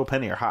and Little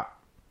Penny are hot.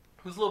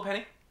 Who's Little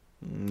Penny?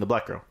 The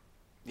black girl,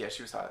 Yeah,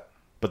 she was hot.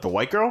 but the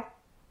white girl,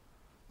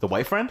 the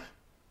white friend,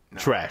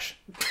 trash.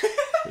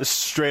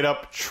 Straight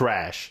up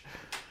trash.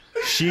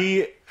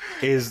 She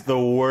is the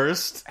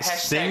worst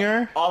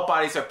singer. All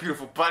bodies are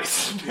beautiful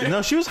bodies.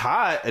 No, she was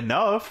hot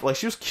enough. Like,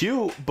 she was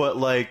cute, but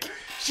like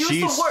She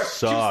was the worst.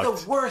 Sucked. She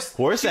was the worst.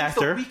 Worst she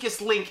actor. was the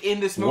weakest link in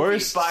this movie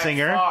Worst by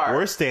singer. far.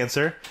 Worst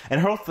dancer. And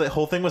her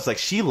whole thing was like,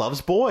 she loves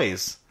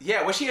boys.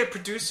 Yeah, was she a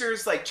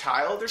producer's like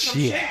child or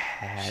something? She She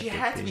had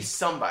had to to be be.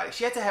 somebody.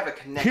 She had to have a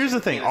connection. Here's the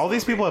thing. in this All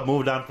these movie. people have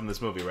moved on from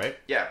this movie, right?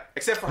 Yeah,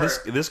 except for her.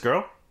 This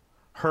girl,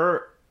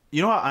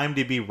 you know how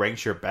IMDb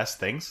ranks your best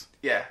things?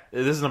 Yeah.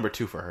 This is number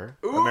 2 for her.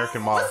 Ooh,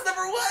 American Mom. What's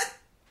number one?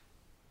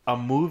 A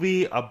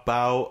movie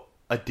about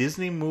a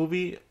Disney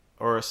movie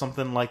or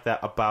something like that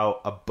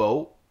about a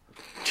boat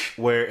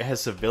where it has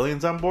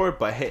civilians on board,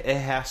 but it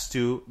has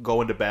to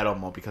go into battle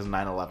mode because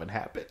 9/11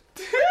 happened.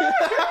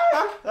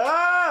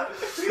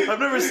 I've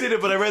never seen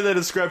it, but I read the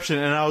description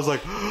and I was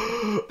like,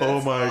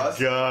 oh my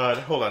awesome. god.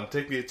 Hold on,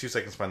 take me 2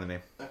 seconds to find the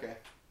name. Okay.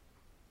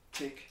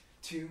 Take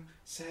 2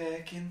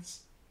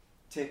 seconds.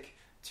 Take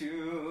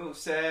 2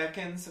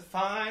 seconds to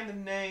find the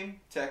name.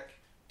 Take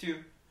 2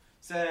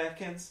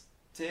 seconds.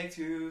 Take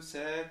 2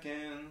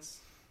 seconds.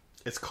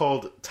 It's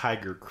called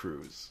Tiger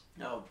Cruise.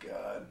 Oh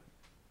God.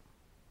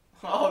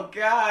 Oh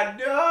God,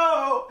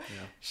 no!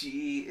 Yeah.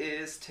 She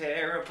is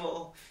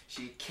terrible.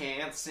 She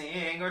can't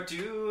sing or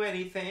do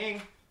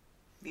anything.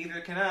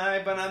 Neither can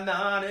I, but I'm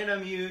not in a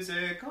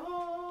musical.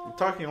 I'm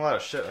talking a lot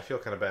of shit. I feel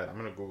kind of bad. I'm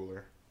gonna Google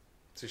her.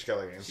 See, she got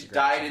like an Instagram. She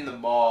died in the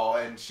mall,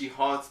 and she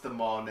haunts the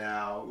mall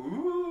now.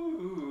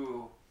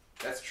 Ooh,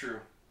 that's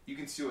true. You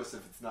can sue us if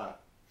it's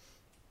not.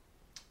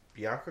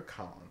 Bianca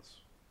Collins.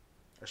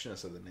 I shouldn't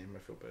have said the name. I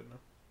feel bad now.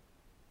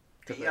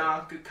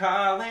 Bianca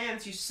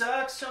Collins, you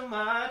suck so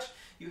much.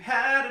 You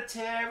had a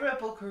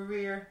terrible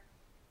career.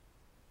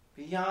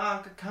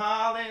 Bianca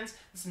Collins,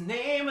 that's the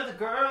name of the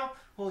girl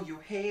who you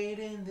hate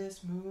in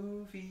this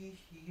movie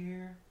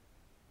here.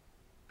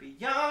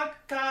 Bianca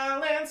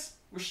Collins,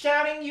 we're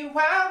shouting you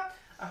out.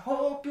 I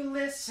hope you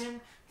listen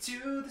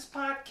to this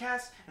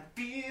podcast and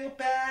feel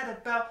bad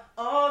about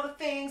all the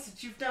things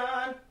that you've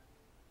done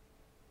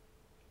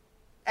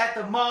at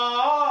the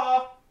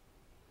mall.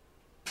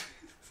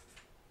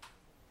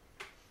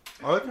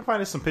 All I can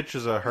find is some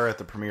pictures of her at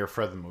the premiere of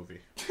Fred the movie.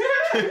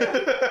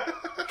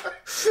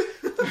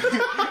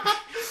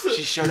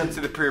 She showed up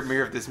to the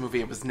premiere of this movie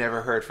and was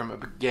never heard from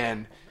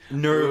again.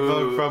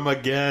 Nerva from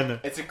again.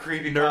 It's a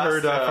creepy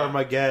Nerda from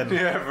again.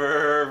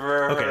 Never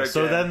heard Okay,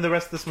 so again. then the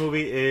rest of this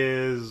movie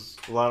is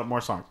a lot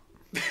more songs.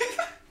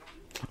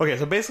 Okay,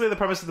 so basically the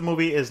premise of the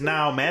movie is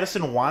now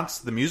Madison wants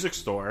the music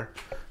store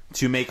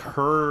to make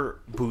her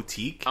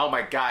boutique. Oh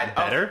my god.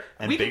 Better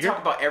and we bigger? can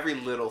talk about every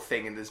little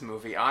thing in this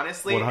movie,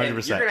 honestly. 100%.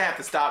 And you're going to have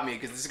to stop me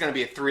because this is going to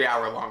be a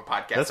 3-hour long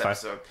podcast That's fine.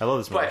 episode. I love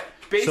this movie.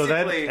 But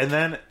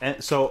basically...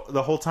 So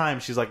the whole time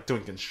she's like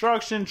doing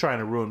construction, trying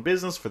to ruin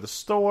business for the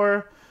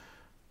store.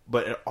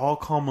 But it all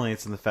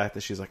culminates in the fact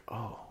that she's like,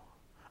 oh,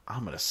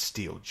 I'm going to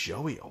steal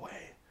Joey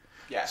away.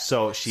 Yeah.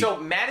 So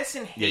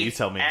Madison hates you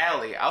tell me.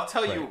 Allie. I'll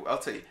tell you.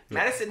 Yeah.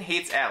 Madison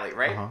hates Allie,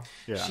 right? Uh-huh.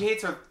 Yeah. She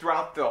hates her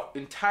throughout the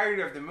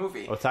entirety of the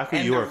movie. Otaku,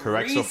 and you the are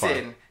correct so far.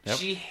 reason Yep.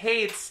 she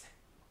hates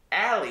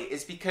Allie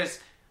is because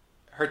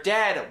her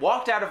dad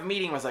walked out of a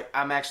meeting and was like,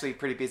 I'm actually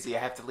pretty busy.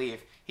 I have to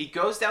leave. He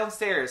goes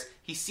downstairs.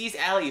 He sees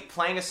Allie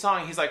playing a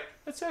song. He's like,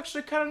 that's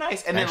actually kind of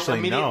nice. And then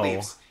immediately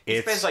leaves. He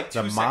It's spends like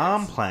 2 the seconds.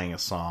 mom playing a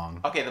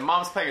song. Okay, the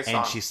mom's playing a song.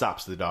 And she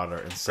stops the daughter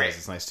and says Great.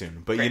 it's a nice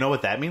tune. But Great. you know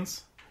what that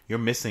means? You're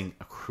missing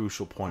a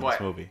crucial point What?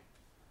 in this movie.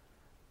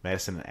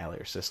 Madison and Allie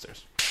are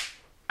sisters.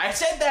 I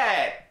said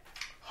that!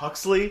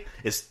 Huxley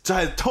is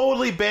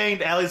totally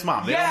banged Allie's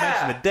mom. They Yeah. don't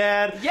mention the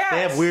dad. Yes.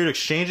 They have weird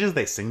exchanges.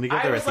 They sing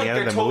together I was at the like, end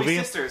they're of the totally movie.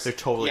 sisters. They're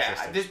totally yeah,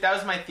 sisters. that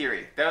was my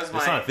theory. That was my...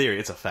 It's not a theory.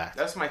 It's a fact.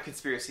 That was my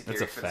conspiracy theory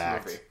It's a for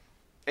fact. this movie.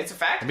 It's a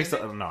fact? It makes Is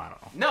the, it? no, I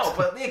don't know. No,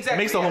 but exactly. It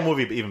makes the whole yeah.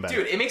 movie even better.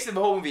 Dude, it makes the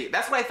whole movie...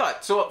 That's what I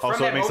thought. So from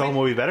Also, that it makes the whole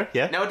movie better?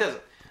 Yeah? No, it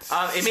doesn't.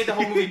 It made the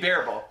whole movie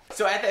bearable.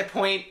 So at that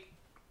point,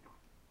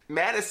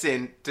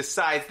 Madison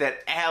decides that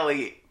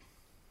Allie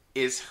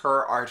is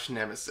her arch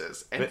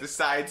nemesis and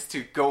decides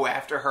to go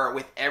after her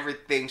with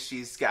everything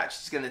she's got.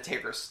 She's going to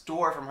take her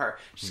store from her.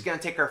 She's going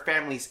to take her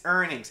family's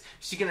earnings.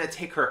 She's going to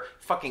take her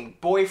fucking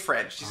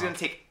boyfriend. She's going to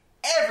take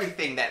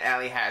everything that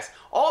Allie has.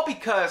 All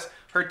because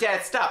her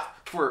dad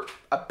stopped for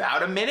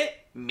about a minute,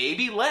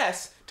 maybe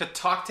less, to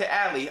talk to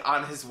Allie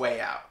on his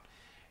way out.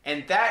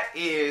 And that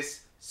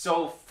is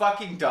so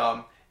fucking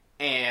dumb.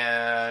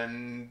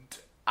 And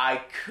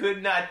I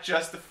could not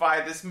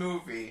justify this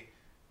movie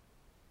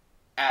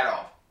at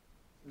all.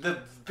 The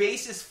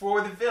basis for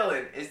the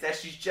villain is that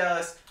she's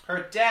jealous.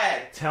 Her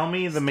dad. Tell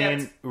me the stepped main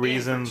in for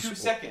reasons 2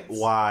 seconds.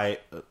 why.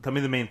 Tell me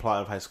the main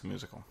plot of High School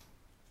Musical.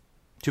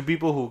 Two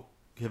people who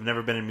have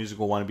never been in a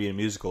musical want to be in a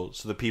musical.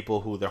 So the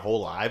people who their whole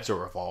lives are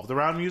revolved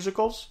around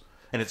musicals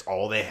and it's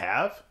all they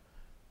have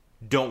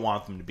don't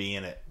want them to be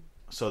in it.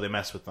 So they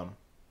mess with them.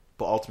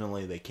 But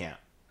ultimately they can't.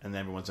 And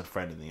then everyone's a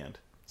friend in the end.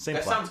 Same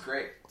That plot. sounds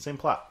great. Same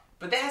plot.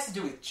 But that has to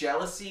do with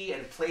jealousy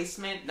and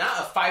placement, not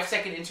a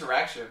 5-second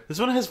interaction. This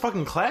one has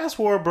fucking class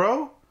war,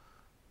 bro.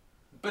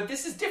 But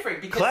this is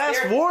different because Class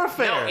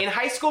warfare. No, in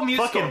High School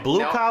Musical, Fucking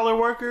blue collar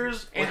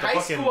workers. In with the high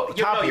fucking school,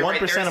 top you're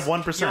 1% of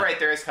 1%. You're right.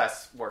 There is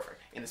class warfare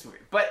in this movie,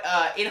 but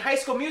in High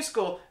School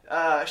Musical,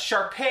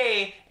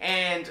 Sharpay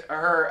and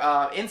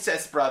her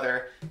incest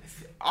brother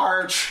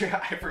are.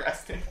 I forgot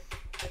his name.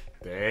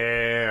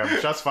 Damn,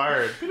 shots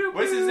fired.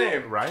 What's his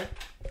name? Right?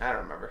 I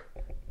don't remember.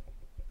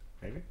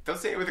 Maybe. Don't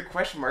say it with a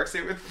question mark. Say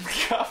it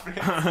with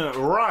confidence.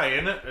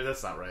 Ryan.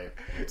 That's not right.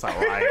 It's not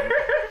Ryan.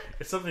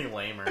 It's something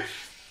lamer.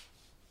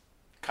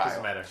 Kyle.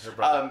 Doesn't matter. Her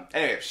brother.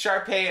 Anyway,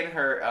 Sharpay and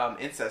her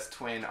incest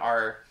twin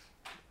are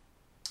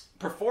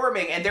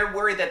performing, and they're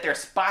worried that their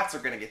spots are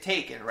going to get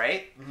taken.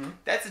 Right? Mm-hmm.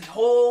 That's a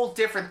whole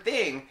different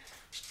thing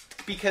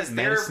because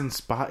Madison's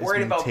spot is worried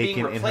being about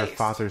taken being in her replaced.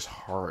 father's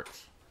heart.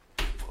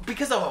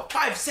 Because of a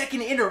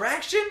 5-second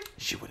interaction?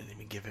 She wouldn't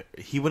even give it.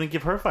 He wouldn't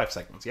give her 5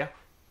 seconds. Yeah.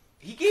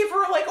 He gave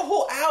her like a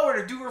whole hour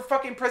to do her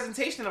fucking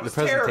presentation. It was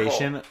The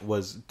presentation terrible.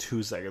 was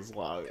 2 seconds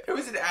long. It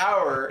was an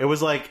hour. It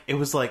was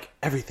like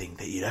everything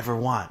that you'd ever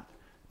want.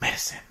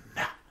 Medicine.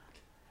 And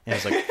it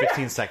was like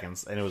 15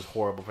 seconds, and it was a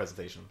horrible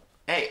presentation.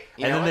 Hey,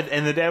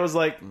 And the dad was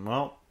like,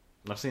 "Well,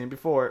 I've seen it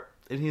before."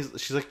 And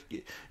she's like,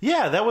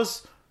 "Yeah, that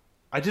was.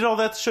 I did all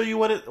that to show you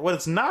what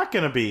it's not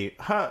gonna be."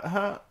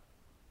 Huh.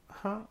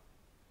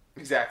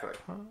 Exactly.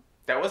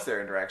 That was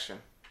their interaction.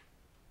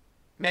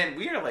 Man,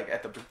 we are like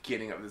at the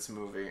beginning of this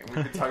movie, and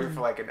we've been talking for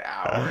like an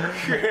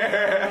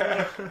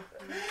hour.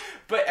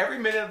 But every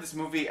minute of this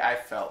movie, I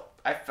felt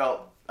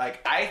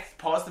like I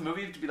paused the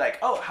movie to be like,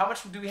 "Oh, how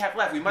much do we have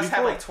left? We must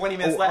have like 20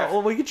 minutes left."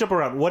 Well, we can jump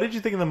around. What did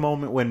you think of the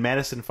moment when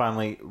Madison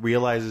finally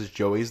realizes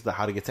Joey's the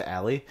how to get to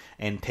Allie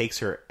and takes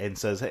her and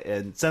sends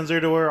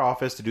her to her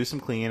office to do some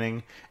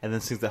cleaning, and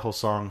then sings that whole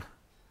song?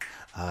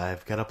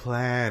 I've got a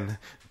plan.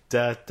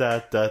 Da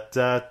da da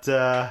da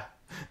da.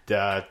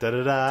 Da da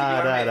da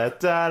da da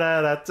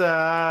da da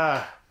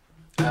da.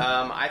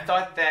 I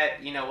thought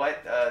that, you know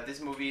what, this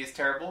movie is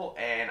terrible,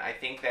 and I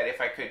think that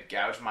if I could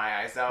gouge my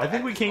eyes out... I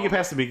think we can't get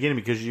past the beginning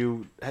because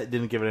you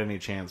didn't give it any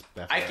chance.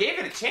 I gave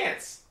it a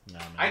chance. No.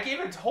 I gave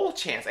it a whole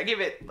chance. I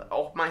gave it...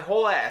 my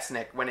whole ass,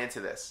 Nick, went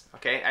into this,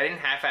 okay? I didn't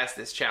half-ass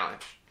this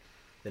challenge.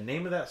 The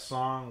name of that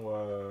song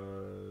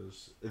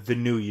was The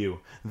New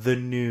You. The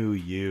New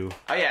You.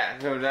 Oh, yeah.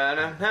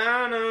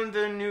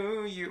 The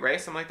New You,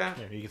 right? Something like that?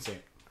 Yeah, you can sing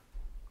it.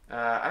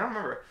 I don't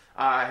remember.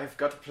 I've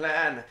got a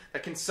plan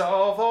that can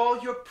solve all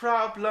your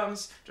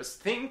problems.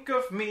 Just think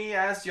of me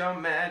as your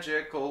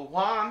magical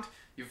wand.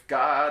 You've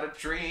got a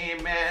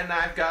dream and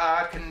I've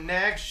got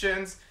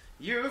connections.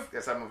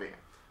 That's that movie.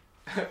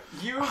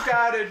 You've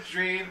got a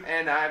dream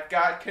and I've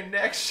got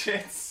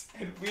connections.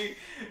 And we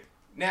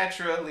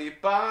naturally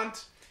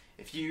bond.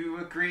 If you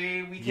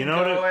agree, we can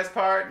go as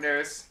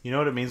partners. You know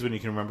what it means when you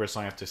can remember a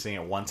song after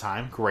singing it one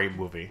time? Great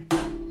movie.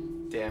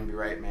 Damn, you're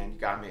right, man. You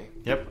got me.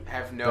 Yep. I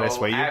have Did I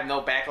sway you? I have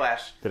no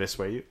backlash. Did I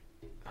sway you?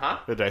 Huh?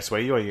 Did I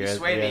sway you? You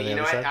swayed me. You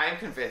know what? I'm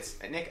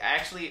convinced. Nick,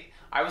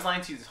 I was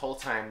lying to you this whole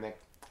time, Nick.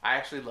 I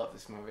actually love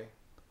this movie.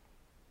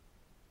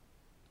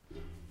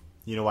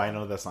 You know why I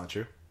know that's not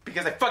true?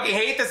 Because I fucking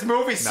hate this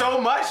movie so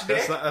much,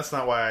 Nick. That's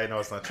not why I know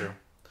it's not true.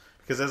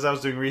 Because as I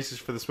was doing research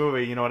for this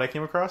movie, you know what I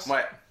came across?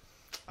 What?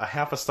 A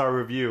 1/2-star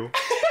review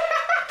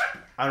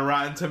on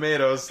Rotten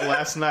Tomatoes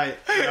last night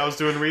when I was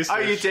doing research.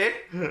 Oh, you did?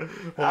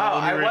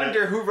 I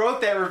wonder who wrote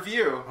that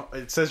review.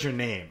 It says your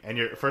name and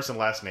your first and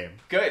last name.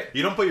 Good.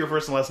 You don't put your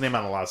first and last name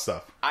on a lot of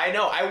stuff. I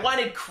know. I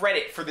wanted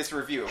credit for this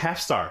review.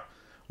 1/2-star.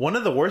 One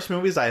of the worst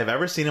movies I have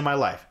ever seen in my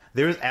life.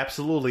 There is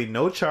absolutely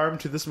no charm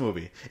to this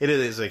movie. It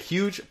is a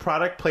huge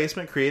product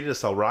placement created to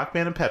sell Rock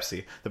Band and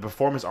Pepsi. The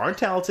performers aren't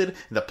talented,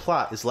 and the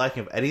plot is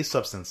lacking of any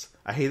substance.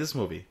 I hate this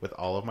movie with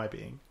all of my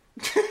being.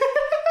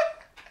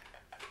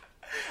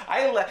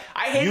 I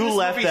hated You this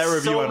left movie that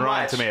review so on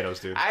Rotten much. Tomatoes,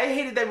 dude. I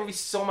hated that movie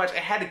so much. I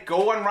had to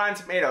go on Rotten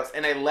Tomatoes,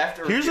 and I left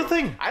a review. Here's the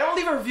thing. I don't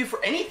leave a review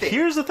for anything.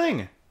 Here's the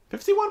thing.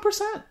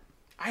 51%.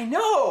 I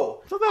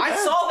know. It's not that I bad.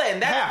 saw that,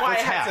 and that's Half, why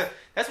it's I had half. to.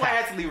 That's why I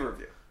had to leave a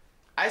review.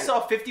 I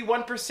saw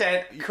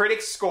 51%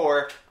 critic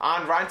score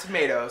on Rotten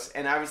Tomatoes,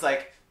 and I was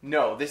like,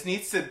 "No, this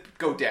needs to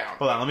go down."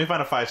 Hold on, let me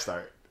find a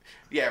 5-star.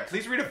 Yeah,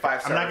 please read a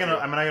 5-star. I'm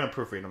not gonna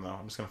proofread them though.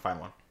 I'm just gonna find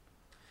one.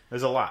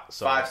 There's a lot.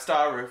 So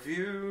 5-star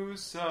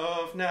reviews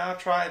of Now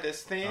Try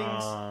This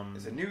Things.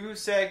 There's a new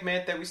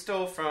segment that we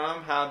stole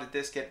from How Did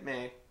This Get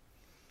Made?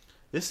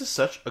 this is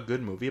such a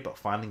good movie about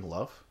finding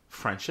love,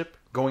 friendship,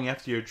 going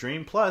after your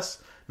dream,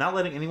 plus not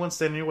letting anyone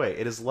stand in your way.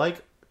 It is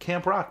like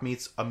Camp Rock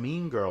meets A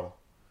Mean Girl.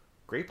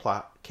 Great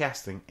plot,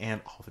 casting,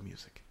 and all the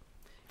music.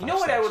 You know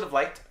what I would have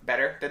liked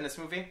better than this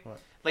movie? What?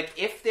 Like,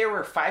 if there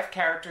were 5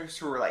 characters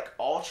who were, like,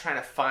 all trying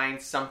to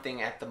find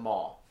something at the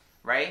mall,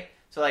 right?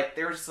 So, like,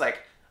 they were just like,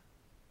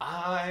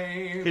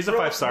 Here's a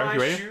 5-star. You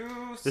ready?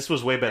 Shoes. This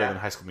was way better than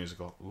High School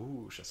Musical.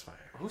 Ooh, shots fired.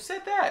 Who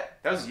said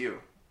that? That was you.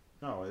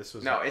 No, this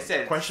was... No, it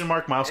said... Question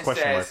mark, Miles, it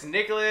question mark. says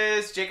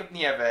Nicholas Jacob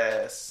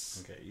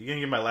Nieves. Okay, you gonna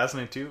give my last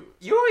name too?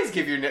 You always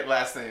give your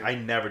last name. I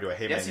never do. I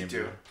hate Yes, my you name.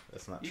 do. Dude.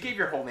 That's not You true. gave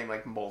your whole name,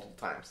 like, multiple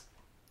times.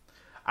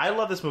 I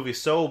love this movie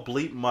so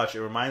bleep much.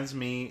 It reminds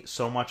me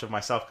so much of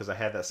myself because I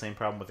had that same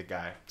problem with a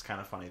guy. It's kind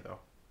of funny though.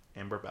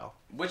 Amber Bell.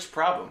 Which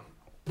problem?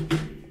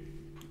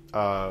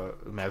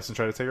 Madison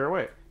tried to take her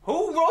away.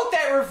 Who wrote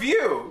that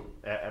review?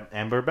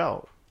 Amber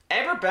Bell.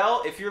 Amber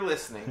Bell, if you're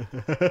listening.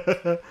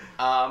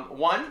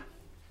 One,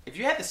 if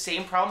you had the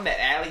same problem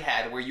that Allie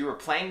had, where you were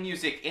playing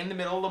music in the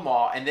middle of the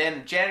mall, and then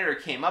a janitor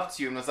came up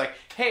to you and was like,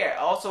 hey,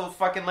 also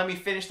fucking let me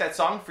finish that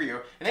song for you.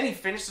 And then he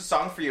finished the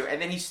song for you,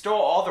 and then he stole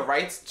all the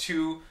rights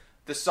to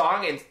the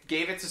song and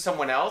gave it to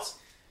someone else.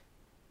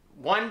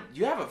 One,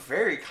 you have a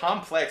very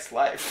complex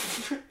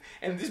life.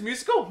 And this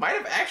musical might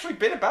have actually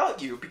been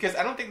about you, because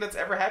I don't think that's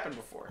ever happened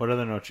before. What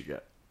other notes you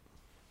get?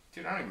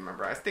 Dude, I don't even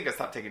remember. I think I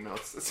stopped taking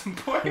notes at some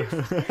point.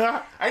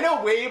 I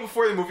know way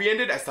before the movie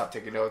ended, I stopped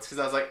taking notes, because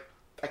I was like,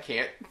 I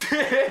can't.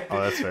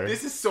 Oh, that's fair.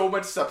 This is so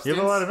much substance. You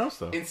have a lot of notes,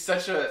 though. In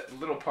such a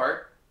little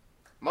part.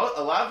 A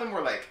lot of them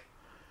were like,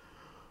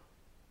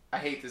 I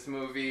hate this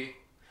movie.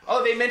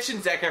 Oh, they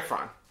mentioned Zac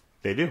Efron.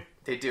 They do.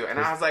 They do. And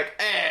I was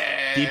like,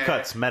 Deep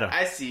cuts, meta.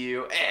 I see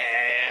you.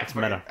 It's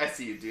meta. I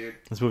see you, dude.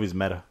 This movie's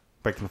meta.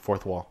 Breaking the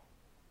fourth wall.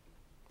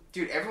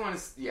 Dude, everyone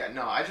is... Yeah,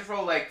 no, I just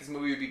wrote, like, this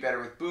movie would be better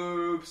with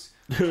boobs.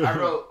 I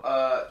wrote,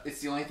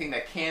 it's the only thing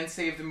that can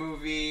save the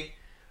movie.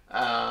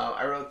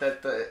 I wrote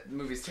that the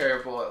movie's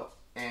terrible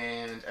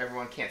and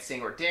everyone can't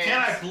sing or dance.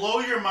 Can I blow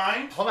your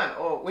mind? Hold on.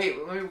 Oh, wait.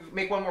 Let me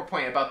make one more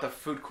point about the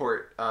food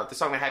court. The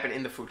song that happened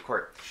in the food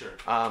court. Sure.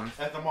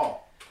 At the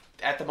mall.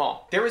 At the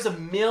mall. There was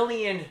 1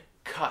 million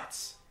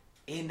cuts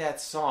in that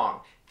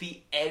song. The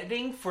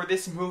editing for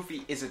this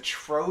movie is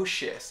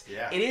atrocious.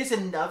 Yeah. It is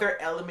another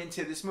element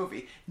to this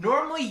movie.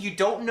 Normally, you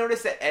don't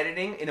notice the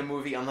editing in a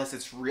movie unless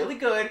it's really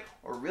good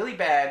or really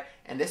bad,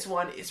 and this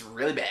one is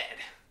really bad.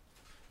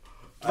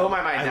 Blow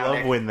my mind now, I love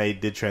Nick. when they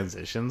did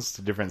transitions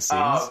to different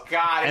scenes. Oh,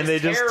 God, and they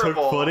just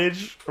terrible. took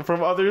footage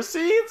from other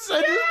scenes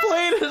and just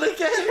played it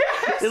again.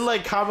 Yes. In,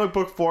 like, comic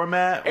book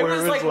format. It where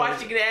was like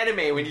watching an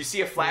anime when you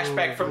see a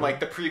flashback from, like,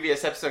 the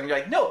previous episode, and you're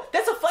like, no,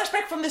 that's a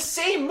flashback from the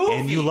same movie.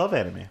 And you love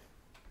anime.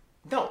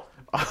 No.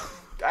 I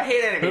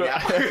hate anime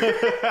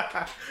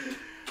now.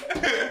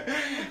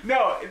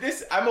 No,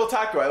 I'm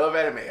otaku. I love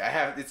anime.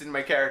 It's in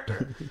my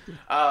character.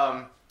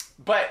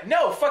 But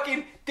no,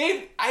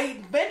 I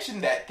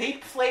mentioned that. They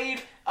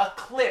played a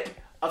clip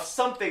of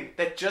something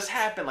that just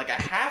happened like a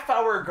half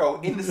hour ago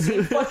in the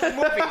same fucking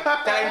movie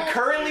that I'm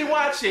currently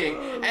watching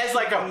as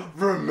like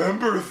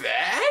remember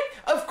that?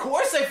 Of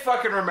course I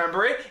fucking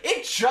remember it.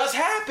 It just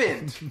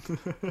happened.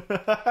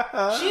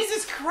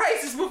 Jesus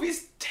Christ, this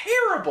movie's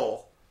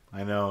terrible.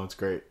 I know, it's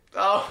great.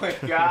 Oh my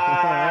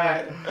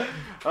god.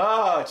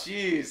 Oh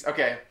jeez.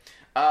 Okay.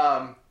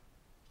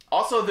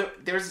 Also,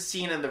 there was a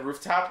scene on the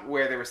rooftop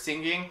where they were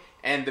singing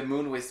and the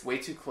moon was way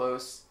too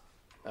close.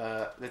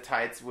 The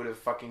tides would have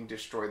fucking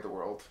destroyed the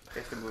world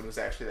if the moon was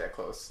actually that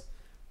close.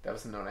 That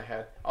was the note I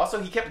had. Also,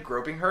 he kept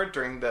groping her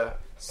during the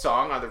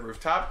song on the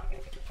rooftop.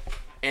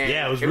 And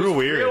yeah, it was real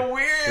weird. Real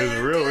weird. It was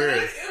real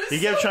weird. He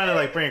kept so trying to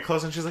like weird. bring it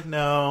close, and she's like,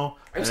 "No,"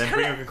 and then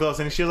bring her close,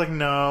 and she was like,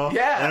 "No."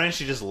 Yeah. And then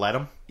she just let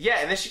him. Yeah,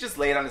 and then she just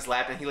laid on his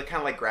lap, and he like kind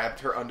of like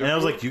grabbed her under. And I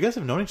was like, "You guys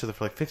have known each other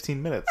for like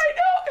 15 minutes." I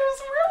know, it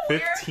was real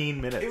weird.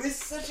 15 minutes. It was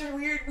such a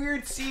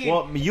weird scene.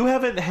 Well, you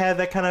haven't had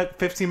that kind of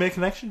 15-minute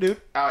connection,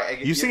 dude.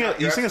 You sing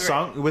a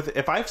song with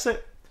if I've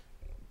said,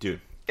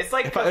 dude. It's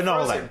like if I, no,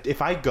 hold on.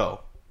 If I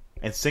go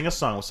and sing a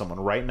song with someone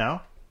right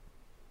now,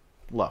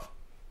 love,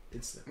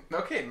 instant.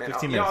 Okay, man.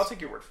 15 I'll minutes.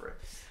 take your word for it.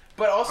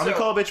 But also, I'm gonna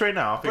call a bitch right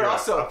now. But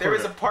also, there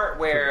was a part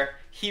where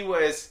he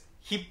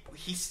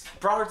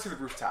brought her to the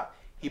rooftop.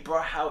 He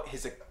brought out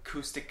his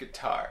acoustic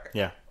guitar.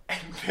 Yeah. And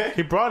then,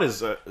 He brought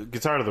his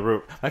guitar to the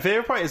roof. My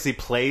favorite part is he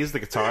plays the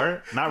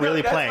guitar, not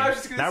really that's what playing. I was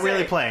just gonna Not say.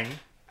 really playing.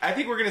 I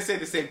think we're gonna say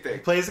the same thing.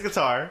 Plays the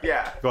guitar.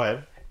 Yeah. Go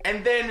ahead.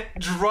 And then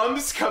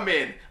drums come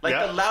in, like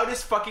Yeah. the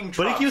loudest fucking drums.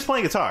 But he keeps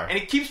playing guitar. And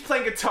he keeps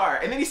playing guitar,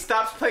 and then he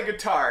stops playing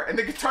guitar, and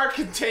the guitar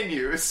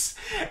continues,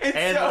 and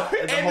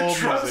the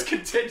drums music.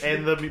 continue,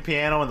 And the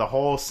piano and the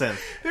whole synth.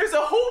 There's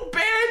a whole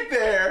band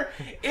there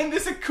in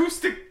this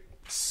acoustic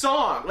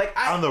song. Like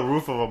On the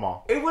roof of a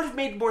mall. it would have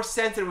made more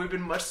sense, and it would have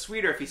been much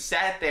sweeter if he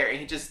sat there and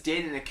he just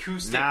did an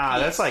acoustic. Nah,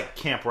 piece. that's like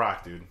Camp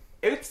Rock, dude.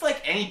 It's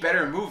like any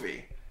better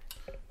movie.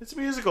 It's a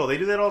musical. They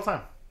do that all the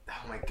time.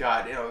 Oh my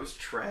god, it was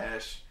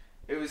trash.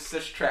 It was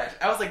such trash.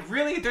 I was like,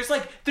 really? There's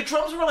like the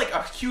drums were like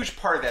a huge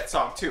part of that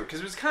song too, because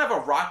it was kind of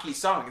a rocky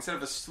song instead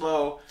of a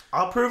slow.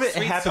 I'll prove it. It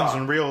Sweet happens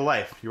song. in real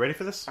life. You ready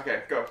for this?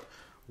 Okay, go.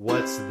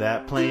 What's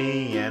that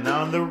playing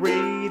on the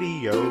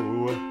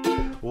radio?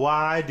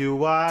 Why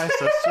do I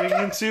start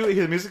singing to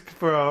the music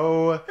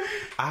pro?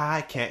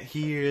 I can't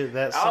hear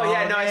that song Oh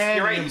yeah, no,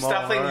 you're right. You anymore.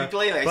 stopped playing the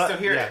ukulele. I But- still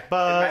hear yeah, it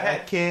but in my I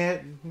head.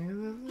 can't.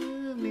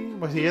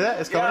 Was you hear that?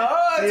 It's coming. Yeah,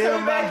 oh, it's Feel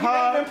coming my back. You're not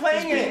heart even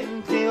playing is it.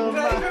 beating, feel You're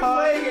not my even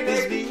heart playing it, is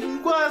Nick.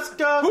 beating. What's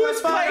going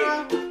Who's on?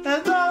 playing?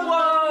 And don't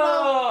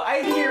Whoa!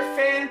 I hear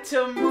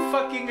phantom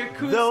fucking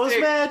acoustic. those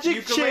magic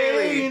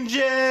ukulele.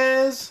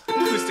 changes.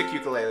 Acoustic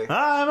ukulele.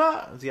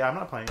 I'm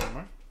not playing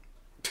anymore.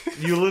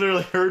 You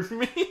literally heard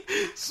me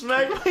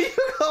smack my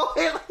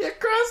ukulele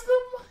across the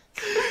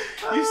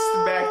mic. You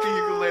smacked the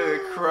ukulele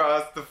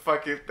across the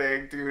fucking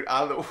thing, dude,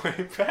 on the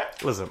way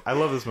back. Listen, I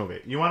love this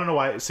movie. You want to know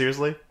why?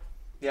 Seriously?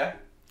 Yeah.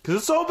 Because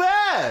it's so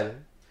bad.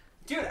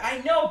 Dude, I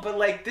know, but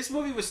like this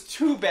movie was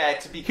too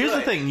bad to be good. Here's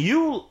the thing: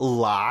 you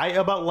lie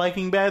about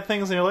liking bad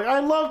things, and you're like, "I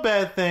love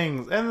bad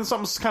things," and then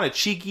something's kind of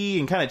cheeky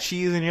and kind of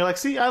cheesy, and you're like,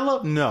 "See, I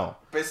love." No,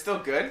 But it's still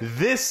good.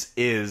 this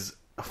is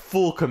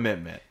full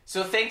commitment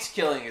So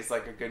Thanksgiving is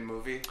like a good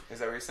movie. Is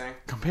that what you're saying?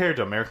 compared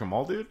to American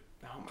Mall, dude.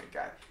 Oh my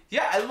god.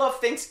 Yeah, I love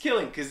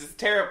Thanksgiving because it's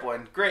terrible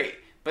and great.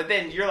 But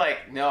then you're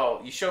like, no,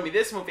 you show me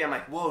this movie. I'm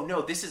like, whoa,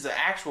 no, this is an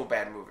actual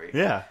bad movie.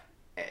 Yeah,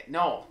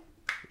 No,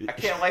 I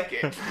can't like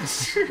it.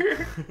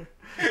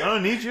 I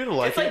don't need you to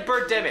like It's it. like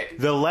Birdemic.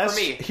 The less,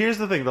 for me. here's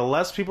the thing: the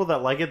less people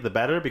that like it, the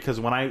better. Because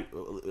when I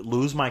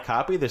lose my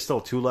copy, there's still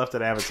 2 left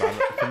at Amazon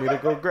for me to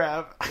go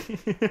grab.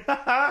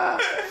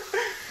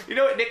 You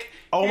know what, Nick?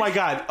 Oh my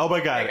god! Oh my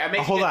god! Nick, I'm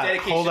making Hold a on!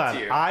 dedication Hold on!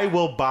 to you. I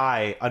will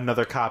buy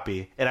another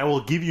copy, and I will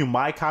give you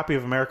my copy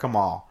of America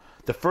Mall.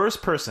 The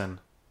first person,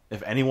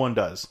 if anyone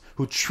does,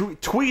 who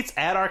tweets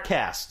at our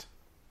cast,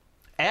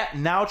 at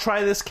Now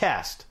Try This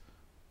Cast,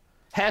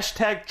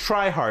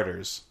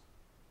 #tryharders.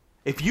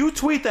 If you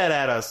tweet that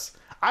at us,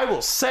 I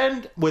will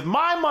send with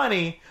my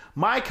money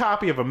my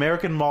copy of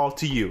American Mall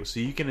to you, so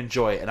you can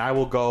enjoy it, and I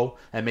will go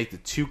and make the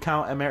 2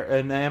 count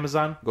in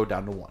Amazon go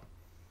down to 1.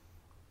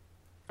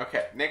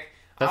 Okay, Nick.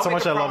 That's I'll how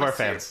make much a I love our promise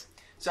to you. fans.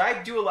 So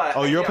I do a lot of...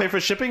 Oh, you'll you pay know- for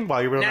shipping while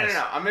you're real No, nice.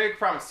 no. I'm going to make a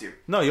promise to you.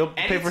 No, you'll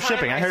pay for Anytime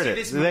shipping. I I heard see it.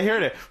 this They movie-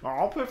 heard it.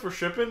 I'll pay for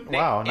shipping. Nick,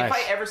 Wow, nice. If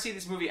I ever see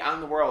this movie out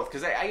in the world,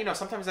 because I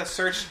sometimes I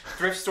search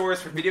thrift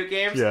stores for video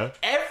games. Yeah.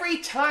 Every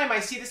time I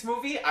see this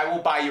movie, I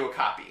will buy you a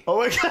copy. Oh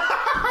my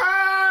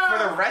god!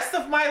 For the rest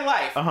of my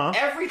life, Uh-huh.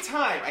 every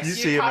time I You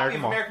see see a copy American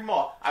of Mall. American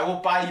Mall, I will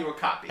buy you a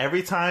copy.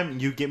 Every time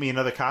you get me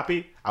another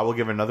copy, I will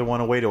give another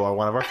one away to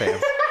one of our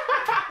fans.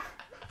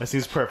 That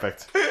seems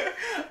perfect.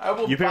 I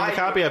will You pay for buy the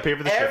copy, you I pay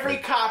for the every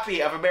shipping.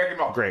 copy of American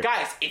Mall. Great.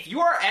 Guys, if you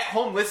are at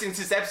home listening to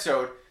this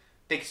episode,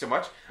 thank you so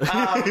much.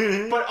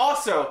 But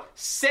also,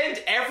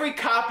 send every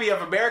copy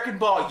of American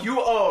Mall you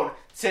own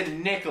to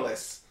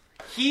Nicholas.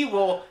 He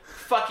will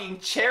fucking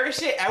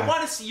cherish it. I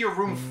want to see your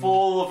room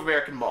full of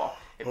American Mall.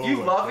 If you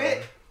my love God.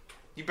 it,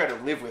 you better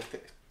live with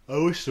it. I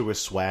wish there was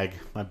swag.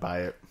 I'd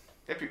buy it.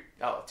 That'd be,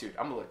 oh, dude,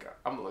 I'm gonna look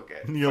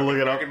at. You'll look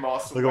it up? American Mall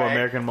Look swag. up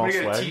American Mall I'm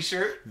gonna get swag. a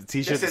T-shirt. The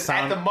t-shirt that says that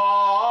sound- at the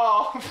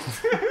mall.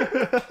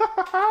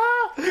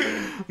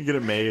 You get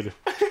it made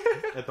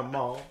at the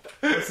mall.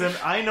 Listen,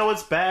 I know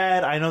it's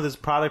bad. I know there's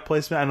product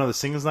placement. I know the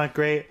singing's not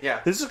great.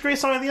 Yeah. There's this great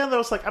song at the end though.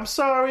 It's like, I'm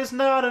sorry, it's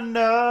not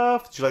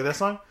enough. Did you like that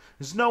song?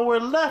 There's nowhere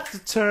left to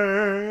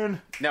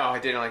turn. No, I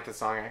didn't like the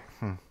song.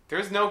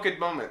 There's no good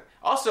moment.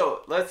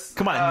 Also, let's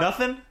Come on,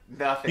 nothing?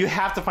 Nothing. You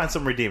have to find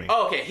something redeeming.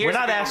 Oh, okay. Here's We're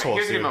not a good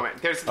assholes. Moment.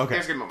 Here's a good dude. moment.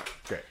 There's a good moment.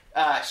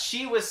 Great.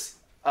 She was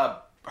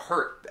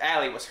hurt.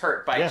 Allie was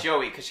hurt by Yeah.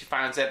 Joey because she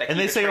finds out that And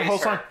he they say a whole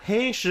betrays her. song,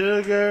 hey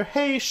sugar,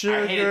 hey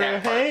sugar,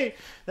 that part. hey.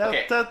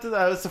 Okay.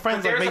 It's the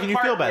friends like There's making a you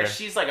part feel where better.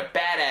 she's like a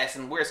badass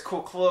and wears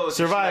cool clothes.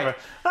 and she, Survivor. like-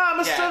 I'm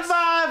a Yes.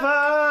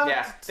 survivor.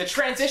 yeah. The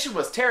transition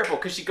was terrible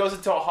because she goes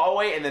into a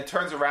hallway and then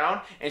turns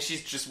around and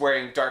she's just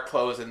wearing dark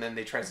clothes and then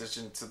they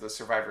transition to the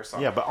Survivor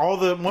song. Yeah, but all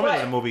the women But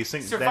in the movie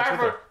sing. dance with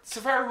her.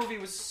 Survivor movie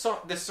was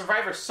the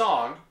Survivor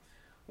song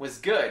was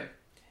good,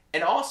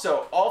 and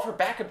also all of her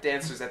backup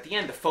dancers at the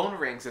end, the phone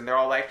rings and they're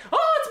all like,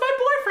 "Oh, it's my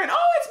boyfriend!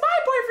 Oh, it's my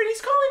boyfriend!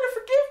 He's calling to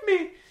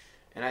forgive me!"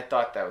 And I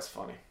thought that was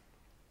funny.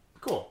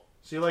 Cool.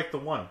 So you like the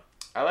one?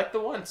 I like the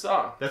one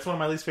song. That's one of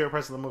my least favorite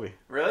parts of the movie.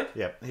 Really?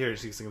 Yeah. Here, you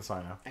can sing the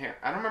song now. Here,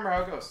 I don't remember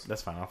how it goes.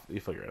 That's fine. You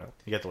figure it out.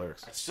 You get the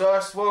lyrics.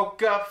 Just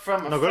woke up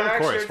from a No, go to the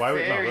chorus. fractured Why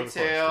would- no, go to fairy the chorus,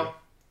 tale. dude.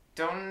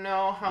 Don't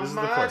know how This is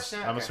much. the chorus.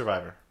 I'm a Okay.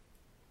 survivor.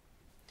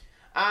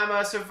 I'm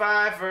a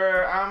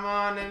survivor. I'm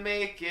gonna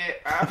make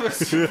it. I'm a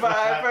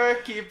survivor.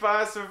 Keep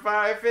on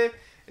surviving.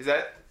 Is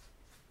that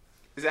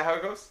how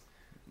it goes?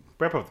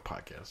 Wrap up the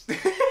podcast.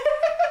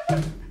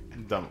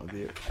 I'm done with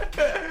you.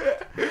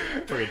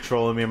 Fucking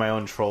trolling me in my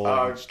own troll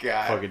Oh,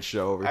 God. fucking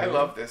show over I here.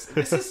 love this.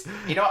 This is,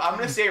 I'm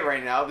gonna say it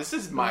right now. This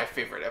is my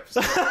favorite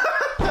episode.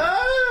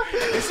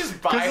 This is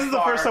by This is the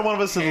far, first time one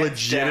of us has hands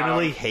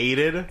legitimately down,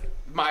 hated.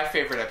 my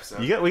favorite episode.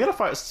 We gotta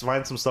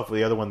find some stuff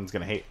the other one's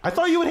gonna hate. I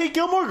thought you would hate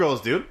Gilmore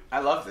Girls, dude. I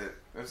loved it.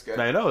 It was good.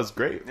 I know, it's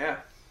great. Yeah.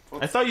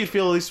 Well, I thought you'd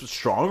feel at least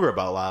stronger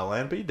about La La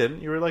Land, but you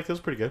didn't. You were like, this was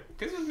pretty good.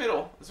 because it was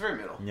middle. It was very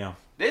middle. Yeah.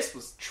 This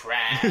was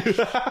trash.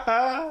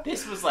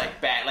 This was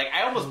like bad. Like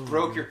I almost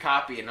broke your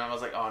copy, and I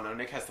was like, "Oh no,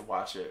 Nick has to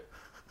watch it."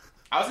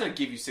 I was gonna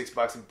give you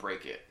 $6 and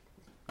break it.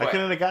 I But-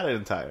 couldn't have got it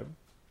in time,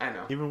 I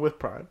know. even with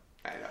Prime.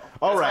 I know.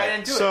 All That's why I right,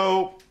 didn't do it.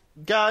 so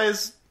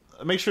guys,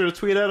 make sure to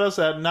tweet at us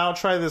at Now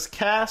Try This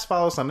Cast.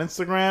 Follow us on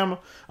Instagram.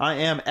 I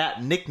am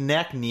at Nick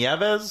Nack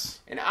Nieves.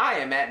 And I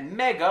am at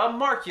Mega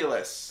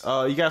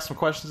Marculus. You got some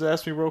questions to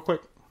ask me real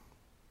quick?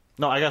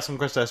 No, I got some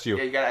questions to ask you.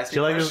 Yeah, you gotta ask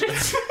Do me you like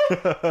questions.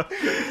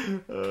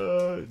 this?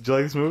 Do you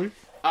like this movie?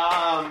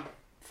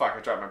 Fuck, I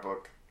dropped my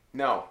book.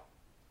 No,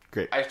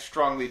 Great. I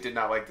strongly did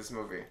not like this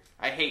movie.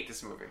 I hate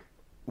this movie.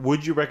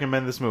 Would you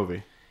recommend this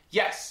movie?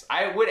 Yes,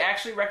 I would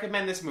actually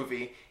recommend this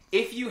movie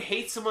if you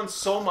hate someone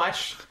so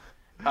much,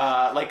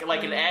 like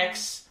an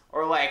ex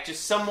or like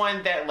just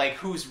someone that like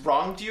who's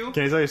wronged you.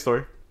 Can I tell you a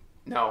story?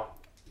 No,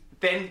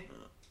 then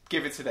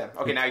give it to them.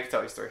 Okay, now you can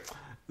tell your story.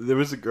 There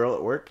was a girl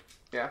at work,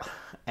 Yeah.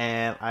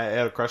 and I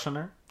had a crush on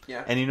her.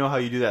 Yeah. And you know how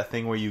you do that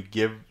thing where you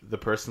give the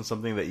person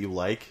something that you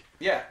like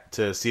Yeah.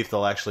 to see if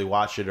they'll actually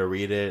watch it or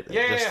read it,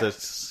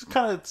 just to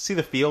kind of see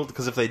the field.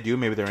 Because if they do,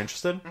 maybe they're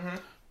interested. Mm-hmm.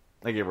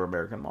 I gave her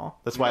American Mall.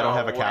 That's why I don't No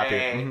have a copy.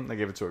 way. I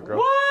gave it to a girl.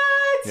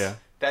 What? Yeah.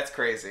 That's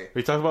crazy.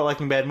 We talked about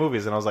liking bad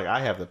movies, and I was like,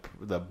 I have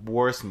the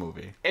worst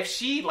movie. If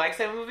she likes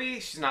that movie,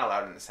 she's not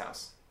allowed in this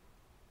house.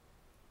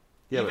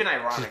 Yeah, Even but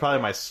ironically. she's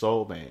probably my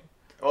soulmate.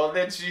 Well,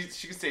 then she can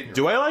stay in your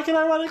Do I like it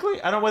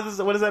ironically? I don't. What does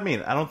that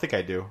mean? I don't think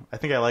I do. I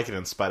think I like it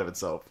in spite of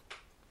itself.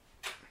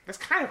 That's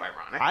kind of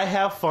ironic. I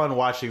have fun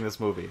watching this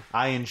movie.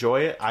 I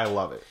enjoy it. I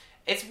love it.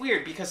 It's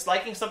weird because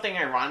liking something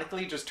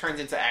ironically just turns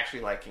into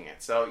actually liking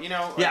it. So, you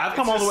know, Yeah, I've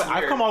come all the way.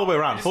 I've come all the way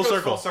around. It just Full goes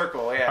circle. Full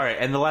circle, yeah. All right,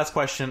 and the last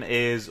question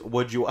is: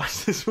 would you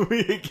watch this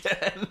movie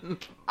again?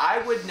 I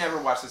would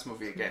never watch this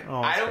movie again.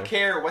 Oh, I don't okay.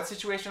 care what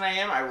situation I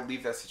am. I will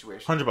leave that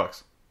situation.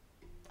 $100,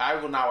 I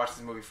will not watch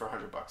this movie for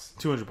 $100.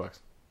 $200.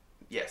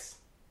 Yes.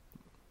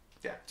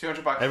 Yeah,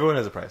 $200. Everyone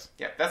has a price.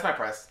 Yeah, that's my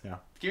price. Yeah.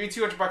 Give me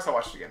 $200, I'll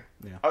watch it again.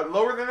 Yeah.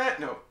 Lower than that?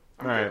 No.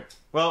 I'm All good. right.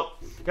 Well,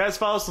 guys,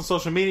 follow us on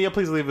social media.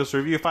 Please leave us a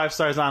review. 5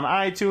 stars on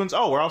iTunes.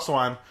 Oh, we're also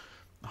on...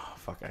 Oh,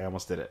 fuck. I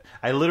almost did it.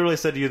 I literally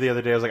said to you the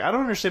other day, I was like, I don't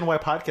understand why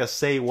podcasts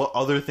say what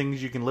other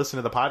things you can listen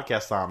to the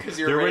podcast on. 'Cause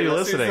you're already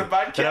listening to the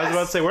podcast. And I was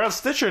about to say, we're on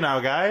Stitcher now,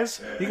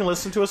 guys. You can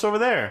listen to us over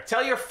there.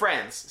 Tell your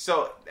friends.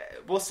 So,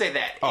 we'll say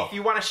that. Oh. If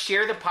you want to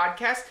share the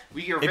podcast,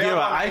 we are If you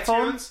available have on an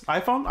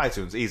iPhone, iTunes.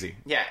 iTunes, easy.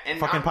 Yeah. And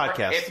Fucking on-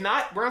 podcast. If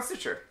not, we're on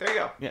Stitcher. There you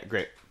go. Yeah,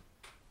 great.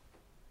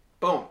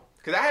 Boom.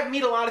 Because I have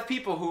meet a lot of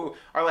people who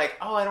are like,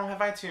 oh, I don't have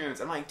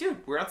iTunes. I'm like,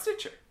 dude, we're on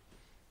Stitcher.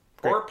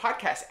 Great. Or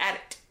Podcast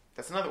Addict.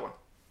 That's another one.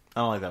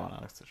 I don't like that one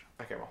on Stitcher.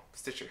 Okay, well,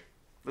 Stitcher.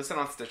 Listen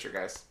on Stitcher,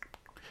 guys.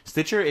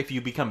 Stitcher, if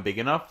you become big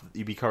enough,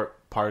 you become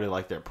part of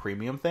like their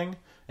premium thing,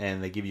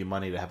 and they give you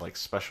money to have like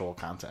special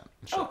content.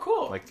 And shit. Oh,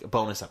 cool. Like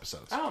bonus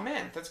episodes. Oh,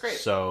 man, that's great.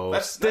 So,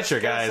 Stitcher,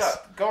 get us guys.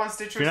 up. Go on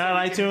Stitcher. If you're not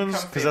on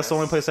iTunes, because that's the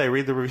only place. place I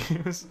read the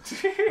reviews,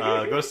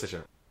 go to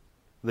Stitcher.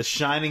 The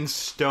shining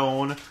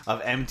stone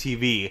of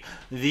MTV.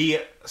 The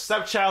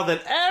stepchild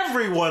that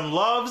everyone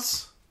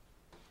loves.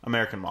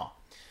 American Mall.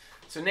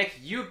 So, Nick,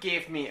 you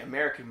gave me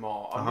American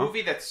Mall, a Uh-huh.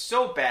 movie that's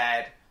so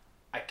bad,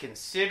 I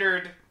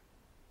considered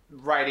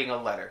writing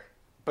a letter.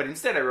 But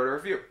instead, I wrote a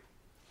review.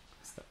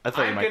 I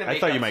thought I'm gonna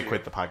make you up might to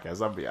quit you. the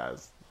podcast. I'll be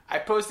honest. I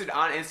posted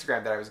on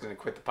Instagram that I was going to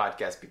quit the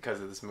podcast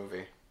because of this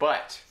movie.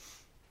 But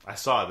I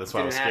saw it. That's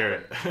why I was didn't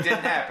scared. happen. Didn't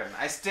happen.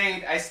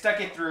 I stuck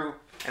it through,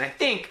 and I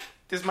think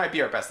this might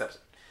be our best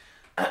episode.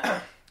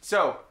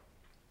 So,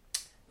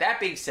 that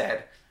being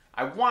said,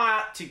 I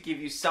want to give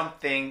you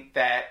something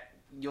that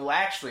you'll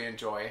actually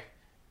enjoy,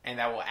 and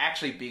that will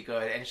actually be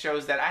good, and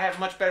shows that I have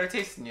much better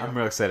taste than you. I'm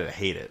real excited to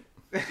hate it.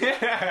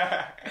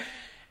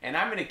 And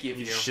I'm going to give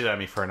you... Shit on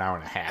me for an hour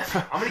and a half.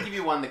 I'm going to give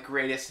you one of the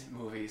greatest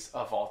movies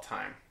of all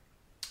time.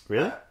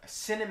 Really? A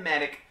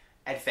cinematic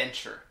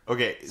adventure.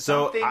 Okay,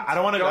 so Something I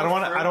don't want to. to I don't go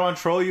want to. I through. don't want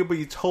to troll you, but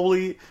you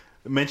totally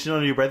mentioned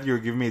under your breath you were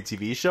giving me a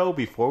TV show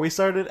before we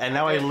started, and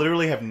now I did.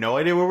 literally have no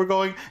idea where we're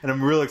going, and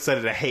I'm real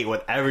excited to hate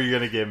whatever you're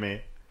gonna give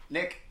me.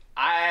 Nick,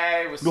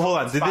 I was so Hold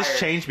on, did this inspired.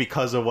 change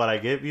because of what I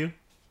gave you?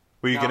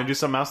 Were you No. gonna do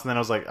something else, and then I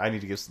was like, I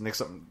need to give Nick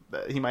something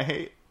that he might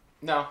hate?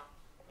 No.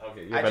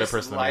 Okay, you're a I better just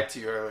person than me. lied to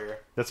you earlier.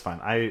 That's fine.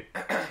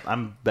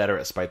 I'm better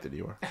at spite than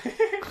you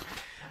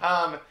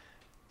are.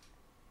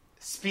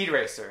 Speed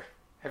Racer.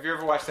 Have you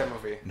ever watched that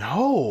movie?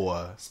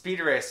 No,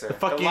 Speed Racer. The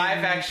fucking live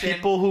action.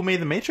 people who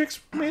made the Matrix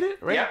made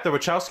it, right? Yeah. The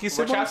Wachowski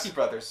siblings. Wachowski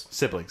brothers.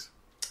 Siblings.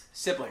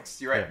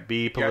 Siblings. You're right. Yeah, be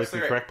You're politically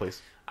absolutely correct,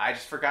 please. I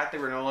just forgot they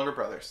were no longer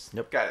brothers.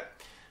 Yep. Got it.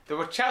 The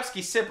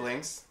Wachowski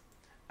siblings.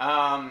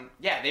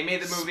 Yeah, they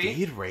made the movie.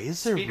 Speed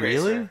Racer, Speed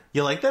really? Racer.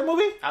 You like that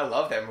movie? I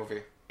love that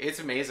movie. It's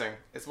amazing.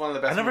 It's one of the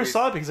best I never movies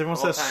saw it because everyone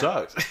of all says it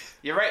time. sucks.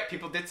 You're right.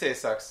 People did say it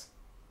sucks.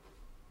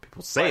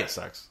 People say But- it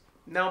sucks.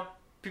 No,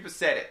 people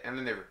said it, and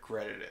then they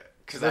regretted it.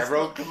 Because That's- I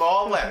wrote them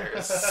all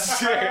letters.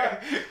 All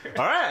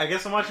right, I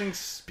guess I'm watching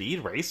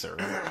Speed Racer.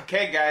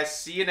 Okay, guys.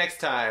 See you next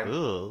time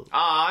Ugh.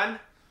 on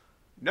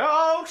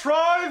Now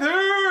Try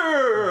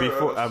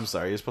This! I'm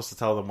sorry, you're supposed to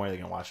tell them where they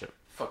can watch it.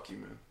 Fuck you,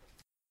 man.